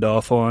note to end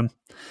off on.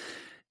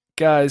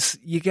 Guys,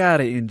 you got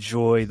to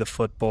enjoy the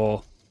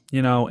football.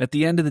 You know, at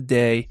the end of the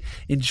day,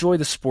 enjoy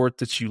the sport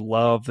that you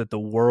love, that the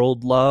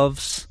world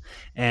loves.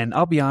 And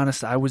I'll be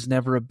honest, I was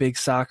never a big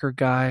soccer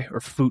guy or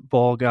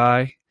football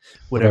guy,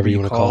 whatever you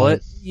want to call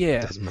it.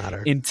 Yeah. Doesn't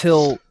matter.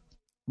 Until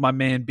my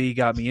man B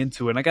got me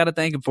into it. And I got to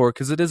thank him for it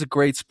because it is a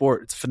great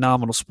sport. It's a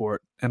phenomenal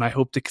sport. And I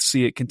hope to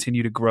see it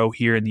continue to grow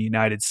here in the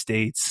United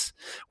States.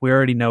 We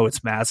already know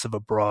it's massive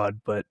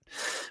abroad, but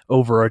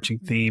overarching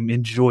theme,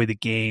 enjoy the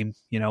game,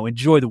 you know,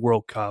 enjoy the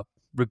World Cup,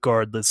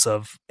 regardless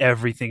of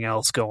everything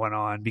else going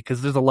on,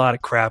 because there's a lot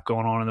of crap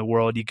going on in the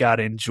world. You got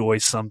to enjoy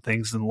some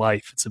things in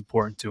life. It's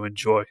important to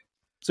enjoy.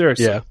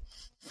 Seriously. Yeah.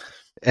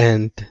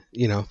 And,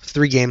 you know,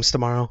 3 games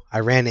tomorrow.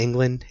 Iran,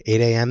 England, 8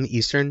 a.m.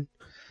 Eastern,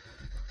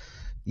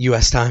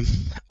 U.S. time.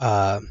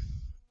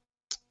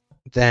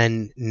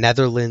 Then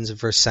Netherlands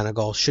versus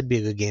Senegal should be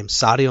a good game.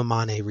 Sadio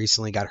Mane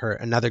recently got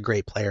hurt. Another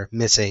great player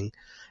missing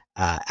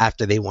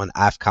after they won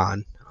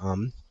AFCON.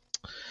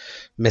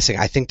 Missing.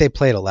 I think they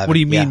played 11. What do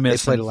you mean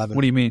missing? They played 11.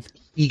 What do you mean?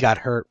 He got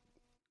hurt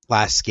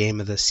last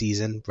game of the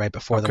season right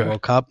before the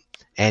World Cup,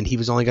 and he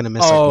was only going to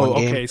miss one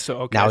game.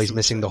 Now he's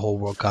missing the whole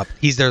World Cup.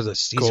 He's their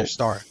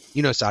star.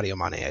 You know Sadio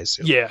Mane, I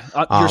assume. Yeah,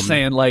 you're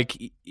saying like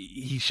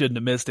he shouldn't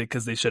have missed it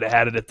because they should have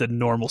had it at the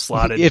normal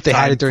slotted. If they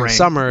had it during frame.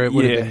 summer, it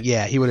would have been.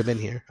 Yeah, he would have been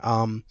here.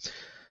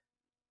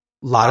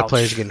 A lot of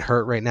players are getting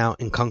hurt right now.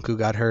 Nkunku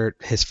got hurt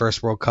his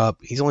first World Cup.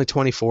 He's only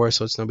 24,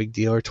 so it's no big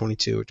deal, or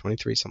 22 or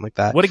 23, something like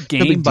that. What a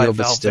game by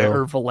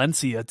Valverde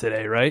Valencia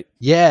today, right?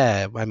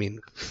 Yeah, I mean,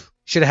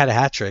 should have had a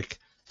hat trick.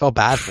 Felt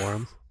bad for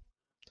him.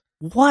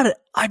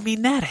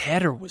 That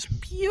header was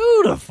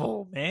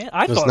beautiful, man.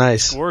 I thought it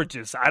was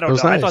gorgeous. I don't know.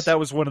 Nice. I thought that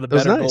was one of the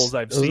better goals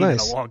I've seen in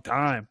a long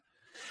time.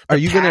 Are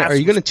you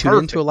gonna tune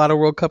into a lot of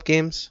World Cup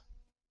games?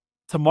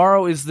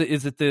 Tomorrow is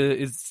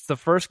the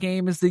first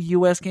game is the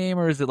U.S. game,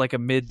 or is it like a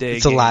midday?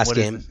 It's the last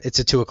game. It's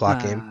a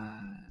 2:00 game.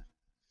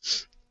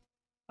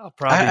 I'll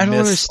probably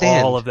miss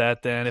all of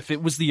that then. If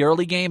it was the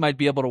early game, I'd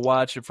be able to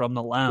watch it from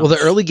the lounge. Well,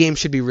 the early game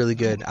should be really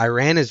good.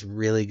 Iran is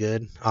really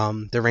good.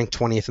 They're ranked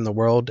 20th in the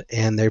world,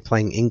 and they're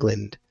playing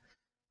England.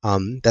 That's an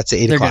 8 o'clock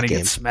game. They're going to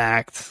get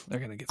smacked. They're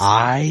going to get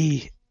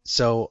smacked.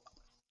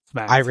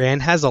 Smacked. Iran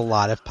has a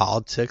lot of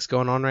politics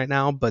going on right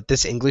now, but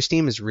this English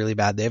team is really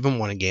bad. They haven't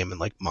won a game in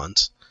like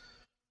months.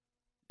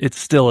 It's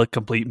still a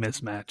complete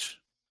mismatch.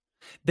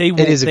 It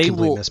is a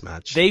complete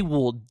mismatch. They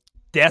will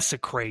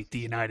desecrate the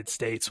United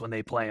States when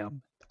they play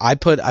them. I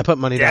put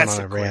money down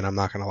on Iran. I'm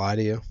not going to lie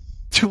to you.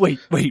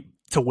 Wait,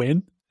 to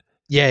win?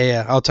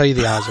 Yeah. I'll tell you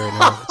the odds right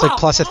now. It's like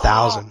plus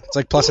 1,000. It's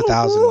like plus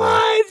 1,000.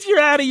 What? You're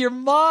out of your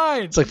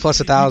mind. It's like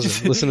plus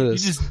 1,000. Listen to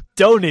this. You just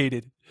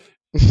donated.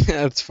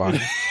 That's fine.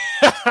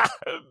 I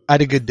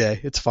had a good day.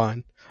 It's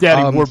fine.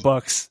 Daddy, more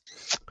bucks.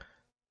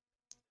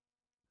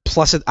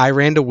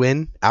 Iran to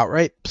win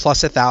outright,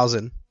 plus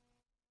 1,000.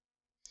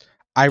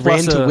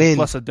 Iran to win.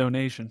 Plus a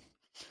donation.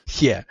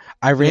 Yeah.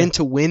 Iran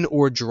to win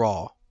or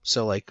draw.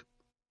 So, like,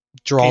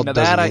 draw doesn't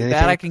mean anything.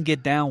 That I can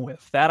get down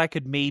with. That I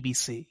could maybe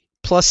see.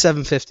 Plus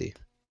 750.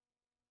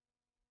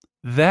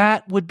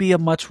 That would be a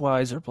much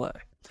wiser play.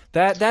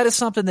 That is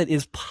something that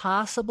is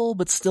possible,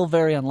 but still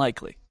very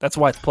unlikely. That's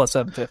why it's plus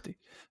 750.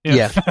 You know?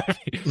 Yeah.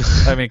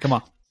 I mean, come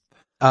on.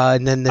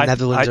 And then the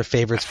Netherlands are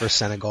favorites for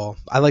Senegal.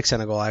 I like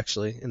Senegal,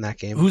 actually, in that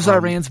game. Who's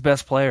Iran's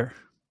best player?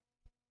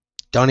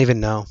 Don't even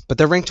know. But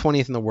they're ranked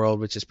 20th in the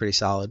world, which is pretty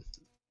solid.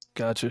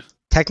 Gotcha.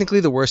 Technically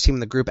the worst team in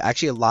the group.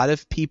 Actually, a lot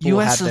of people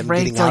US have them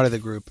getting out of the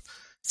group.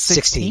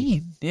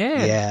 16.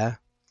 Yeah.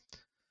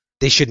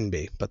 They shouldn't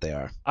be, but they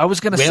are. I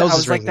was going to say, Wales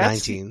is ranked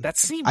 19. That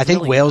seems I think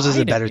really Wales is a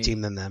to better me. team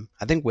than them.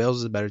 I think Wales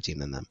is a better team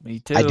than them. Me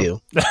too. I do.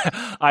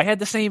 I had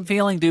the same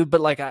feeling, dude, but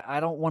like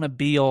I don't want to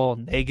be all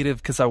negative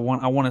because I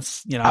want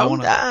to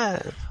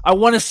I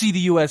want to see the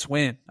US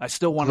win. I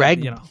still want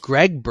to,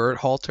 Greg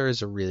Berhalter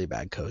is a really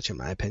bad coach in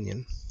my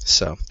opinion.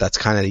 So that's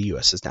kind of the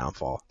US's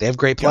downfall. They have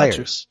great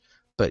players,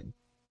 but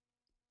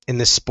in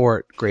this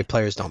sport, great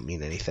players don't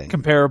mean anything.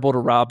 Comparable to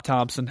Rob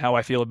Thompson, how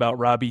I feel about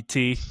Robbie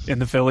T in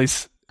the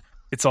Phillies.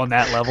 It's on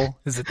that level.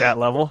 Is it that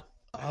level?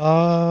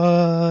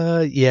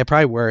 Yeah,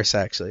 probably worse.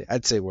 Actually,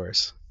 I'd say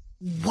worse.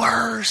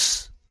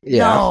 Worse?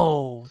 Yeah.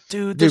 No,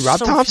 dude. Rob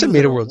Thompson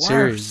made a World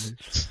Series.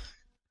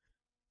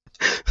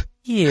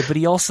 Yeah, but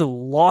he also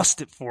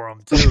lost it for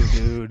him too,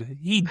 dude.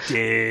 He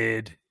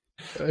did.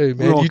 Hey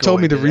man, you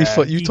told me to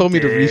refund. You told me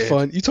to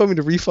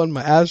refund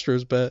my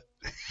Astros bet.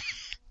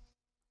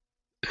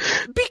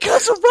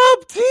 Because of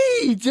Rob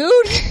T,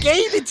 dude. He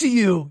gave it to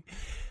you.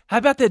 How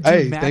about that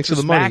dude, thanks for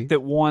the money.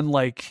 that won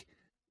like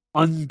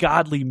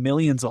ungodly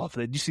millions off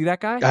of it? Did you see that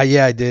guy?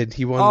 Yeah, I did.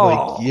 He won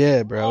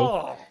bro.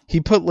 Oh. He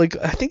put like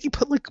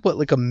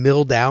 $1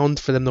 million down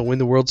for them to win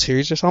the World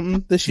Series or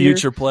something this year.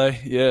 Future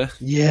play, yeah.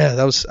 Yeah,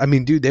 that was. I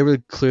mean, dude, they were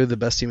clearly the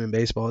best team in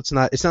baseball. It's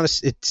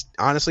honestly,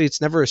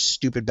 it's never a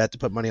stupid bet to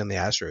put money on the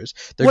Astros.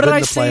 They're what good did in I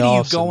the say to you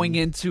playoffs going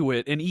into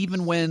it? And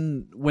even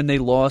when they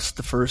lost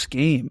the first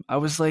game, I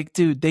was like,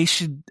 dude, they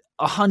should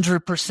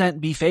 100%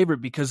 be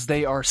favored because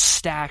they are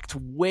stacked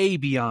way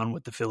beyond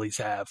what the Phillies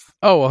have.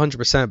 Oh,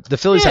 100%. The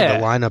Phillies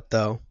have the lineup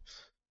though.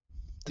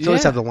 The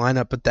Phillies have the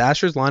lineup, but the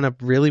Astros lineup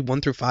really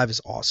 1 through 5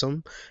 is awesome.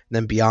 And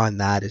then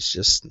beyond that is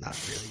just not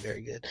really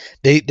very good.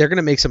 They're going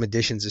to make some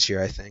additions this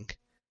year, I think.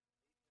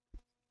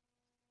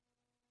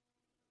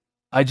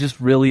 I just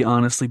really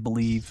honestly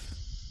believe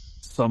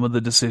some of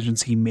the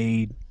decisions he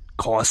made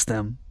cost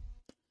them.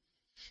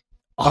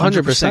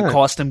 100%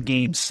 cost him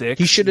Game 6.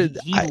 He should have.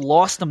 He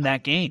lost them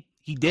that game.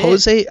 He did.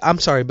 Jose, I'm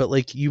sorry, but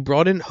like you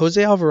brought in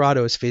Jose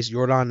Alvarado has faced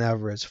Yordan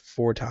Alvarez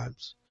 4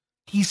 times.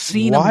 He's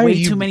seen him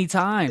way too many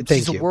times.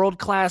 He's a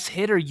world-class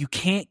hitter. You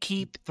can't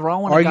keep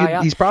throwing a guy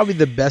out. He's probably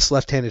the best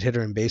left-handed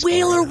hitter in baseball.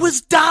 Wheeler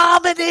was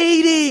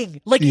dominating.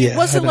 Like, it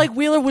wasn't like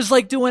Wheeler was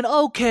like doing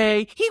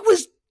okay. He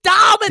was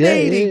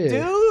dominating,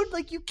 dude.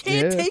 Like, you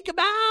can't take him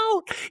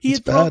out. He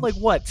had thrown like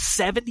what,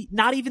 70,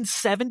 not even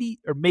 70,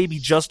 or maybe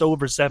just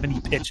over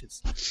 70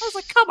 pitches. I was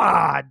like, come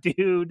on,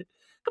 dude.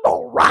 Come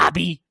on,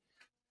 Robbie.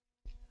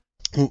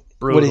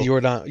 Brutal. What did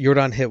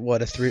Yordan hit?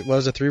 What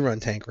was a 3-run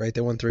tank, right?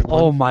 They won 3-1.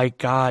 Oh my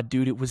god,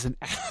 dude! It was an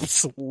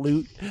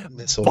absolute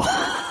missile.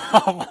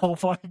 Oh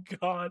my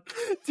god,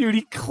 dude!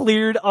 He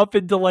cleared up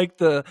into like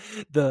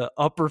the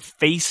upper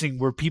facing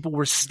where people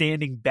were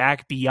standing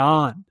back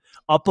beyond,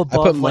 up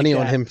above. I put money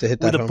on him to hit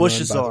that home run.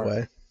 By the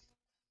way,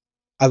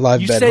 I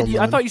live bet home run.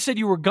 I thought you said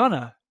you were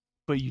gonna.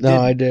 But you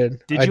no, I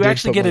did. Did you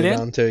actually get it in?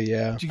 Down too,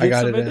 yeah. I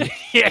got it in.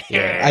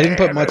 Yeah. I didn't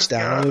put much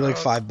down, only like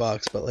 $5,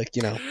 but like,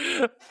 you know,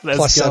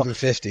 plus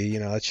 750, you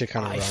know, that shit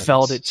kind of runs. I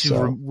felt it too.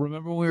 So.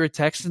 Remember when we were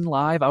texting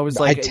live? I was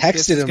like, I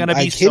texted him.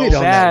 I hit it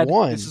on that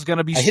one. This is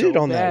gonna be. I hit it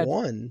on that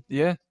one.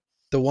 Yeah,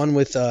 the one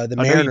with the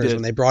Mariners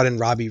when they brought in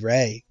Robbie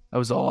Ray. That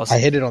was awesome. I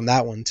hit it on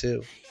that one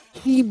too.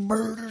 He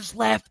murders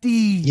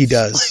lefties. He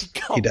does.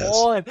 Like, come he does.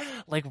 on.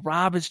 Like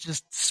Rob is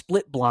just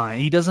split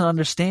blind. He doesn't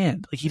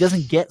understand. Like he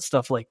doesn't get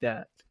stuff like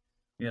that.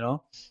 You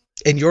know?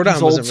 And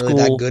Yordan wasn't really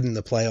that good in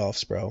the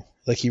playoffs, bro.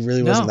 Like, he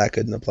really wasn't that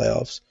good in the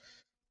playoffs.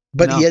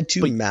 But he had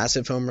 2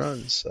 massive home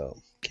runs, so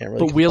can't really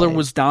complain. Wheeler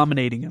was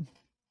dominating him.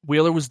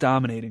 Wheeler was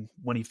dominating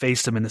when he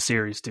faced him in the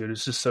series, dude.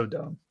 It's just so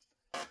dumb.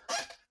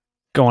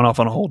 Going off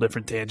on a whole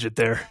different tangent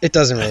there. It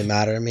doesn't really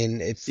matter. I mean,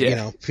 if you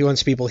know, if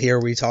once people hear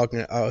we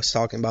talking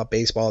about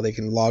baseball, they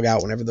can log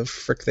out whenever the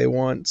frick they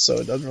want, so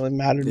it doesn't really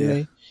matter to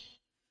me.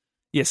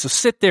 Yeah, so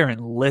sit there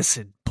and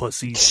listen,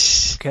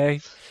 pussies,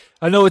 okay?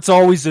 I know it's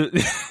always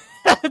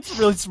it's a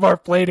really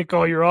smart play to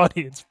call your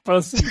audience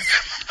pussies.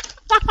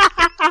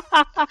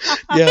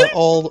 Yeah,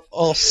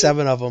 all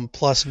 7 of them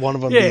plus one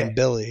of them being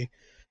Billy.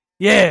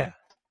 Yeah,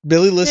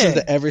 Billy listens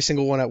to every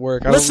single one at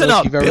work. I don't know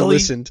if you've ever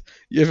listened.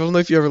 I don't know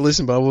if you ever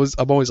listened, but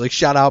I'm always like,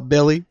 shout out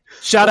Billy.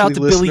 Shout out to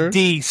Billy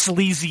D,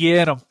 Sleazy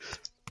Adam,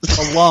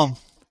 alum,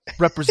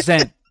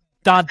 represent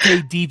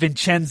Dante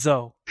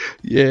DiVincenzo.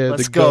 Yeah,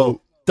 let's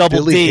go. Double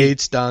Billy D.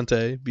 hates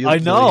Dante. I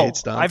know.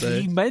 Hates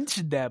Dante. He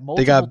mentioned that multiple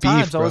they got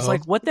times. Beef, bro. I was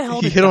like, what the hell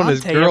did hit Dante on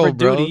his girl, ever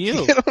bro. do to you?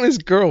 He hit on his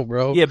girl,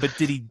 bro. Yeah, but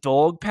did he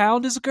dog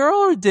pound his girl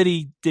or did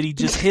he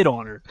just hit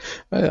on her?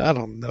 I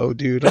don't know,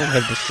 dude. I don't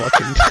have the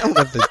I don't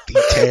have the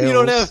details. You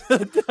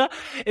don't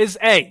have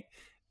hey,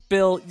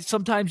 Bill,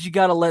 sometimes you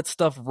gotta let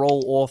stuff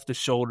roll off the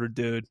shoulder,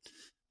 dude.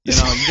 You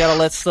know, you gotta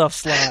let stuff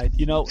slide.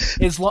 You know,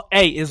 as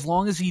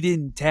long as he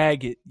didn't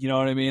tag it, you know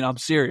what I mean? I'm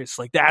serious.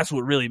 Like, that's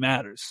what really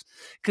matters.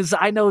 Because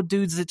I know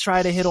dudes that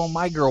try to hit on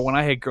my girl when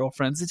I had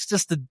girlfriends. It's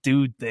just a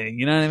dude thing.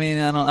 You know what I mean?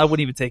 I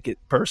wouldn't even take it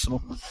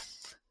personal.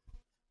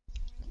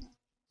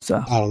 So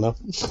I don't know.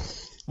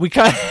 We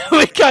kind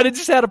of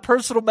just had a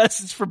personal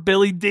message for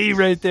Billy D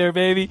right there,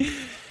 baby.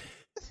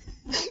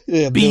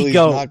 Yeah, Billy's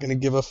not gonna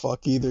give a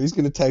fuck either. He's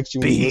gonna text you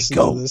when you listen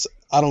to this.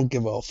 I don't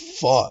give a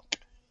fuck.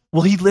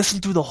 Well, he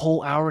listened through the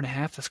whole hour and a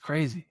half. That's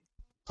crazy.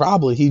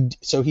 Probably.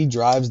 He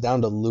drives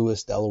down to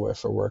Lewis, Delaware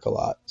for work a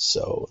lot.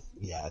 So,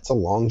 yeah, it's a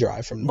long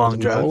drive from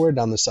Delaware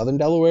down to southern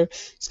Delaware.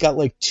 He's got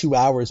like 2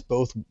 hours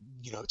both,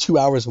 2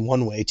 hours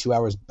one way, 2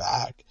 hours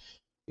back.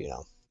 You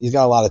know, he's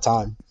got a lot of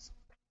time.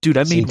 Dude,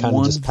 I made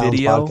one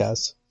video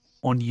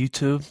on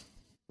YouTube.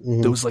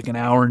 That was like an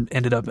hour,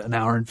 ended up an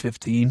hour and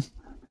 15.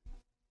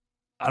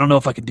 I don't know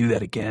if I could do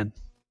that again.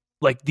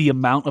 Like, the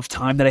amount of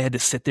time that I had to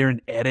sit there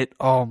and edit,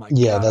 oh my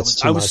god. That's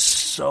too much. I was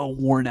so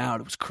worn out.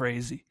 It was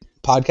crazy.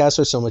 Podcasts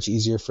are so much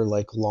easier for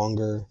like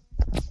longer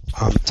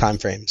time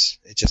frames.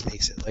 It just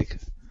makes it like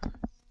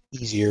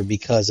easier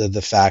because of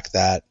the fact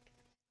that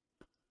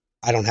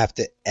I don't have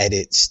to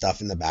edit stuff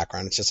in the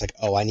background. It's just like,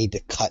 oh, I need to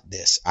cut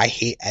this. I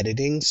hate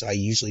editing, so I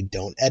usually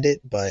don't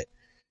edit, but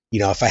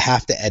if I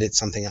have to edit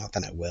something out,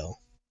 then I will.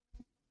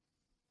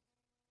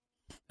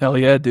 Hell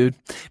yeah, dude.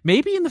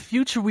 Maybe in the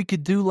future we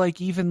could do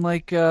like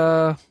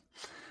a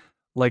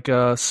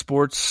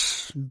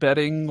sports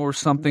betting or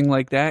something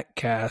like that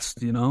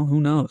cast,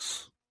 who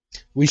knows?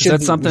 We'll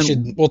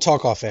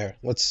talk off air.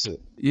 Let's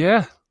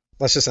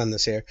just end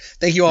this here.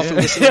 Thank you all for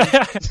listening.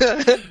 Just,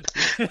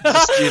 2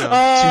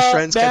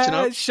 friends catching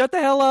up. Shut the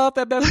hell up,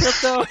 MF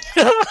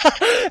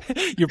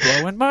Crypto. You're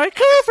blowing my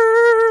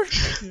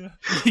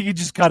cover. You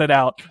just cut it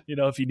out,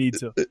 if you need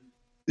to.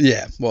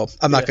 Yeah, well,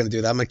 I'm not going to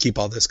do that. I'm going to keep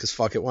all this because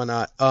fuck it, why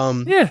not?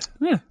 Yeah.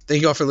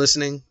 Thank you all for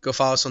listening. Go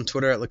follow us on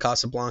Twitter at La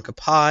Casablanca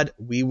Pod.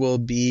 We will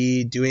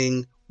be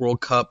doing World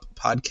Cup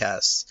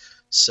podcasts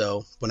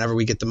So whenever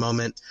we get the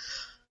moment.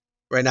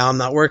 Right now I'm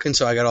not working,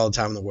 so I got all the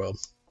time in the world.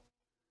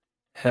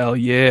 Hell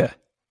yeah.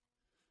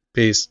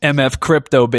 Peace. MF Crypto, baby.